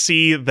you can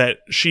see that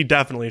she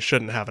definitely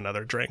shouldn't have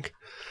another drink.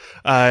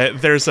 I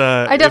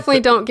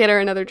definitely don't get her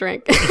another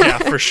drink. Yeah,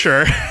 for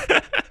sure.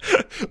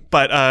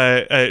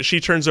 But she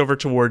turns over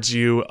towards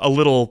you, a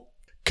little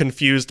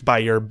confused by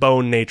your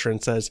bone nature,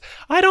 and says,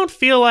 "I don't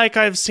feel like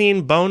I've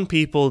seen bone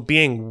people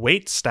being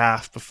wait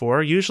staff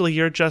before. Usually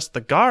you're just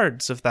the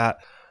guards of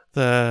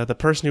the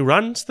person who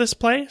runs this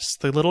place,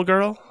 the little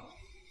girl."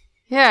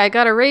 Yeah, I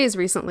got a raise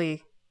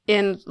recently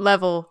in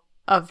level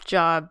of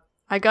job.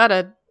 I got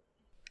a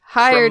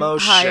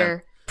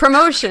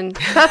promotion.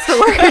 That's the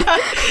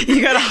word.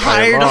 You got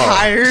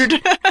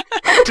hired.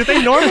 Do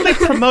they normally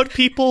promote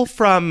people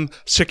from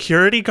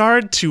security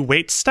guard to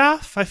wait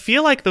staff? I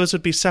feel like those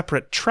would be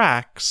separate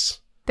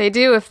tracks. They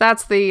do if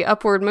that's the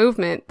upward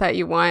movement that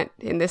you want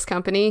in this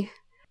company.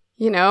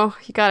 You know,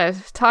 you gotta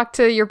talk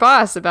to your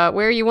boss about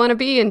where you want to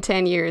be in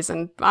 10 years,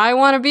 and I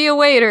want to be a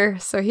waiter.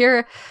 So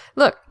here,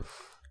 look,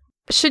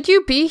 should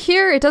you be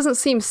here? It doesn't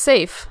seem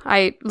safe.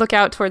 I look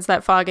out towards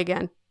that fog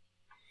again.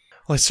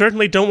 Well, I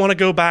certainly don't want to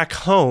go back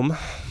home,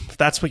 if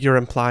that's what you're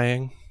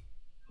implying.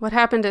 What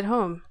happened at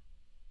home?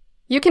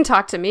 You can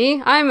talk to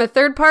me. I'm a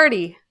third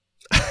party.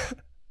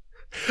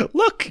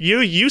 Look,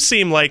 you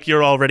seem like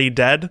you're already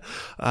dead.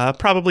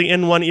 Probably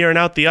in one ear and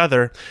out the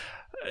other.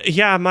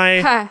 Yeah,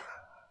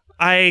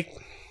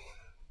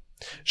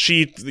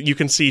 you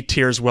can see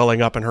tears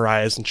welling up in her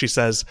eyes, and she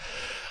says,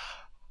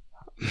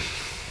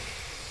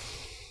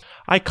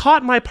 "I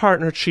caught my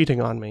partner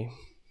cheating on me.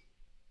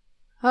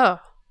 Oh.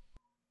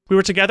 We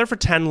were together for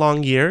 10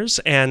 long years,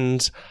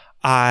 and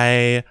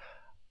I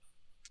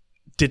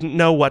didn't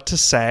know what to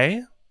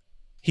say.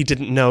 He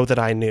didn't know that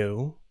I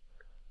knew.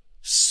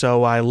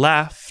 So I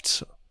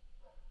left,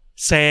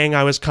 saying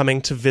I was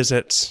coming to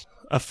visit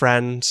a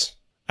friend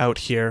out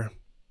here.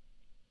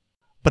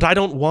 But I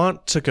don't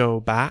want to go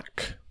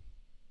back.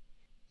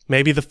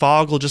 Maybe the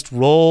fog will just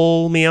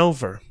roll me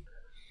over.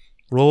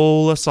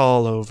 Roll us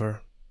all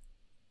over."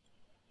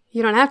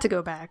 You don't have to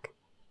go back.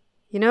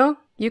 You know,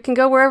 you can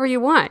go wherever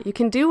you want. You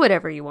can do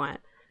whatever you want.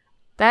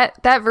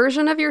 That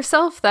version of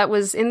yourself that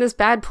was in this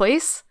bad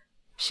place,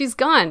 she's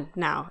gone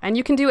now, and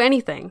you can do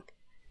anything.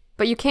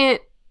 But you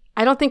can't,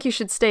 I don't think you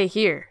should stay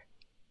here.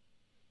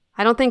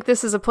 I don't think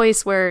this is a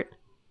place where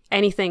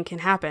anything can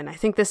happen. I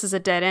think this is a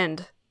dead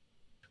end.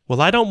 Well,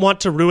 I don't want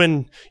to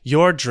ruin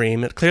your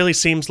dream. It clearly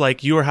seems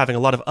like you are having a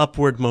lot of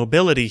upward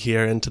mobility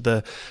here into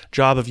the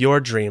job of your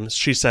dreams,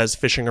 she says,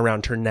 fishing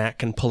around her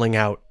neck and pulling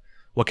out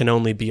what can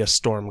only be a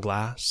storm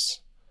glass.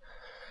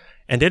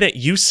 And in it,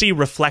 you see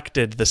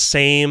reflected the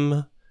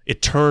same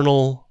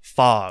eternal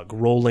fog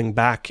rolling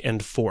back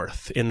and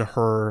forth in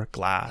her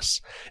glass.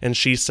 And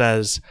she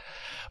says,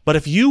 but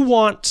if you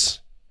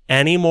want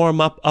any more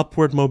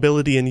upward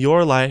mobility in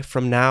your life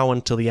from now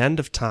until the end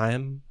of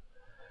time,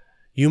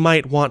 you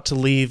might want to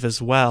leave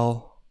as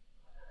well,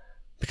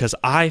 because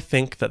I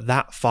think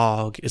that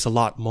fog is a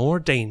lot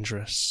more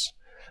dangerous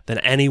than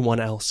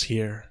anyone else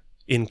here,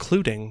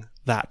 including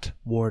that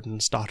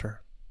warden's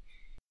daughter.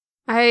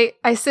 I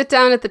sit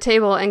down at the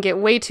table and get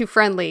way too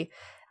friendly,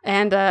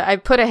 and I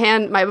put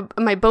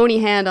my bony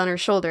hand on her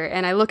shoulder,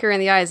 and I look her in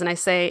the eyes and I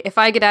say, if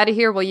I get out of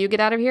here, will you get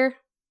out of here?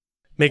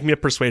 Make me a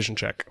persuasion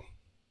check.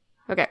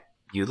 Okay.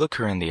 You look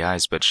her in the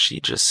eyes, but she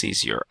just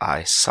sees your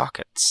eye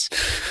sockets.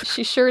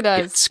 She sure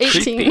does. It's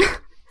 18. creepy.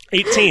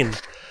 18.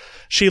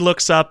 She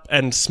looks up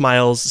and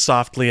smiles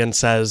softly and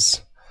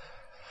says,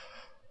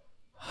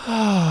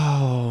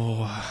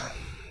 oh,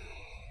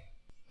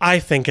 I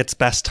think it's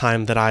best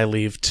time that I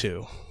leave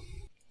too.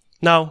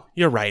 No,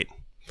 you're right.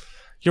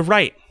 You're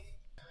right.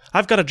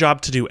 I've got a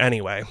job to do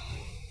anyway.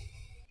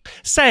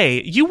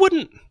 Say, you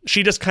wouldn't...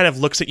 She just kind of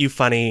looks at you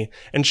funny,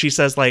 and she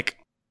says, like,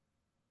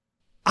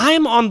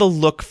 I'm on the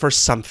look for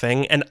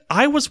something, and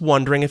I was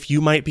wondering if you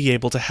might be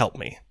able to help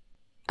me.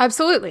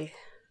 Absolutely.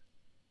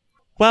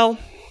 Well,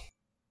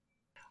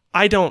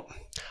 I don't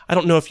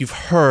know if you've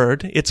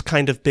heard, it's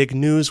kind of big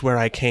news where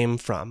I came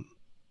from,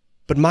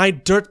 but my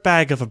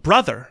dirtbag of a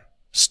brother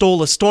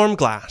stole a storm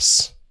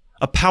glass,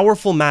 a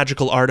powerful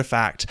magical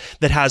artifact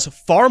that has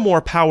far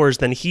more powers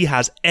than he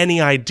has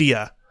any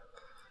idea.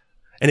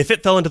 And if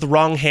it fell into the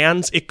wrong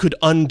hands, it could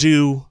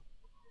undo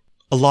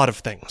a lot of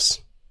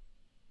things.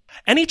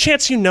 Any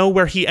chance you know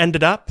where he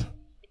ended up?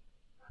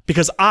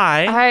 Because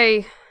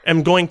I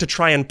am going to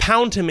try and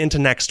pound him into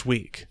next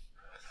week.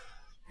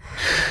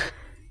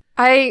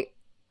 I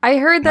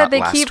heard that Not they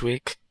last keep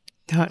week.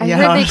 I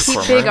heard they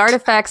keep big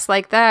artifacts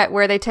like that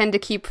where they tend to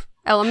keep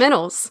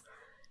elementals.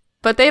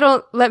 But they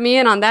don't let me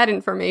in on that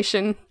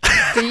information.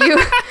 Do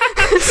you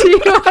do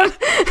you have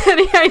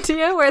any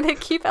idea where they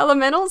keep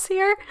elementals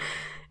here?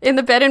 In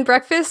the bed and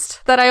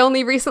breakfast that I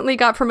only recently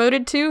got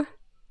promoted to?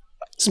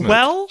 Smooth.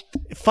 Well,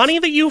 funny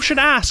that you should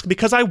ask,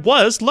 because I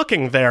was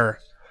looking there.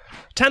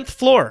 10th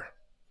floor.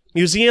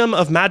 Museum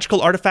of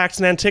Magical Artifacts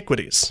and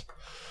Antiquities.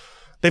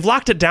 They've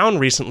locked it down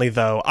recently,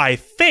 though. I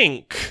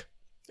think,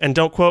 and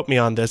don't quote me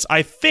on this,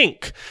 I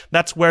think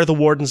that's where the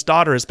warden's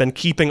daughter has been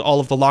keeping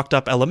all of the locked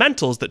up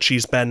elementals that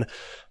she's been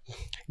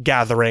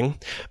gathering.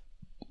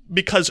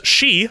 Because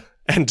she,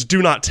 and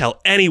do not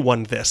tell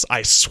anyone this,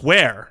 I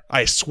swear,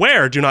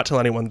 do not tell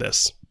anyone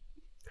this.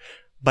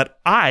 But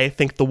I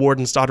think the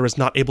warden's daughter is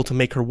not able to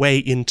make her way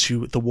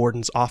into the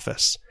warden's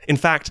office. In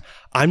fact,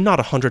 I'm not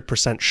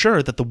 100%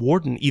 sure that the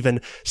warden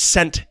even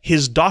sent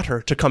his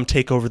daughter to come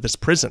take over this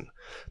prison.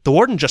 The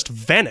warden just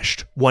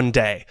vanished one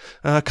day,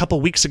 a couple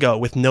weeks ago,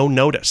 with no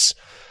notice.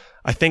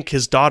 I think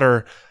his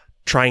daughter,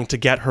 trying to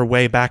get her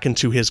way back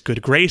into his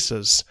good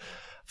graces,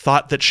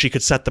 thought that she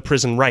could set the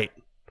prison right.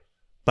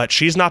 But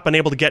she's not been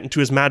able to get into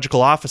his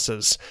magical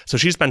offices, so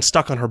she's been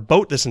stuck on her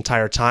boat this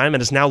entire time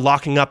and is now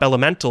locking up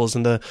elementals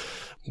in the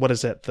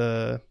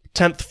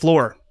 10th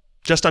floor,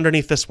 just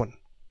underneath this one.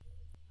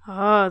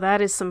 Oh,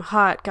 that is some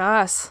hot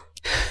goss.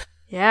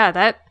 Yeah,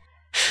 that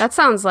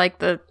sounds like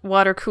the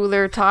water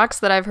cooler talks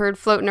that I've heard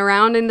floating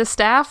around in the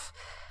staff.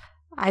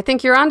 I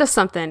think you're onto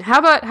something. How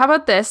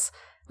about this?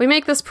 We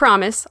make this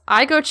promise.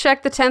 I go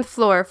check the 10th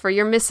floor for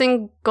your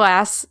missing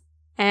glass,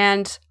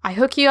 and I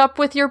hook you up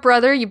with your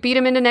brother, you beat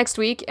him into next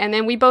week, and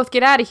then we both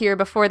get out of here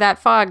before that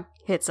fog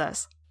hits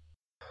us.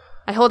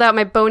 I hold out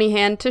my bony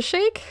hand to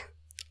shake.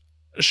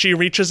 She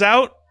reaches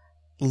out,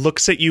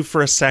 looks at you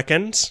for a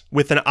second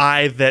with an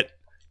eye that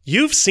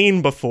you've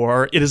seen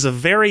before. It is a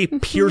very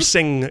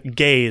piercing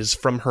gaze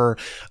from her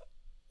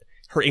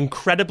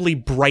incredibly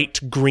bright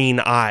green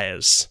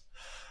eyes.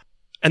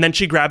 And then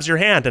she grabs your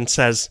hand and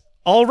says,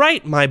 "All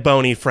right, my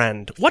bony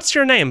friend. What's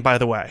your name, by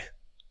the way?"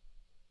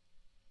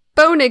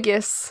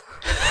 Bonagus.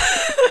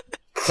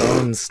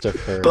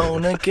 Bonestifer.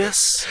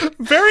 Bonagus.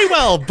 "Very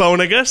well,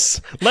 Bonagus.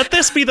 Let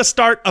this be the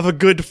start of a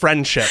good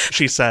friendship,"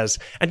 she says.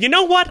 "And you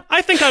know what?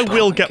 I think I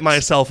will get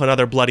myself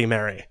another Bloody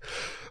Mary."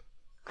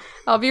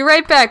 I'll be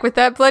right back with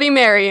that Bloody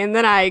Mary, and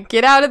then I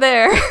get out of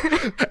there.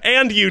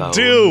 And you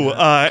do,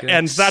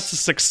 and that's a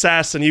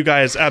success, and you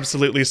guys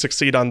absolutely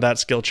succeed on that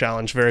skill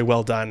challenge. Very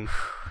well done.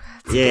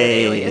 Good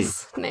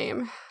alias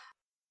name.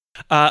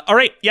 All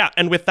right, yeah,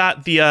 and with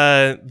that,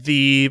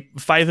 the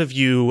five of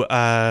you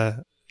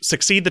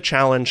succeed the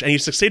challenge, and you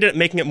succeeded at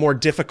making it more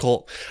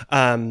difficult.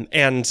 And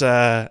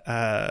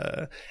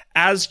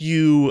as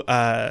you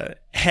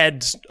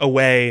head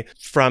away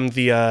from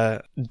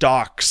the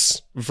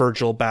docks,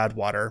 Virgil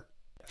Badwater,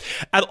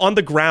 On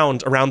the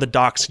ground around the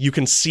docks, you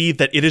can see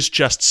that it is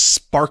just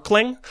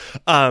sparkling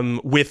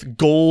with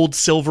gold,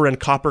 silver, and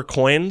copper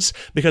coins,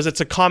 because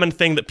it's a common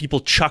thing that people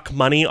chuck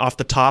money off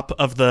the top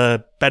of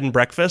the bed and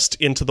breakfast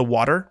into the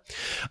water.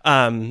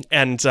 And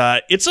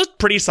it's a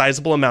pretty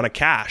sizable amount of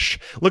cash.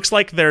 Looks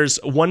like there's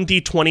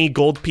 1d20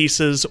 gold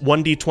pieces,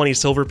 1d20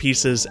 silver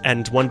pieces,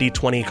 and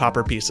 1d20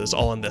 copper pieces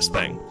all in this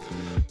thing.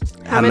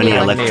 How many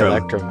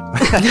electrum?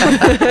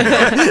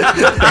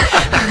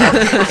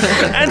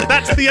 And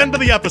that's the end of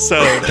the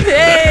episode.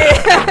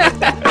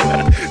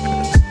 Yay!